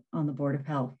input on the Board of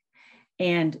Health.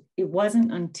 And it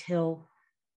wasn't until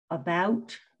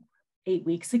about 8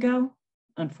 weeks ago,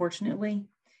 unfortunately,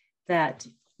 that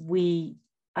we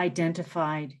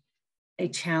identified a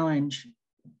challenge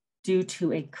due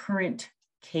to a current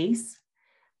case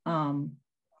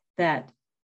that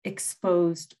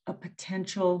exposed a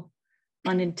potential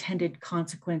unintended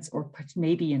consequence or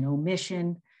maybe an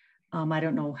omission. I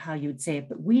don't know how you would say it,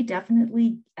 but we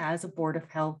definitely, as a Board of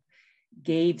Health,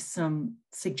 gave some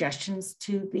suggestions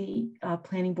to the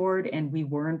planning board, and we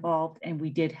were involved and we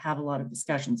did have a lot of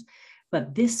discussions.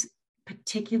 But this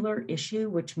particular issue,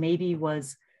 which maybe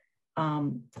was,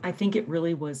 I think it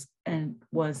really was and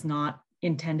was not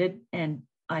intended. And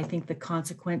I think the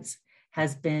consequence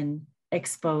has been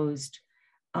exposed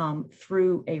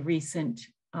through a recent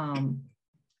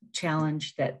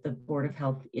challenge that the Board of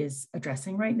Health is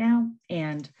addressing right now.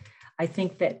 And I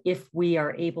think that if we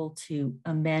are able to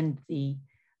amend the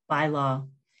bylaw,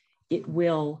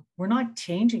 we're not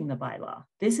changing the bylaw.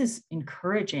 This is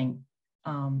encouraging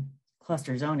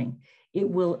cluster zoning. It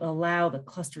will allow the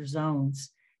cluster zones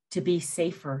to be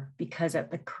safer, because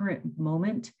at the current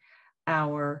moment,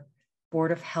 our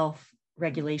Board of Health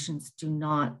regulations do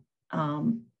not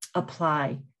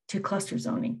apply to cluster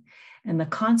zoning. And the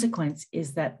consequence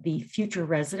is that the future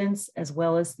residents, as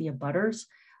well as the abutters,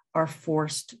 are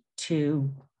forced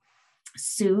to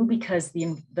sue, because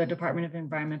the Department of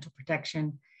Environmental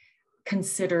Protection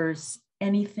considers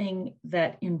anything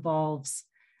that involves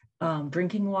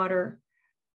drinking water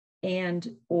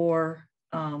and or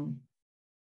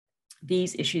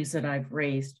these issues that I've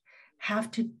raised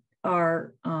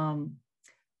are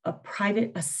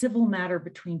a civil matter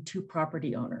between two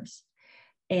property owners.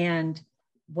 And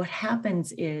what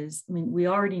happens is, I mean, we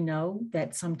already know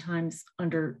that sometimes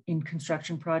in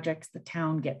construction projects, the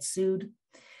town gets sued.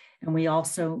 And we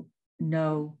also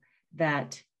know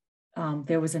that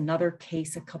there was another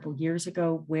case a couple years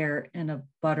ago where an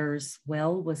abutter's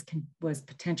well was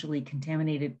potentially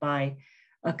contaminated by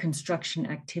a construction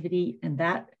activity. And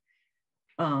that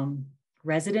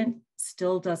resident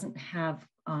still doesn't have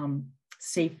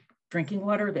safe drinking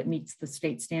water that meets the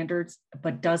state standards,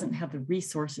 but doesn't have the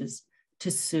resources to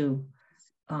sue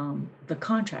the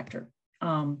contractor.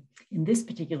 In this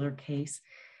particular case,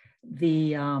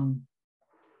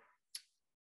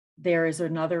 there is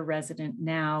another resident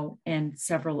now and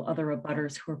several other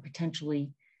abutters who are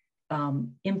potentially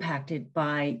impacted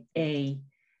by a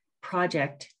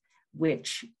project,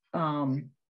 which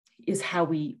is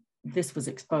how this was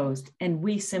exposed. And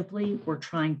we simply were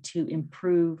trying to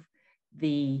improve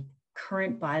the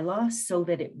current bylaw so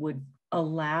that it would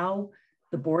allow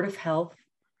the Board of Health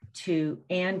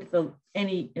and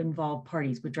any involved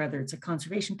parties, which whether it's a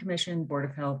Conservation Commission, Board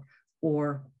of Health,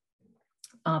 or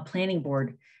Planning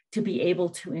Board, to be able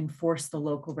to enforce the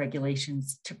local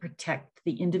regulations to protect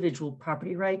the individual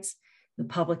property rights, the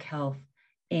public health,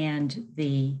 and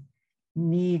the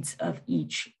needs of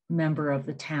each member of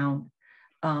the town.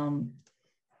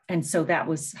 And so that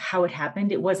was how it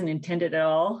happened. It wasn't intended at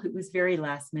all. It was very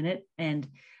last minute. And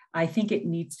I think it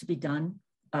needs to be done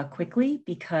quickly,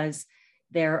 because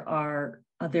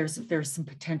there's some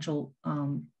potential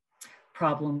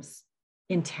problems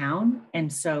in town.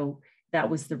 And so that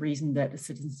was the reason that a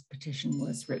citizen's petition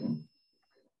was written.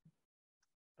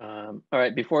 All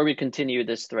right, before we continue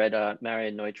this thread,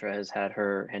 Marian Neutra has had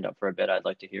her hand up for a bit. I'd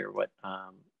like to hear what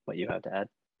you have to add.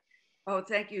 Oh,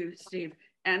 thank you, Steve.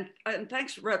 And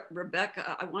thanks,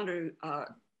 Rebecca. I want to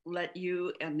let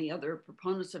you and the other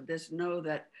proponents of this know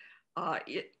that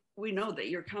we know that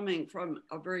you're coming from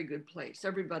a very good place.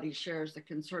 Everybody shares the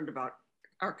concern about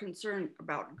our concern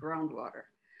about groundwater.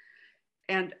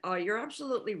 And you're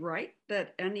absolutely right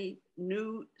that any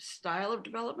new style of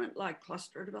development, like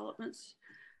cluster developments,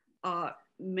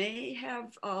 may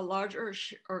have larger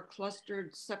or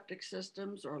clustered septic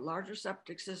systems or larger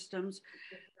septic systems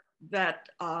that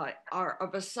are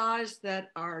of a size that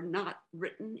are not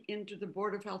written into the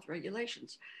Board of Health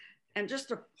regulations. And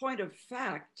just a point of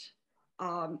fact,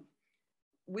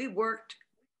 we worked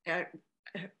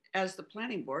as the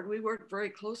planning board, we worked very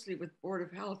closely with Board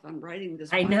of Health on writing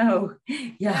this. I know.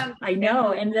 Yeah, I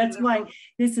know. And that's why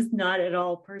this is not at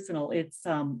all personal. It's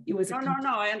it was no,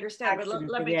 I understand. But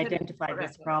let me identify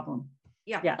this problem.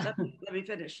 Yeah. Let me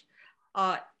finish.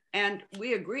 And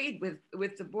we agreed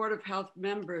with the Board of Health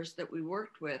members that we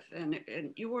worked with, and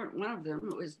you weren't one of them.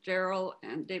 It was Daryl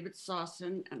and David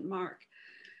Sawson and Mark,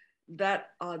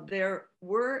 that there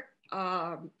were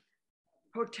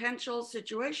potential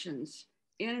situations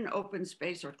in an open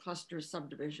space or cluster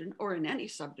subdivision, or in any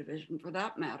subdivision for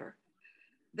that matter,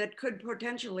 that could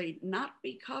potentially not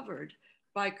be covered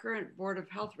by current Board of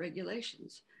Health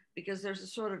regulations, because there's a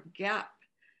sort of gap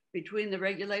between the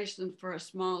regulations for a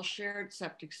small shared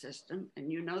septic system,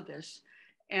 and you know this,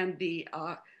 and the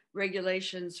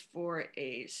regulations for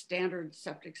a standard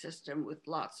septic system with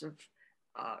lots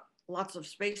of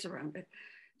space around it.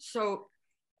 So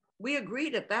we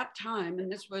agreed at that time,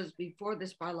 and this was before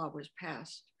this bylaw was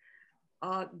passed,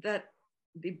 that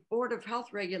the Board of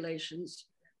Health regulations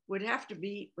would have to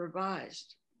be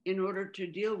revised in order to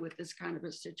deal with this kind of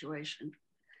a situation.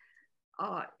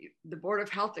 The Board of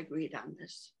Health agreed on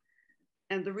this.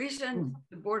 And the reason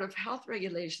the Board of Health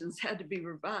regulations had to be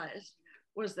revised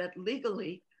was that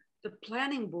legally, the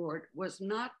planning board was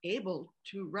not able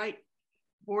to write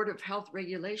Board of Health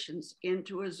regulations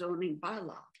into a zoning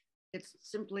bylaw. It's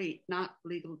simply not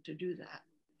legal to do that.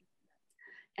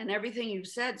 And everything you've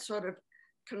said sort of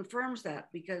confirms that,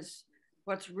 because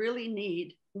what's really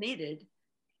needed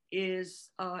is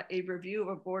a review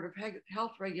of Board of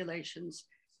Health regulations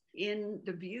in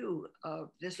the view of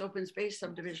this open space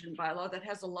subdivision bylaw that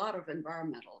has a lot of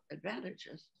environmental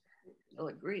advantages. You'll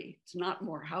agree, it's not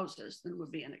more houses than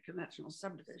would be in a conventional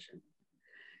subdivision.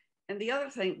 And the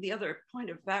other point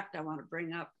of fact I want to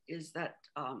bring up is that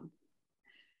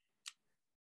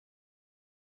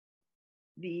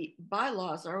the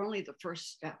bylaws are only the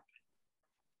first step.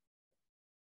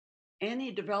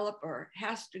 Any developer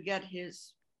has to get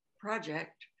his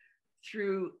project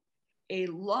through a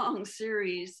long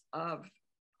series of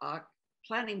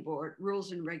planning board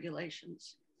rules and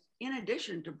regulations, in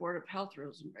addition to Board of Health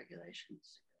rules and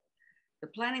regulations. The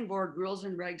planning board rules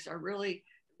and regs are really,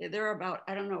 they're about,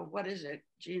 I don't know, what is it,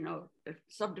 Gino? The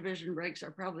subdivision regs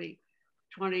are probably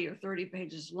 20 or 30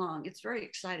 pages long. It's very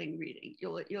exciting reading.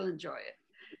 You'll enjoy it.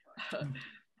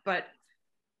 But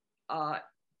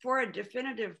for a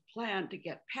definitive plan to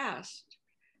get passed,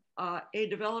 a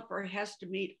developer has to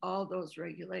meet all those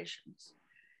regulations.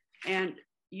 And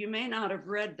you may not have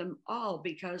read them all,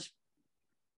 because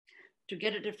to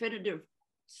get a definitive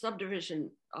subdivision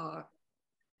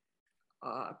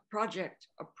project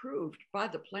approved by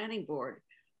the planning board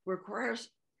requires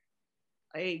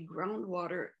a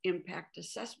groundwater impact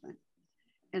assessment.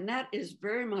 And that is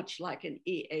very much like an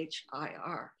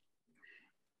EHIR.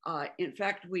 In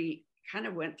fact, we kind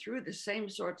of went through the same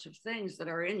sorts of things that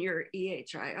are in your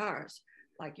EHIRs,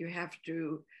 like you have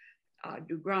to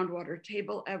do groundwater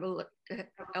table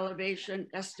elevation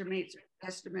estimates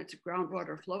of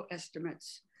groundwater flow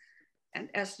estimates, and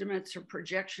estimates or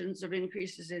projections of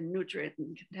increases in nutrient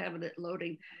and contaminant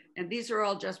loading. And these are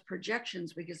all just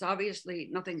projections, because obviously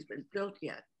nothing's been built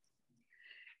yet.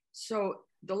 So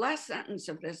the last sentence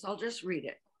of this, I'll just read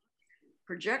it.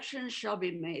 Projections shall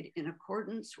be made in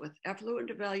accordance with effluent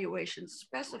evaluations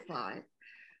specified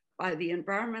by the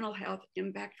Environmental Health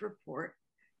Impact Report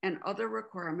and other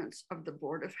requirements of the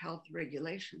Board of Health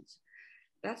regulations.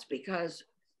 That's because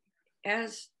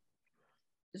as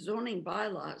zoning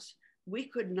bylaws, we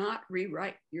could not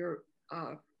rewrite your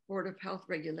Board of Health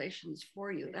regulations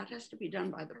for you. That has to be done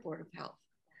by the Board of Health.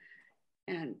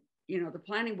 And you know, the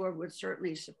planning board would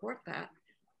certainly support that,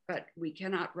 but we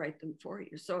cannot write them for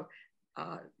you. So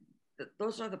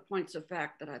those are the points of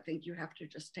fact that I think you have to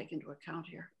just take into account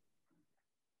here.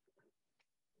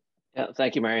 Yeah,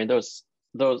 thank you, Marion. Those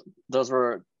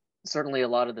were certainly a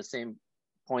lot of the same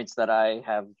points that I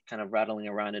have kind of rattling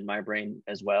around in my brain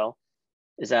as well.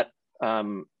 Is that,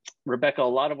 Rebecca, a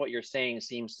lot of what you're saying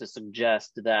seems to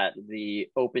suggest that the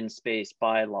open space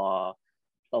bylaw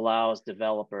allows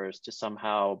developers to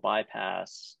somehow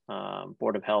bypass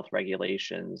Board of Health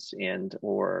regulations and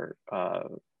or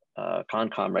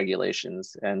Concom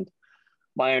regulations. And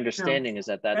my understanding is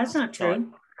that that's not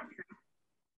true.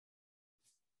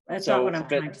 That's not what I'm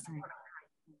trying to say.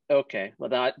 Okay,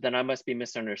 well then I must be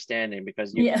misunderstanding,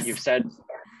 because you've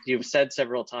said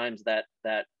several times that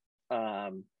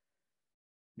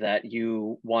that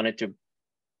you wanted to.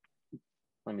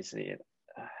 Let me see it.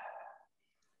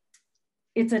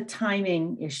 It's a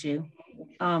timing issue.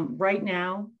 Right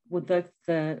now, with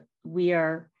we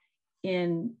are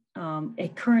in a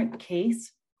current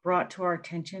case brought to our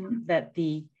attention that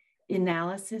the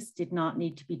analysis did not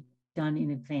need to be done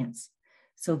in advance.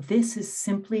 So this is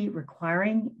simply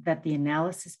requiring that the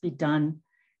analysis be done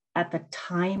at the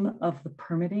time of the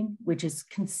permitting, which is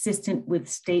consistent with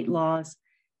state laws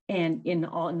and in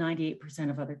all 98%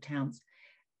 of other towns.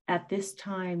 At this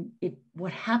time,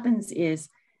 what happens is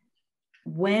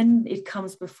when it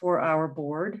comes before our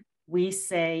board, we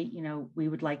say, we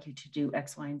would like you to do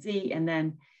X, Y, and Z, and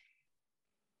then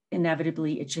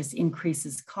inevitably it just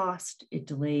increases cost, it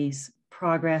delays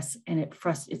progress, and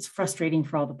it's frustrating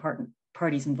for all the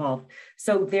parties involved.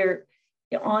 So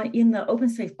in the open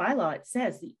space bylaw, it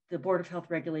says the Board of Health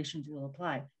regulations will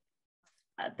apply.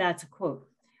 That's a quote.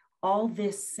 All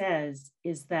this says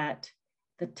is that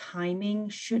the timing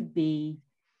should be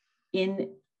in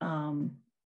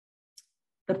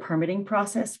the permitting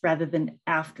process rather than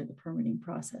after the permitting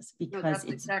process, because that's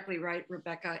exactly right,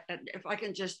 Rebecca. And if I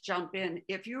can just jump in,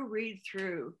 if you read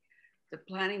through the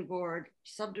planning board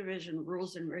subdivision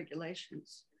rules and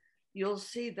regulations, you'll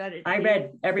see that I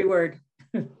read every word.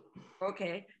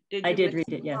 Okay. I did read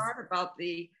it, yes. Part about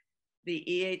the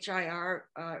EHIR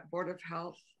Board of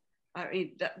Health. I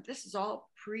mean, this is all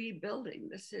pre-building.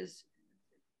 This is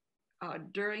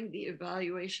during the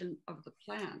evaluation of the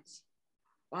plans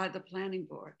by the planning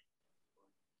board.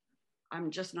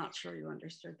 I'm just not sure you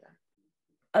understood that.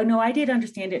 Oh, no, I did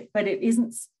understand it, but it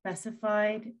isn't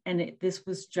specified. And this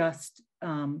was just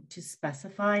to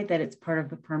specify that it's part of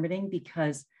the permitting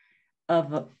because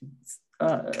of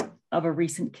a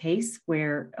recent case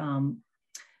where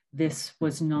this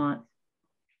was not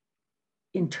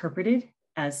interpreted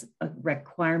as a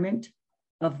requirement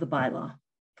of the bylaw.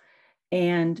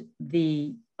 And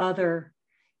the other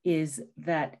is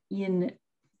that in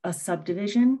a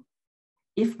subdivision,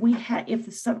 if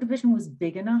the subdivision was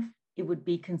big enough, it would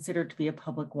be considered to be a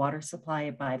public water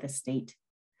supply by the state.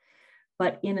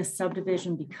 But in a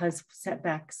subdivision, because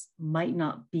setbacks might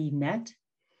not be met,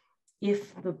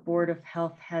 if the Board of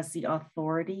Health has the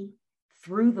authority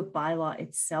through the bylaw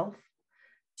itself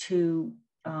to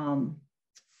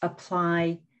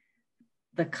apply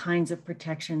the kinds of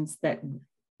protections that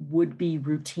would be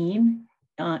routine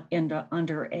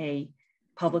under a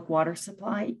public water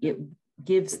supply, it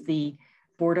gives the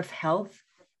Board of Health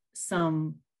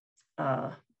something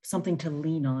to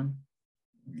lean on.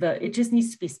 It just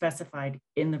needs to be specified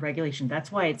in the regulation.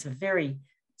 That's why it's a very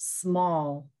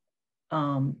small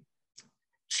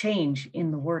change in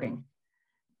the wording.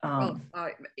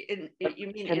 You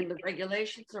mean in the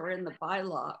regulations or in the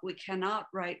bylaw? We cannot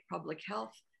write public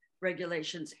health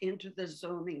regulations into the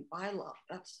zoning bylaw.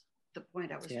 That's the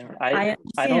point I was trying.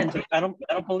 I don't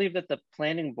believe that the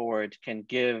planning board can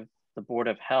give the Board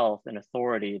of Health an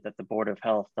authority that the Board of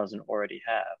Health doesn't already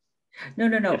have. No.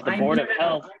 If the Board of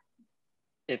Health,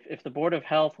 if the Board of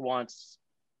Health wants,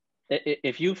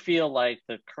 if you feel like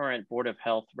the current Board of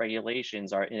Health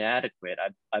regulations are inadequate,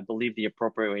 I believe the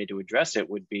appropriate way to address it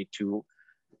would be to,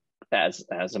 as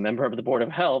a member of the Board of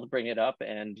Health, bring it up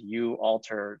and you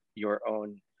alter your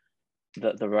own,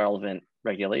 the relevant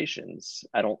regulations.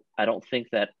 I don't think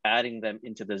that adding them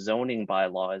into the zoning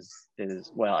bylaws is,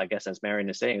 well, I guess as Marion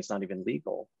is saying, it's not even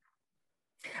legal.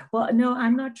 Well, no,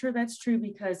 I'm not sure that's true,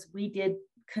 because we did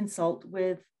consult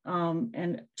with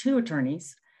two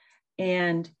attorneys,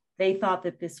 and they thought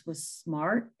that this was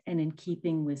smart and in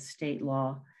keeping with state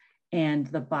law, and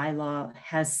the bylaw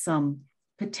has some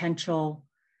potential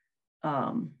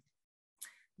for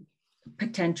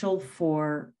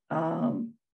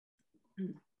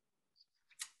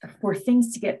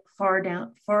things to get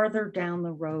farther down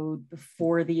the road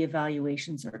before the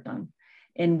evaluations are done,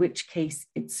 in which case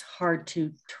it's hard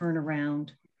to turn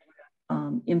around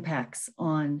impacts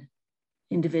on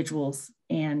individuals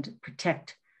and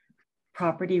protect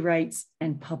property rights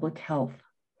and public health.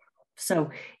 So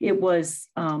it was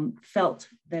felt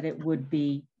that it would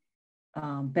be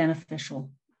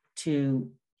beneficial to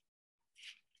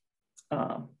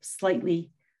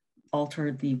slightly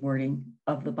alter the wording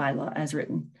of the bylaw as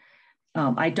written.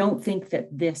 I don't think that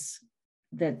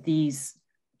these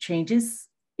changes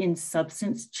in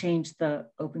substance change the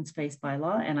open space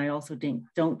bylaw, and I also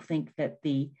don't think that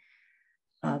the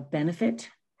benefit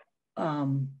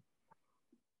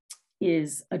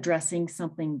is addressing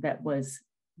something that was,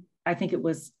 I think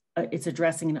it's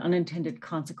addressing an unintended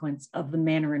consequence of the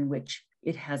manner in which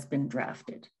it has been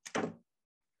drafted.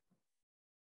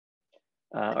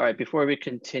 All right, before we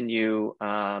continue,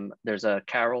 there's a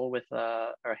Carol with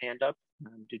her hand up.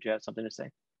 Did you have something to say?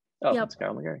 Oh, Yep. It's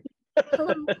Carol McGarry.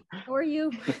 Hello, how are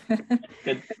you?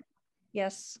 Good.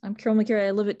 Yes, I'm Carol McGarry.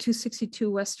 I live at 262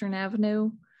 Western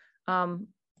Avenue.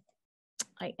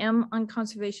 I am on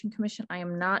Conservation Commission. I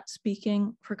am not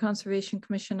speaking for Conservation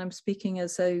Commission. I'm speaking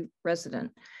as a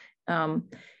resident. My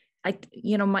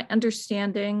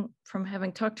understanding from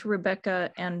having talked to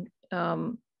Rebecca and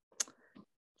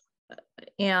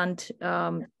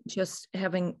just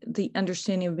having the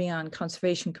understanding of being on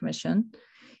Conservation Commission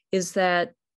is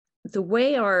that the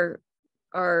way our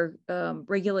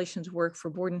regulations work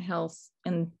for Board and Health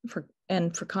and for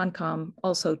Concom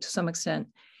also to some extent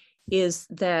is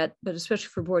that, but especially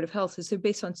for Board of Health, is they're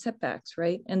based on setbacks,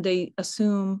 right? And they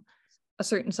assume a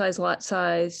certain size lot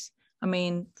size. I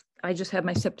mean, I just had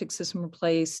my septic system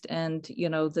replaced and,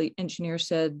 the engineer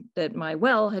said that my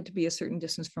well had to be a certain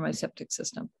distance from my septic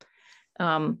system.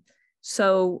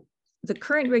 So the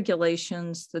current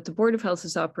regulations that the Board of Health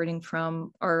is operating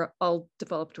from are all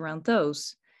developed around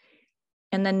those.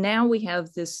 And then now we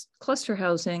have this cluster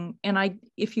housing. And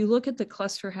if you look at the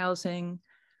cluster housing,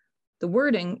 the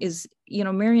wording is,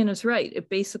 Marion is right. It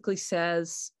basically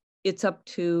says it's up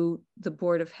to the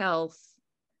Board of Health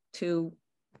to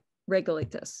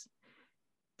regulate this.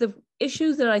 The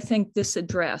issue that I think this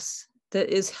address that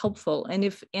is helpful, and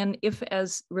if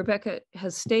as Rebecca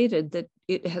has stated that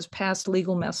it has passed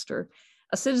legal muster,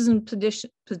 a citizen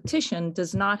petition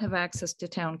does not have access to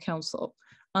town council,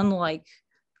 unlike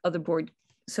other board.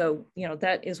 So,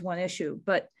 that is one issue.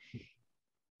 But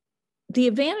the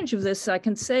advantage of this, I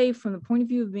can say from the point of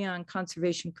view of being on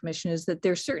Conservation Commission, is that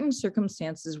there are certain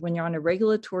circumstances when you're on a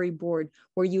regulatory board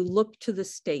where you look to the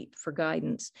state for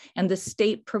guidance, and the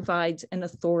state provides an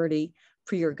authority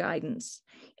for your guidance.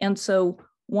 And so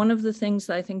one of the things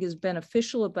that I think is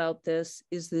beneficial about this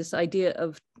is this idea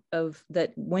of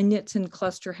that when it's in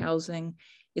cluster housing,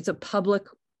 it's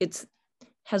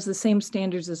has the same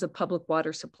standards as a public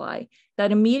water supply.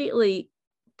 That immediately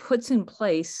puts in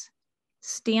place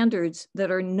standards that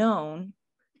are known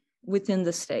within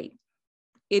the state.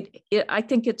 I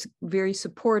think it's very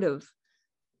supportive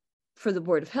for the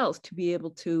Board of Health to be able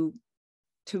to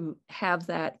have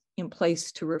that in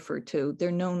place to refer to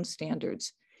their known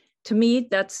standards. To me,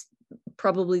 that's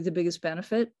probably the biggest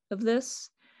benefit of this.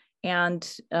 And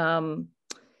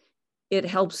it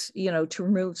helps, to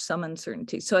remove some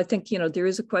uncertainty. So I think, there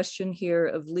is a question here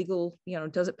of legal,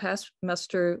 does it pass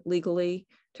muster legally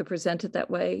to present it that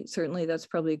way? Certainly that's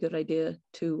probably a good idea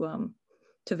to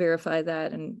verify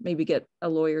that and maybe get a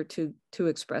lawyer to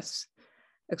express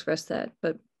that.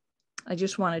 But I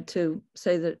just wanted to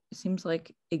say that it seems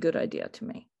like a good idea to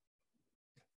me.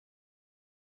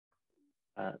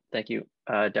 Thank you.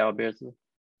 Darryl Beardsley.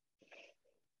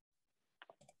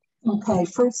 Okay,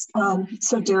 first,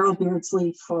 so Darryl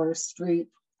Beardsley, Forest Street.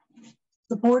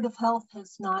 The Board of Health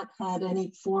has not had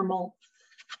any formal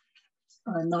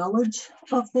knowledge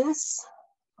of this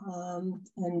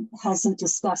and hasn't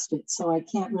discussed it. So I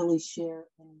can't really share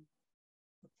any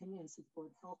opinions of Board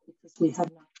of Health because we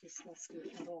have not discussed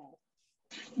it at all.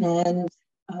 And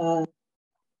I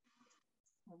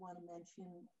want to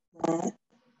mention that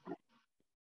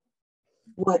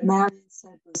what Marion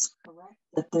said was correct,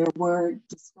 that there were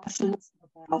discussions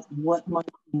about what might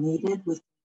be needed with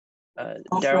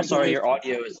Darryl, sorry, your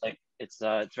audio is it's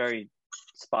very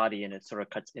spotty and it sort of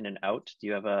cuts in and out. Do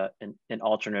you have an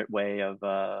alternate way of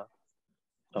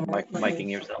miking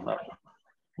yourself up?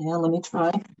 Yeah, let me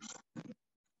try.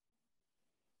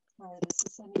 All right, is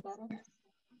this any better?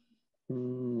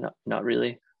 No, not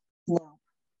really. No,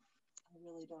 I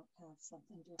really don't have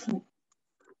something different.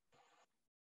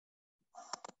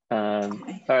 All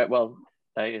right, well,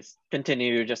 I guess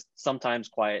continue, just sometimes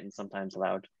quiet and sometimes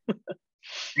loud. All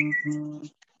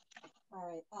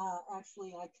right,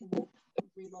 actually I can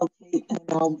relocate and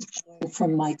I'll join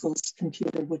from Michael's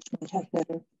computer, which might have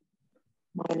better.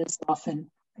 Mine is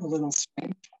often a little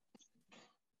strange.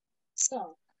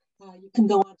 So you can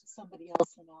go on to somebody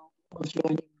else and I'll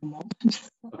join you in a moment.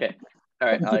 Okay, all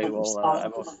right, I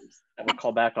will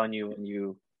call back on you when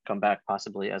you come back,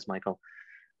 possibly as Michael.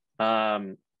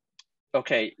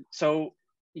 Okay, so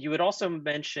you had also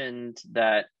mentioned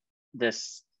that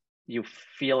you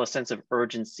feel a sense of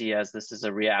urgency as this is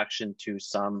a reaction to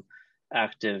some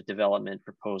active development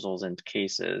proposals and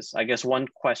cases. I guess one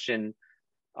question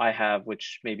I have,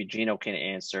 which maybe Gino can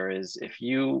answer, is if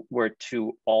you were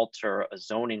to alter a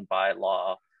zoning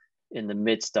bylaw in the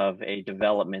midst of a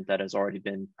development that has already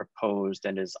been proposed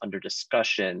and is under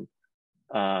discussion,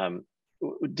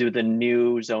 do the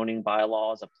new zoning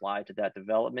bylaws apply to that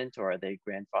development, or are they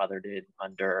grandfathered in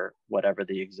under whatever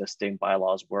the existing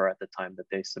bylaws were at the time that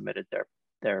they submitted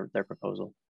their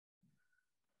proposal?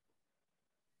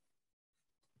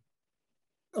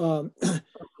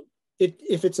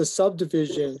 If it's a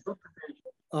subdivision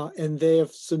and they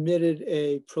have submitted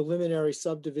a preliminary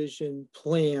subdivision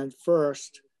plan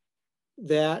first,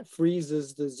 that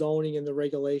freezes the zoning and the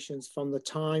regulations from the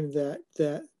time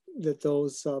that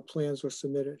those plans were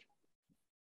submitted.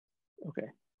 Okay.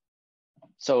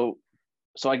 So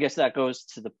I guess that goes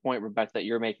to the point, Rebecca, that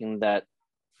you're making, that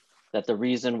the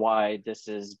reason why this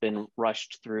has been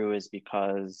rushed through is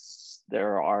because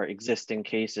there are existing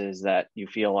cases that you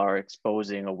feel are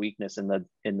exposing a weakness in the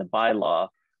bylaw.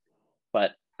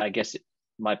 But I guess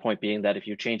my point being that if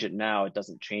you change it now, it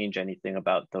doesn't change anything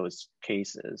about those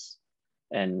cases.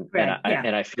 And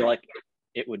I feel like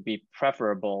it would be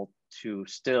preferable to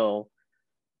still,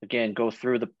 again, go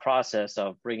through the process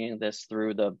of bringing this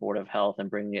through the Board of Health and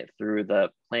bringing it through the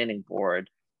Planning Board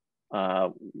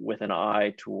with an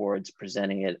eye towards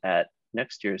presenting it at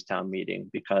next year's town meeting.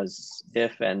 Because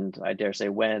if, and I dare say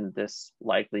when, this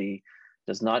likely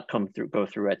does not go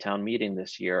through at town meeting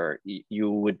this year, you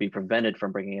would be prevented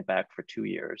from bringing it back for 2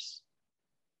 years.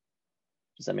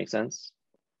 Does that make sense?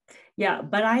 Yeah,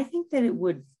 but I think that it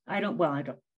would,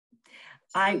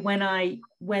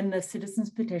 when the citizens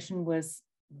petition was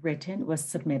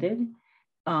submitted,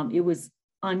 it was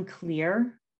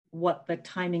unclear what the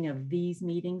timing of these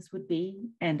meetings would be.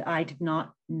 And I did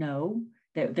not know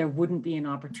that there wouldn't be an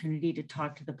opportunity to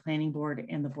talk to the Planning Board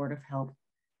and the Board of Health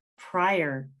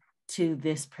prior to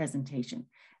this presentation.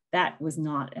 That was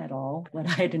not at all what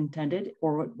I had intended,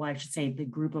 or what I should say the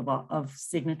group of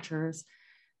signatures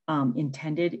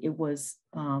intended. It was,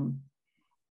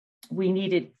 we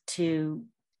needed to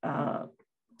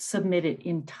submit it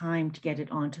in time to get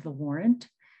it onto the warrant,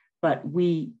 but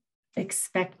we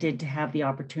expected to have the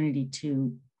opportunity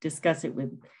to discuss it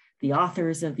with the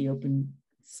authors of the open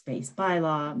space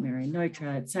bylaw, Mary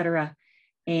Neutra, et cetera,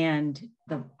 and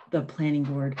the Planning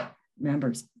Board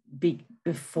members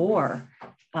before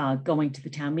going to the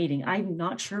town meeting. I'm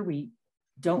not sure we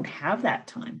don't have that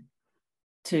time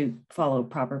to follow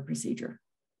proper procedure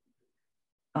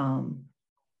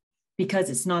because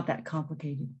it's not that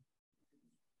complicated.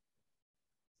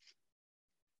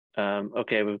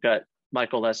 Okay, we've got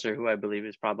Michael Lesser, who I believe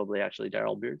is probably actually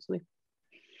Daryl Beardsley.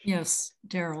 Yes,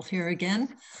 Daryl here again.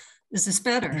 Is this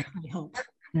better, I hope?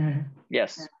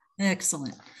 Yes.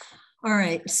 Excellent. All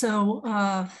right, so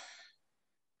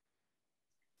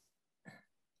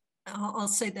I'll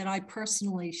say that I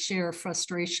personally share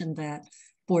frustration that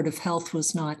Board of Health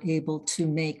was not able to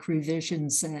make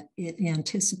revisions that it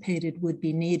anticipated would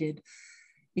be needed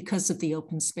because of the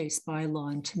open space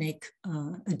bylaw, and to make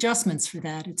adjustments for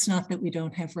that. It's not that we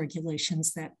don't have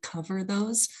regulations that cover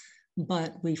those,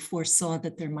 but we foresaw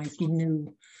that there might be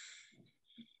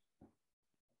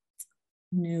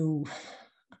new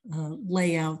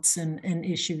layouts and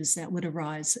issues that would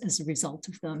arise as a result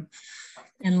of them.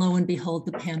 And lo and behold,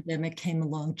 the pandemic came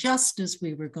along just as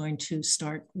we were going to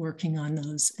start working on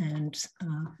those. And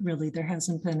really, there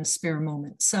hasn't been a spare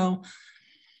moment. So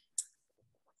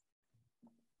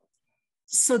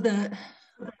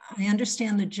I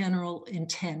understand the general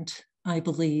intent, I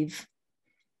believe.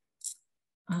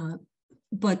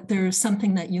 But there's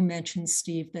something that you mentioned,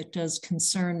 Steve, that does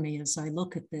concern me as I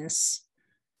look at this.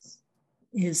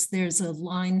 There's a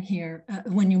line here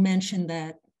when you mentioned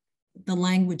that the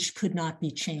language could not be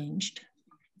changed.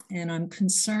 And I'm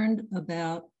concerned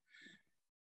about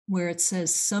where it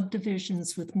says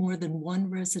subdivisions with more than one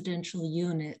residential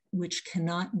unit which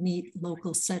cannot meet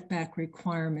local setback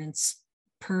requirements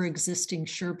per existing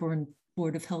Sherborn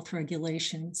Board of Health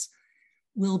regulations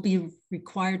will be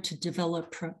required to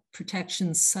develop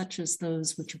protections such as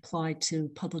those which apply to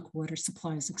public water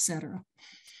supplies, et cetera.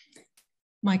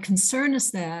 My concern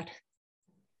is that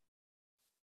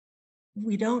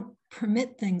we don't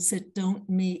permit things that don't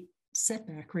meet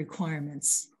setback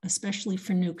requirements, especially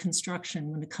for new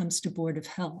construction when it comes to Board of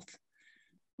Health.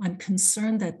 I'm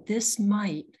concerned that this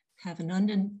might have an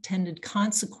unintended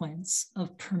consequence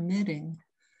of permitting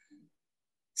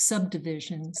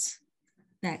subdivisions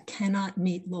that cannot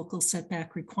meet local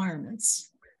setback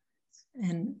requirements.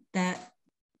 And that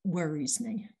worries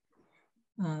me.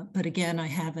 But again, I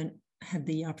haven't had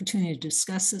the opportunity to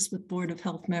discuss this with Board of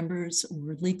Health members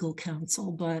or legal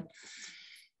counsel, but,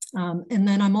 and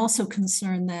then I'm also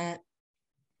concerned that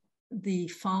the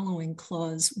following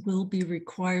clause will be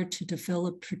required to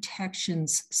develop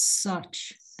protections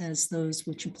such as those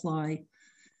which apply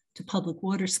to public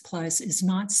water supplies is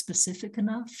not specific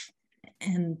enough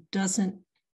and doesn't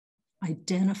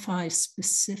identify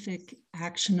specific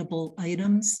actionable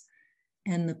items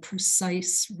and the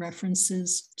precise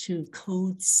references to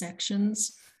code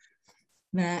sections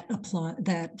that apply,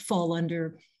 that fall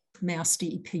under Mass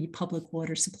DEP public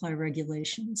water supply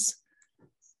regulations.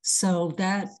 So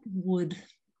that would,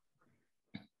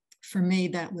 for me,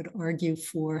 that would argue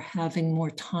for having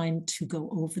more time to go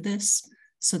over this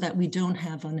so that we don't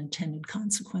have unintended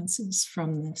consequences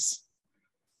from this.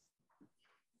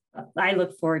 I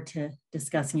look forward to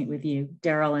discussing it with you,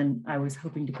 Daryl, and I was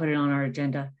hoping to put it on our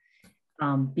agenda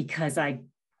because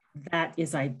that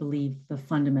is, I believe, the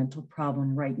fundamental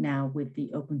problem right now with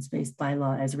the open space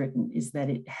bylaw as written, is that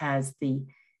it has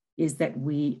that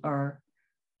we are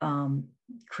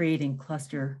creating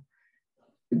cluster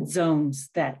zones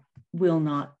that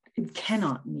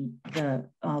cannot meet the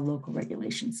local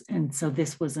regulations. And so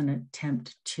this was an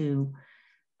attempt to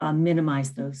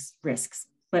minimize those risks.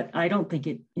 But I don't think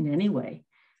it in any way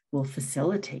will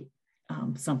facilitate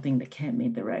something that can't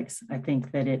meet the regs. I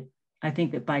think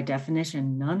that by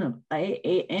definition,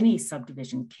 any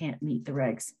subdivision can't meet the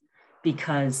regs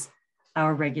because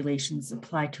our regulations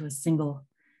apply to a single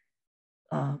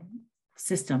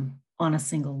system on a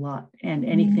single lot, and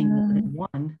anything more than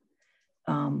one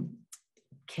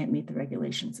can't meet the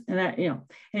regulations. And that,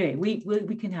 anyway,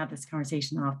 we can have this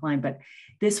conversation offline, but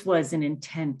this was an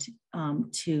intent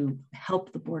to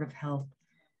help the Board of Health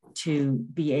to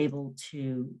be able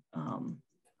to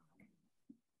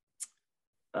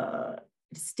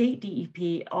state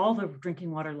DEP, all the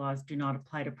drinking water laws do not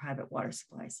apply to private water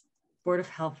supplies. Board of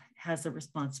Health has the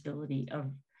responsibility of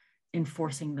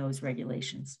enforcing those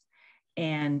regulations.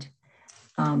 And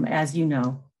as you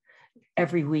know,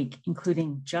 every week,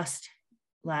 including just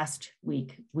last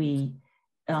week, we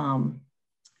voted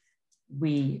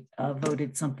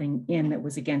something in that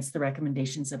was against the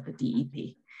recommendations of the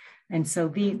DEP. And so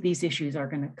these issues are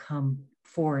going to come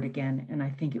forward again. And I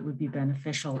think it would be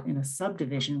beneficial in a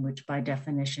subdivision, which by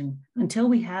definition, until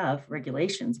we have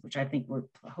regulations, which I think we're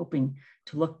hoping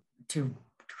to look to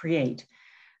create,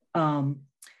 don't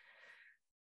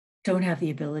have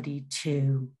the ability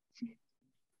to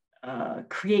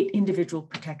create individual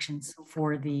protections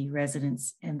for the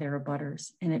residents and their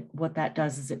abutters. And what that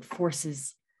does is it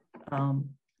forces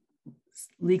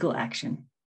legal action.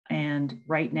 And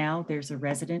right now there's a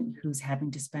resident who's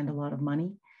having to spend a lot of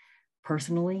money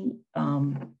personally.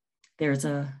 There's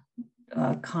a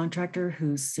contractor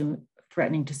who's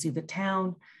threatening to sue the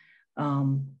town.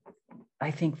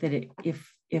 I think that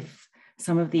if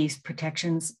some of these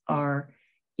protections are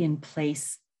in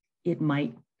place, it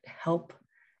might help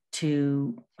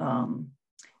to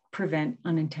prevent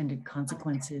unintended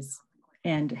consequences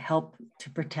and help to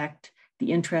protect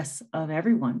the interests of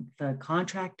everyone, the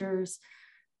contractors,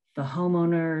 the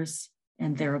homeowners,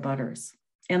 and their abutters,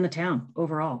 and the town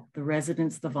overall, the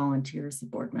residents, the volunteers, the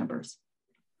board members.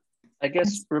 I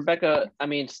guess, Rebecca, I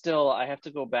mean, still, I have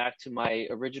to go back to my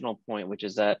original point, which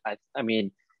is that I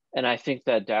mean, and I think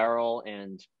that Daryl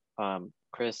and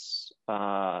Chris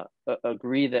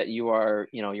agree that you are,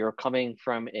 you're coming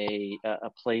from a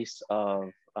place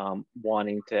of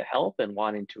wanting to help and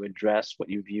wanting to address what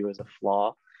you view as a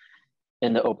flaw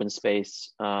in the open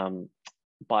space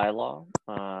bylaw.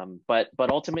 But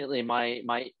ultimately,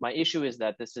 my issue is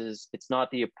that it's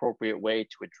not the appropriate way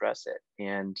to address it,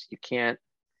 and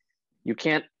you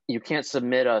can't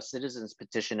submit a citizen's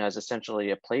petition as essentially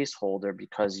a placeholder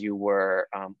because you were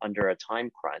under a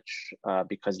time crunch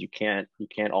because you can't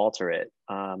alter it.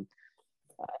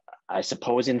 I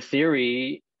suppose in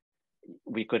theory,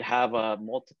 we could have a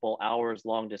multiple hours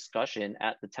long discussion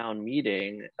at the town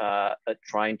meeting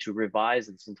trying to revise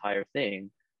this entire thing.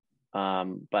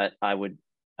 But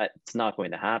it's not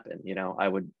going to happen.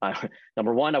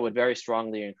 Number one, I would very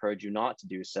strongly encourage you not to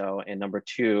do so. And number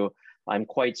two, I'm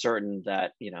quite certain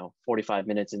that, 45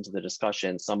 minutes into the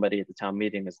discussion, somebody at the town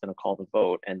meeting is going to call the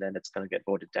vote and then it's going to get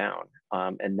voted down.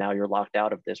 And now you're locked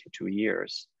out of this for 2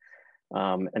 years.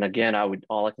 And again,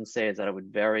 all I can say is that I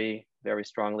would very, very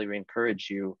strongly encourage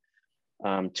you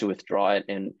to withdraw it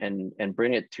and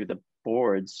bring it to the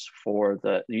boards for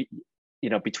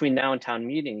between now and town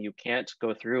meeting. You can't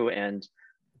go through and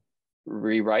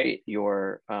rewrite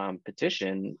your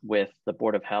petition with the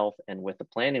Board of Health and with the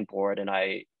planning board. And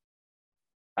I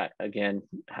again,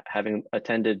 having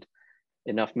attended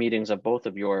enough meetings of both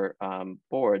of your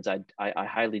boards, I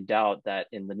highly doubt that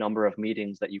in the number of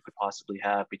meetings that you could possibly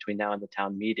have between now and the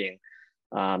town meeting,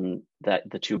 that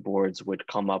the two boards would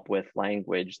come up with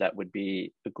language that would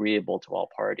be agreeable to all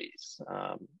parties.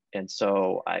 And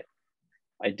so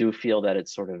do feel that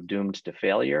it's sort of doomed to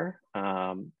failure.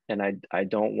 And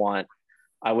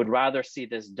I would rather see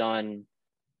this done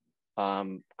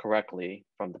correctly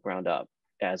from the ground up,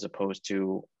 as opposed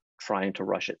to trying to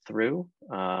rush it through.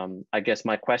 I guess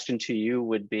my question to you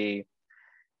would be,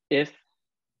 if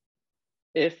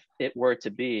it were to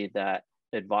be that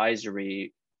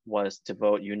advisory was to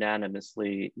vote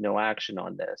unanimously no action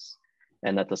on this,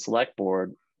 and that the select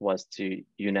board was to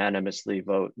unanimously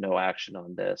vote no action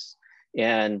on this,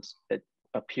 and it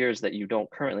appears that you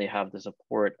don't currently have the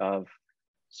support of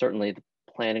certainly the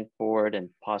planning board and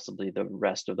possibly the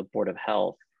rest of the Board of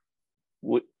Health,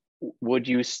 would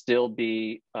you still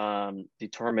be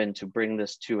determined to bring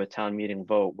this to a town meeting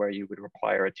vote where you would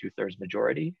require a 2/3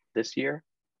 majority this year?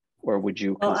 Or would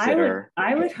you consider?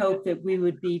 I would hope that we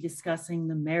would be discussing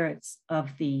the merits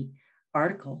of the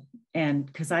article. And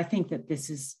because I think that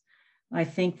I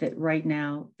think that right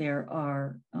now there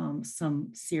are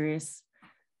some serious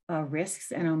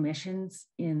risks and omissions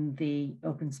in the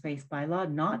open space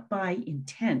bylaw, not by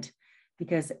intent,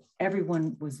 because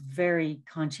everyone was very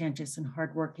conscientious and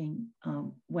hardworking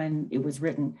when it was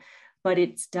written, but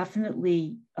it's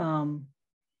definitely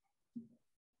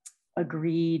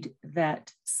agreed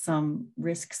that some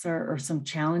risks or some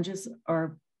challenges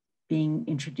are being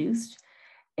introduced,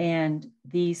 and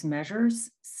these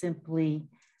measures simply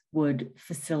would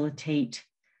facilitate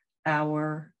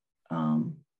our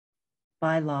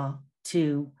bylaw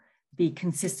to be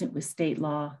consistent with state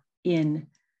law in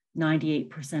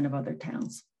 98% of other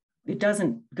towns. It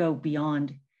doesn't go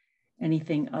beyond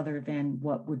anything other than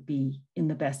what would be in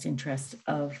the best interest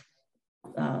of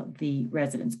the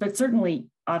residents. But certainly,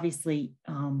 obviously,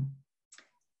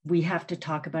 we have to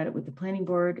talk about it with the planning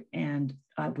board and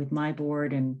with my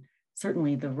board, and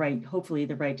certainly hopefully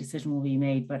the right decision will be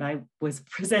made. But I was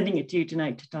presenting it to you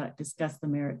tonight to discuss the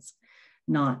merits,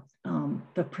 not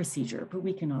the procedure, but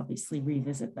we can obviously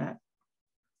revisit that.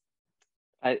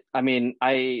 I mean,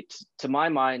 to my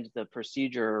mind, the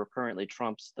procedure currently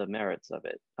trumps the merits of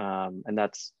it. And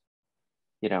that's,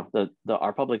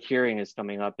 our public hearing is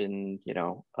coming up in,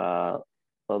 a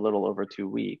little over 2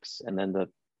 weeks. And then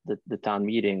the town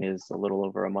meeting is a little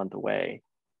over a month away.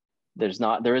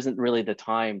 There isn't really the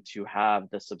time to have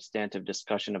the substantive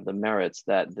discussion of the merits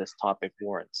that this topic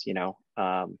warrants,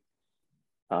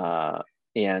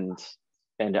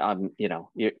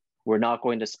 we're not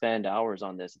going to spend hours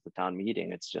on this at the town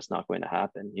meeting. It's just not going to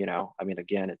happen. I mean,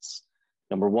 again, it's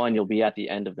number one, you'll be at the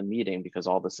end of the meeting because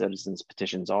all the citizens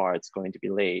petitions it's going to be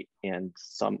late. And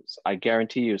I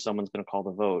guarantee you someone's going to call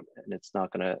the vote, and it's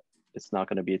not going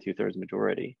to be a 2/3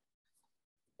 majority.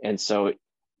 And so,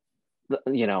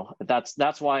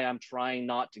 that's why I'm trying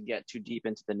not to get too deep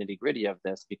into the nitty-gritty of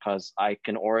this, because I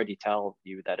can already tell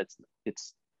you that it's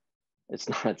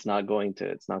not going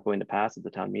to pass at the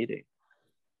town meeting.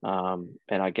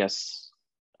 And I guess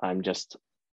I'm just,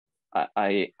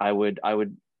 I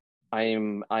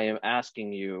am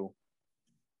asking you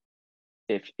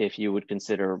if you would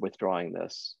consider withdrawing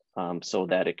this, so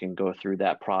that it can go through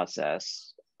that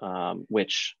process,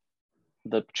 which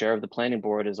the chair of the planning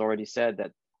board has already said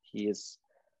that he is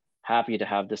happy to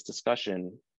have this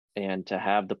discussion and to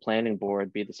have the planning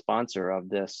board be the sponsor of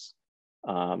this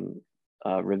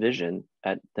revision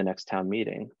at the next town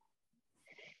meeting.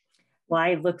 Well,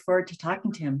 I look forward to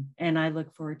talking to him, and I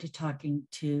look forward to talking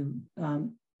to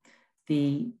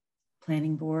the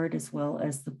planning board as well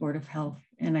as the Board of Health.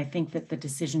 And I think that the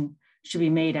decision should be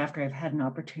made after I've had an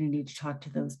opportunity to talk to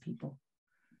those people.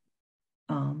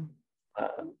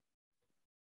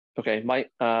 Okay, but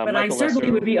I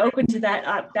certainly would be open to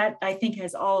that. That I think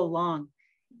has all along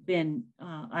been,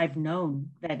 I've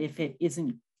known that if it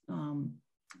isn't,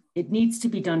 it needs to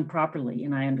be done properly,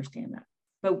 and I understand that.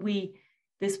 But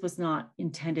this was not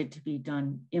intended to be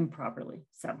done improperly.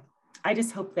 So I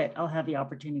just hope that I'll have the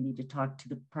opportunity to talk to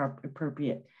the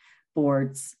appropriate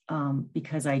boards,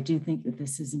 because I do think that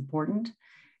this is important,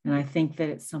 and I think that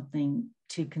it's something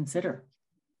to consider.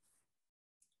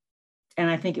 And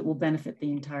I think it will benefit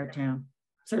the entire town,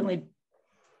 certainly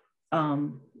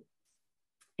in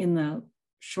the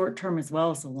short term as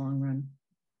well as the long run.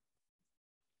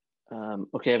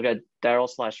 Okay, I've got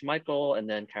Daryl/Michael and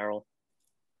then Carol.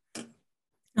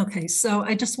 Okay, so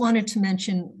I just wanted to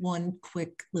mention one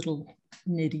quick little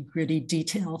nitty-gritty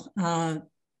detail.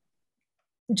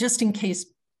 Just in case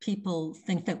people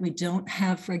think that we don't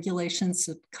have regulations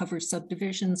that cover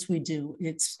subdivisions, we do.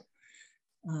 It's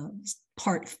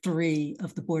part 3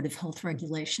 of the Board of Health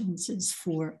regulations is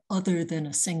for other than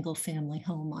a single family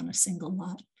home on a single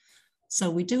lot. So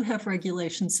we do have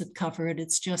regulations that cover it.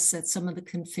 It's just that some of the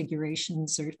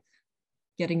configurations are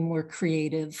getting more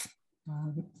creative.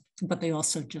 but they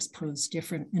also just pose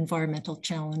different environmental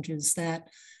challenges that,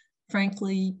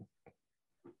 frankly,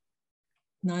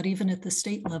 not even at the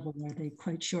state level are they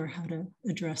quite sure how to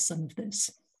address some of this.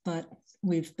 But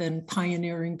we've been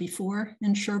pioneering before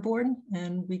in Sherborn,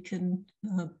 and we can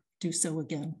do so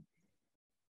again.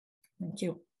 Thank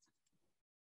you.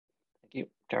 Thank you,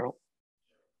 Carol.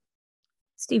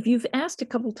 Steve, you've asked a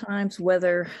couple times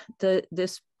whether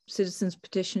this citizens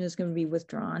petition is going to be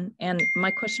withdrawn. And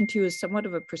my question to you is somewhat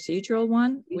of a procedural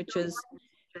one, which is,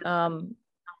 I'm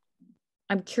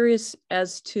curious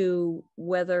as to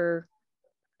whether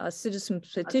a citizen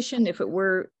petition, if it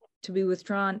were to be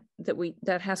withdrawn,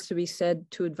 that has to be said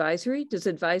to advisory. Does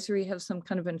advisory have some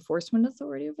kind of enforcement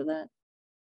authority over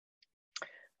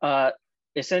that?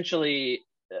 Essentially,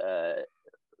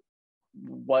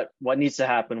 what needs to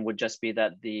happen would just be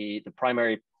that the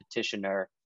primary petitioner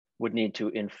would need to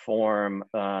inform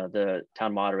the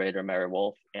town moderator, Mary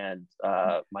Wolf, and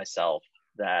myself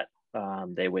that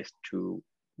they wish to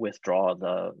withdraw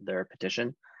their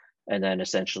petition. And then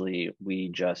essentially we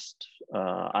just,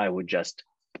 I would just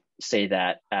say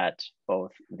that at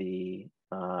both the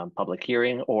public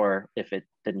hearing, or if it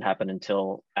didn't happen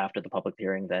until after the public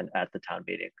hearing, then at the town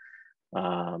meeting.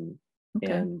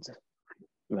 Okay. And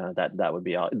that would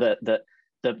be all.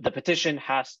 The petition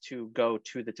has to go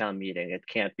to the town meeting. It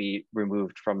can't be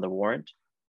removed from the warrant.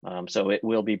 So it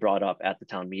will be brought up at the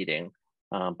town meeting.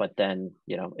 But then,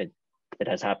 it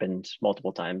has happened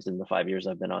multiple times in the 5 years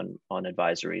I've been on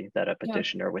advisory that a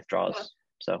petitioner withdraws. Yeah.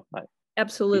 So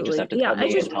absolutely.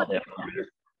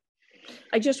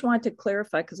 I just wanted to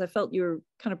clarify because I felt you were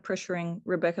kind of pressuring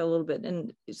Rebecca a little bit.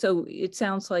 And so it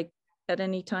sounds like at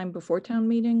any time before town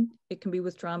meeting, it can be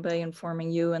withdrawn by informing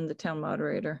you and the town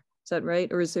moderator. Is that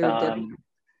right? Or is there a deadline?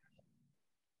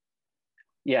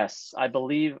 Yes, I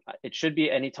believe it should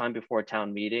be any time before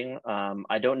town meeting.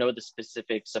 I don't know the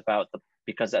specifics about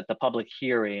because at the public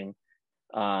hearing,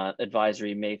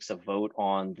 advisory makes a vote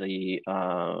on the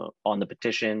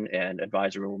petition, and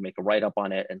advisory will make a write-up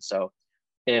on it. And so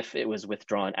if it was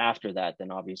withdrawn after that,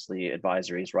 then obviously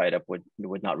advisory's write-up would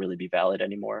not really be valid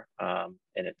anymore. And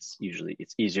it's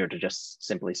easier to just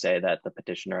simply say that the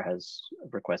petitioner has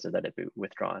requested that it be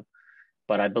withdrawn.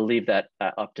 But I believe that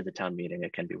up to the town meeting,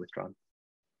 it can be withdrawn.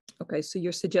 Okay, so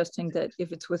you're suggesting that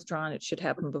if it's withdrawn, it should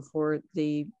happen before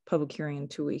the public hearing in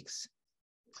 2 weeks.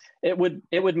 It would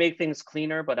make things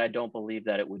cleaner, but I don't believe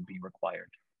that it would be required.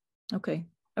 Okay,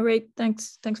 all right,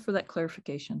 thanks for that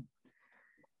clarification.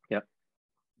 Yep.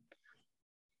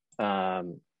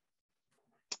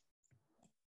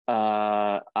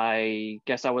 I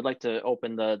guess I would like to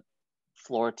open the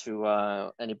floor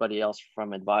to anybody else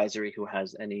from advisory who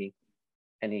has any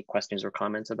questions or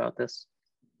comments about this.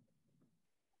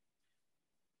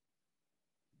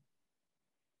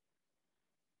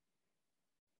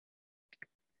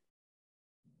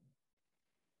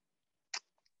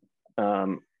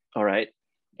 All right.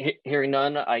 Hearing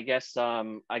none, I guess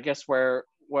where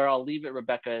I'll leave it,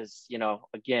 Rebecca, is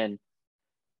again,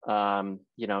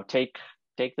 take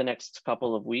the next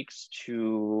couple of weeks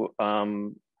to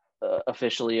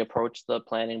officially approach the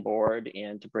planning board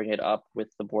and to bring it up with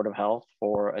the Board of Health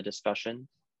for a discussion.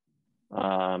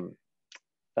 But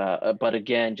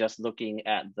again, just looking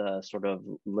at the sort of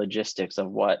logistics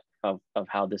of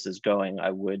how this is going,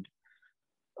 I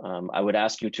would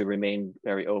ask you to remain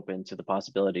very open to the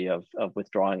possibility of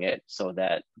withdrawing it so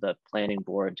that the planning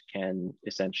board can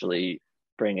essentially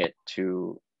bring it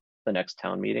to the next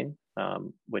town meeting,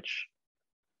 which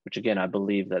again, I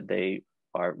believe that they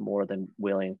are more than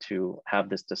willing to have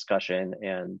this discussion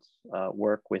and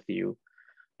work with you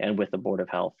and with the Board of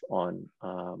Health on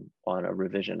a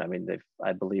revision. I mean,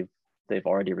 I believe they've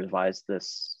already revised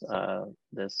this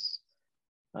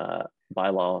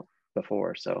bylaw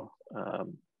before. So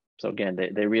again,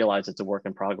 they realize it's a work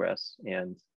in progress,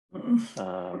 and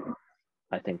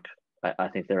I think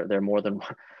they're more than.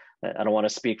 I don't want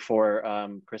to speak for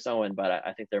Chris Owen, but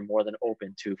I think they're more than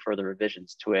open to further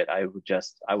revisions to it. I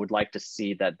would like to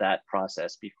see that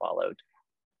process be followed,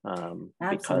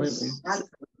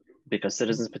 because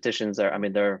citizens petitions are. I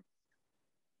mean, they're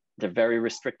very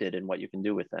restricted in what you can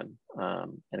do with them.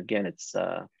 And again, it's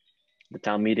the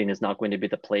town meeting is not going to be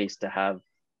the place to have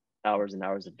hours and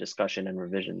hours of discussion and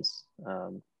revisions.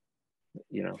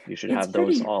 You should have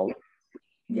those all.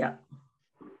 Yeah.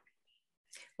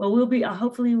 Well,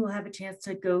 hopefully we'll have a chance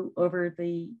to go over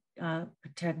the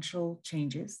potential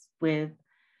changes with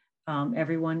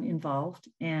everyone involved.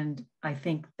 And I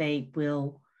think they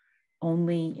will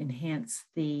only enhance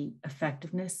the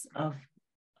effectiveness of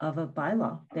a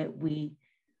bylaw that we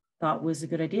thought was a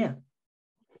good idea.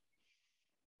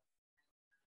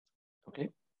 Okay.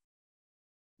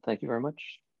 Thank you very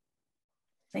much.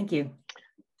 Thank you.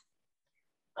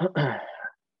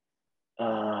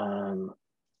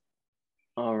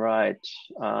 All right.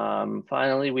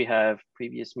 Finally, we have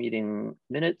previous meeting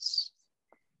minutes.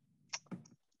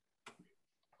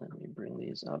 Let me bring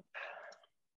these up.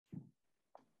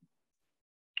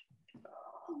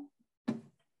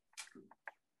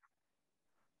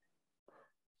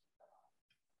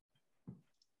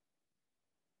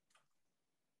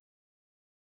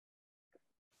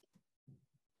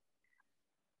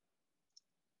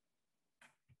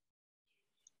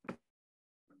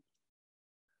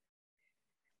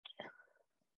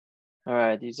 All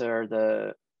right, these are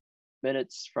the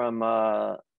minutes from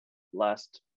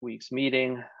last week's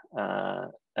meeting.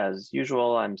 As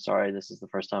usual, I'm sorry, this is the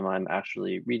first time I'm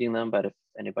actually reading them, but if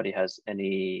anybody has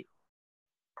any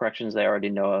corrections they already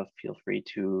know of, feel free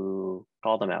to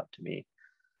call them out to me.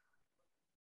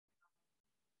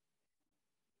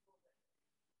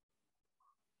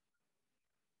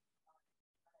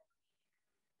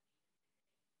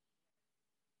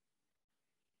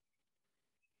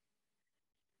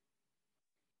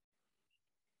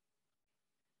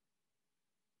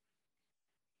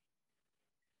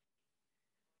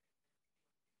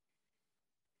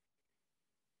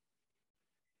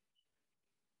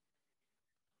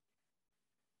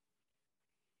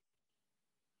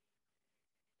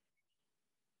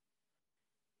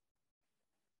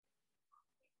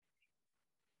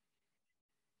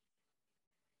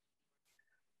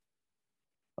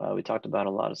 We talked about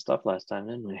a lot of stuff last time,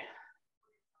 didn't we?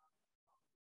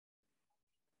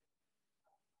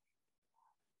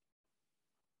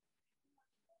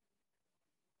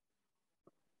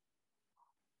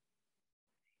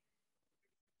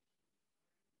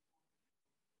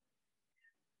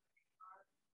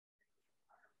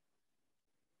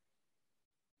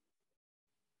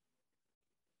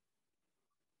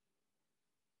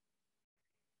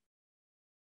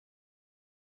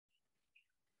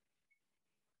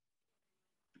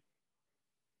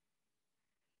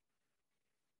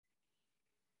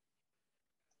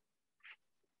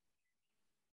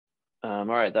 All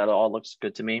right, that all looks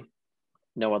good to me.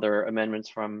 No other amendments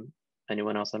from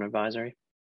anyone else on advisory?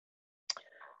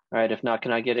 All right, if not,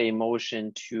 can I get a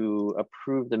motion to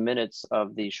approve the minutes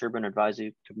of the Sherborn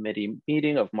Advisory Committee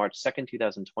meeting of March 2nd,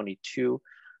 2022,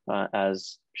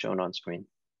 as shown on screen?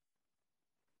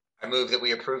 I move that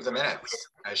we approve the minutes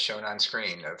as shown on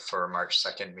screen for March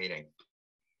 2nd meeting.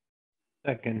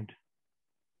 Second.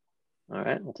 All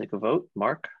right, we'll take a vote.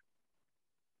 Mark?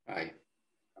 Aye.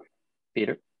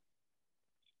 Peter?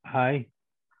 Aye.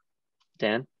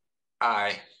 Dan?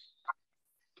 Aye.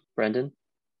 Brendan?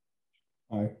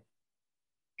 Aye.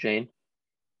 Jane?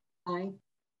 Aye.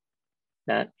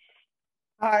 Nat?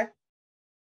 Aye.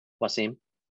 Wasim?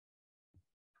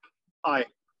 Aye.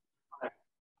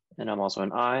 And I'm also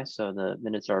an aye, so the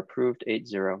minutes are approved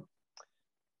 8-0.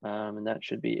 And that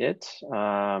should be it.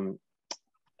 Can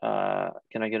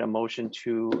I get a motion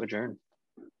to adjourn?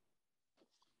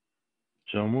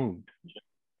 So moved.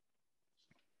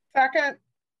 Second.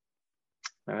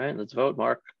 All right, let's vote.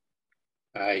 Mark?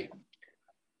 Aye.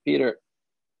 Peter?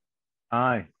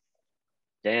 Aye.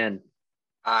 Dan?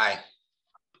 Aye.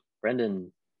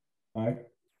 Brendan? Aye.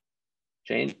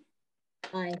 Jane?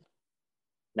 Aye.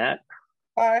 Nat?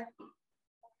 Aye.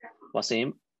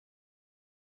 Wasim?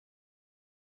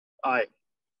 Aye.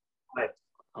 Aye.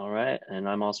 All right, and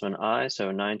I'm also an aye,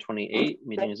 so 9:28,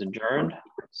 meeting is adjourned.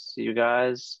 See you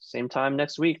guys same time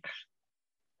next week.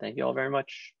 Thank you all very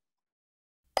much.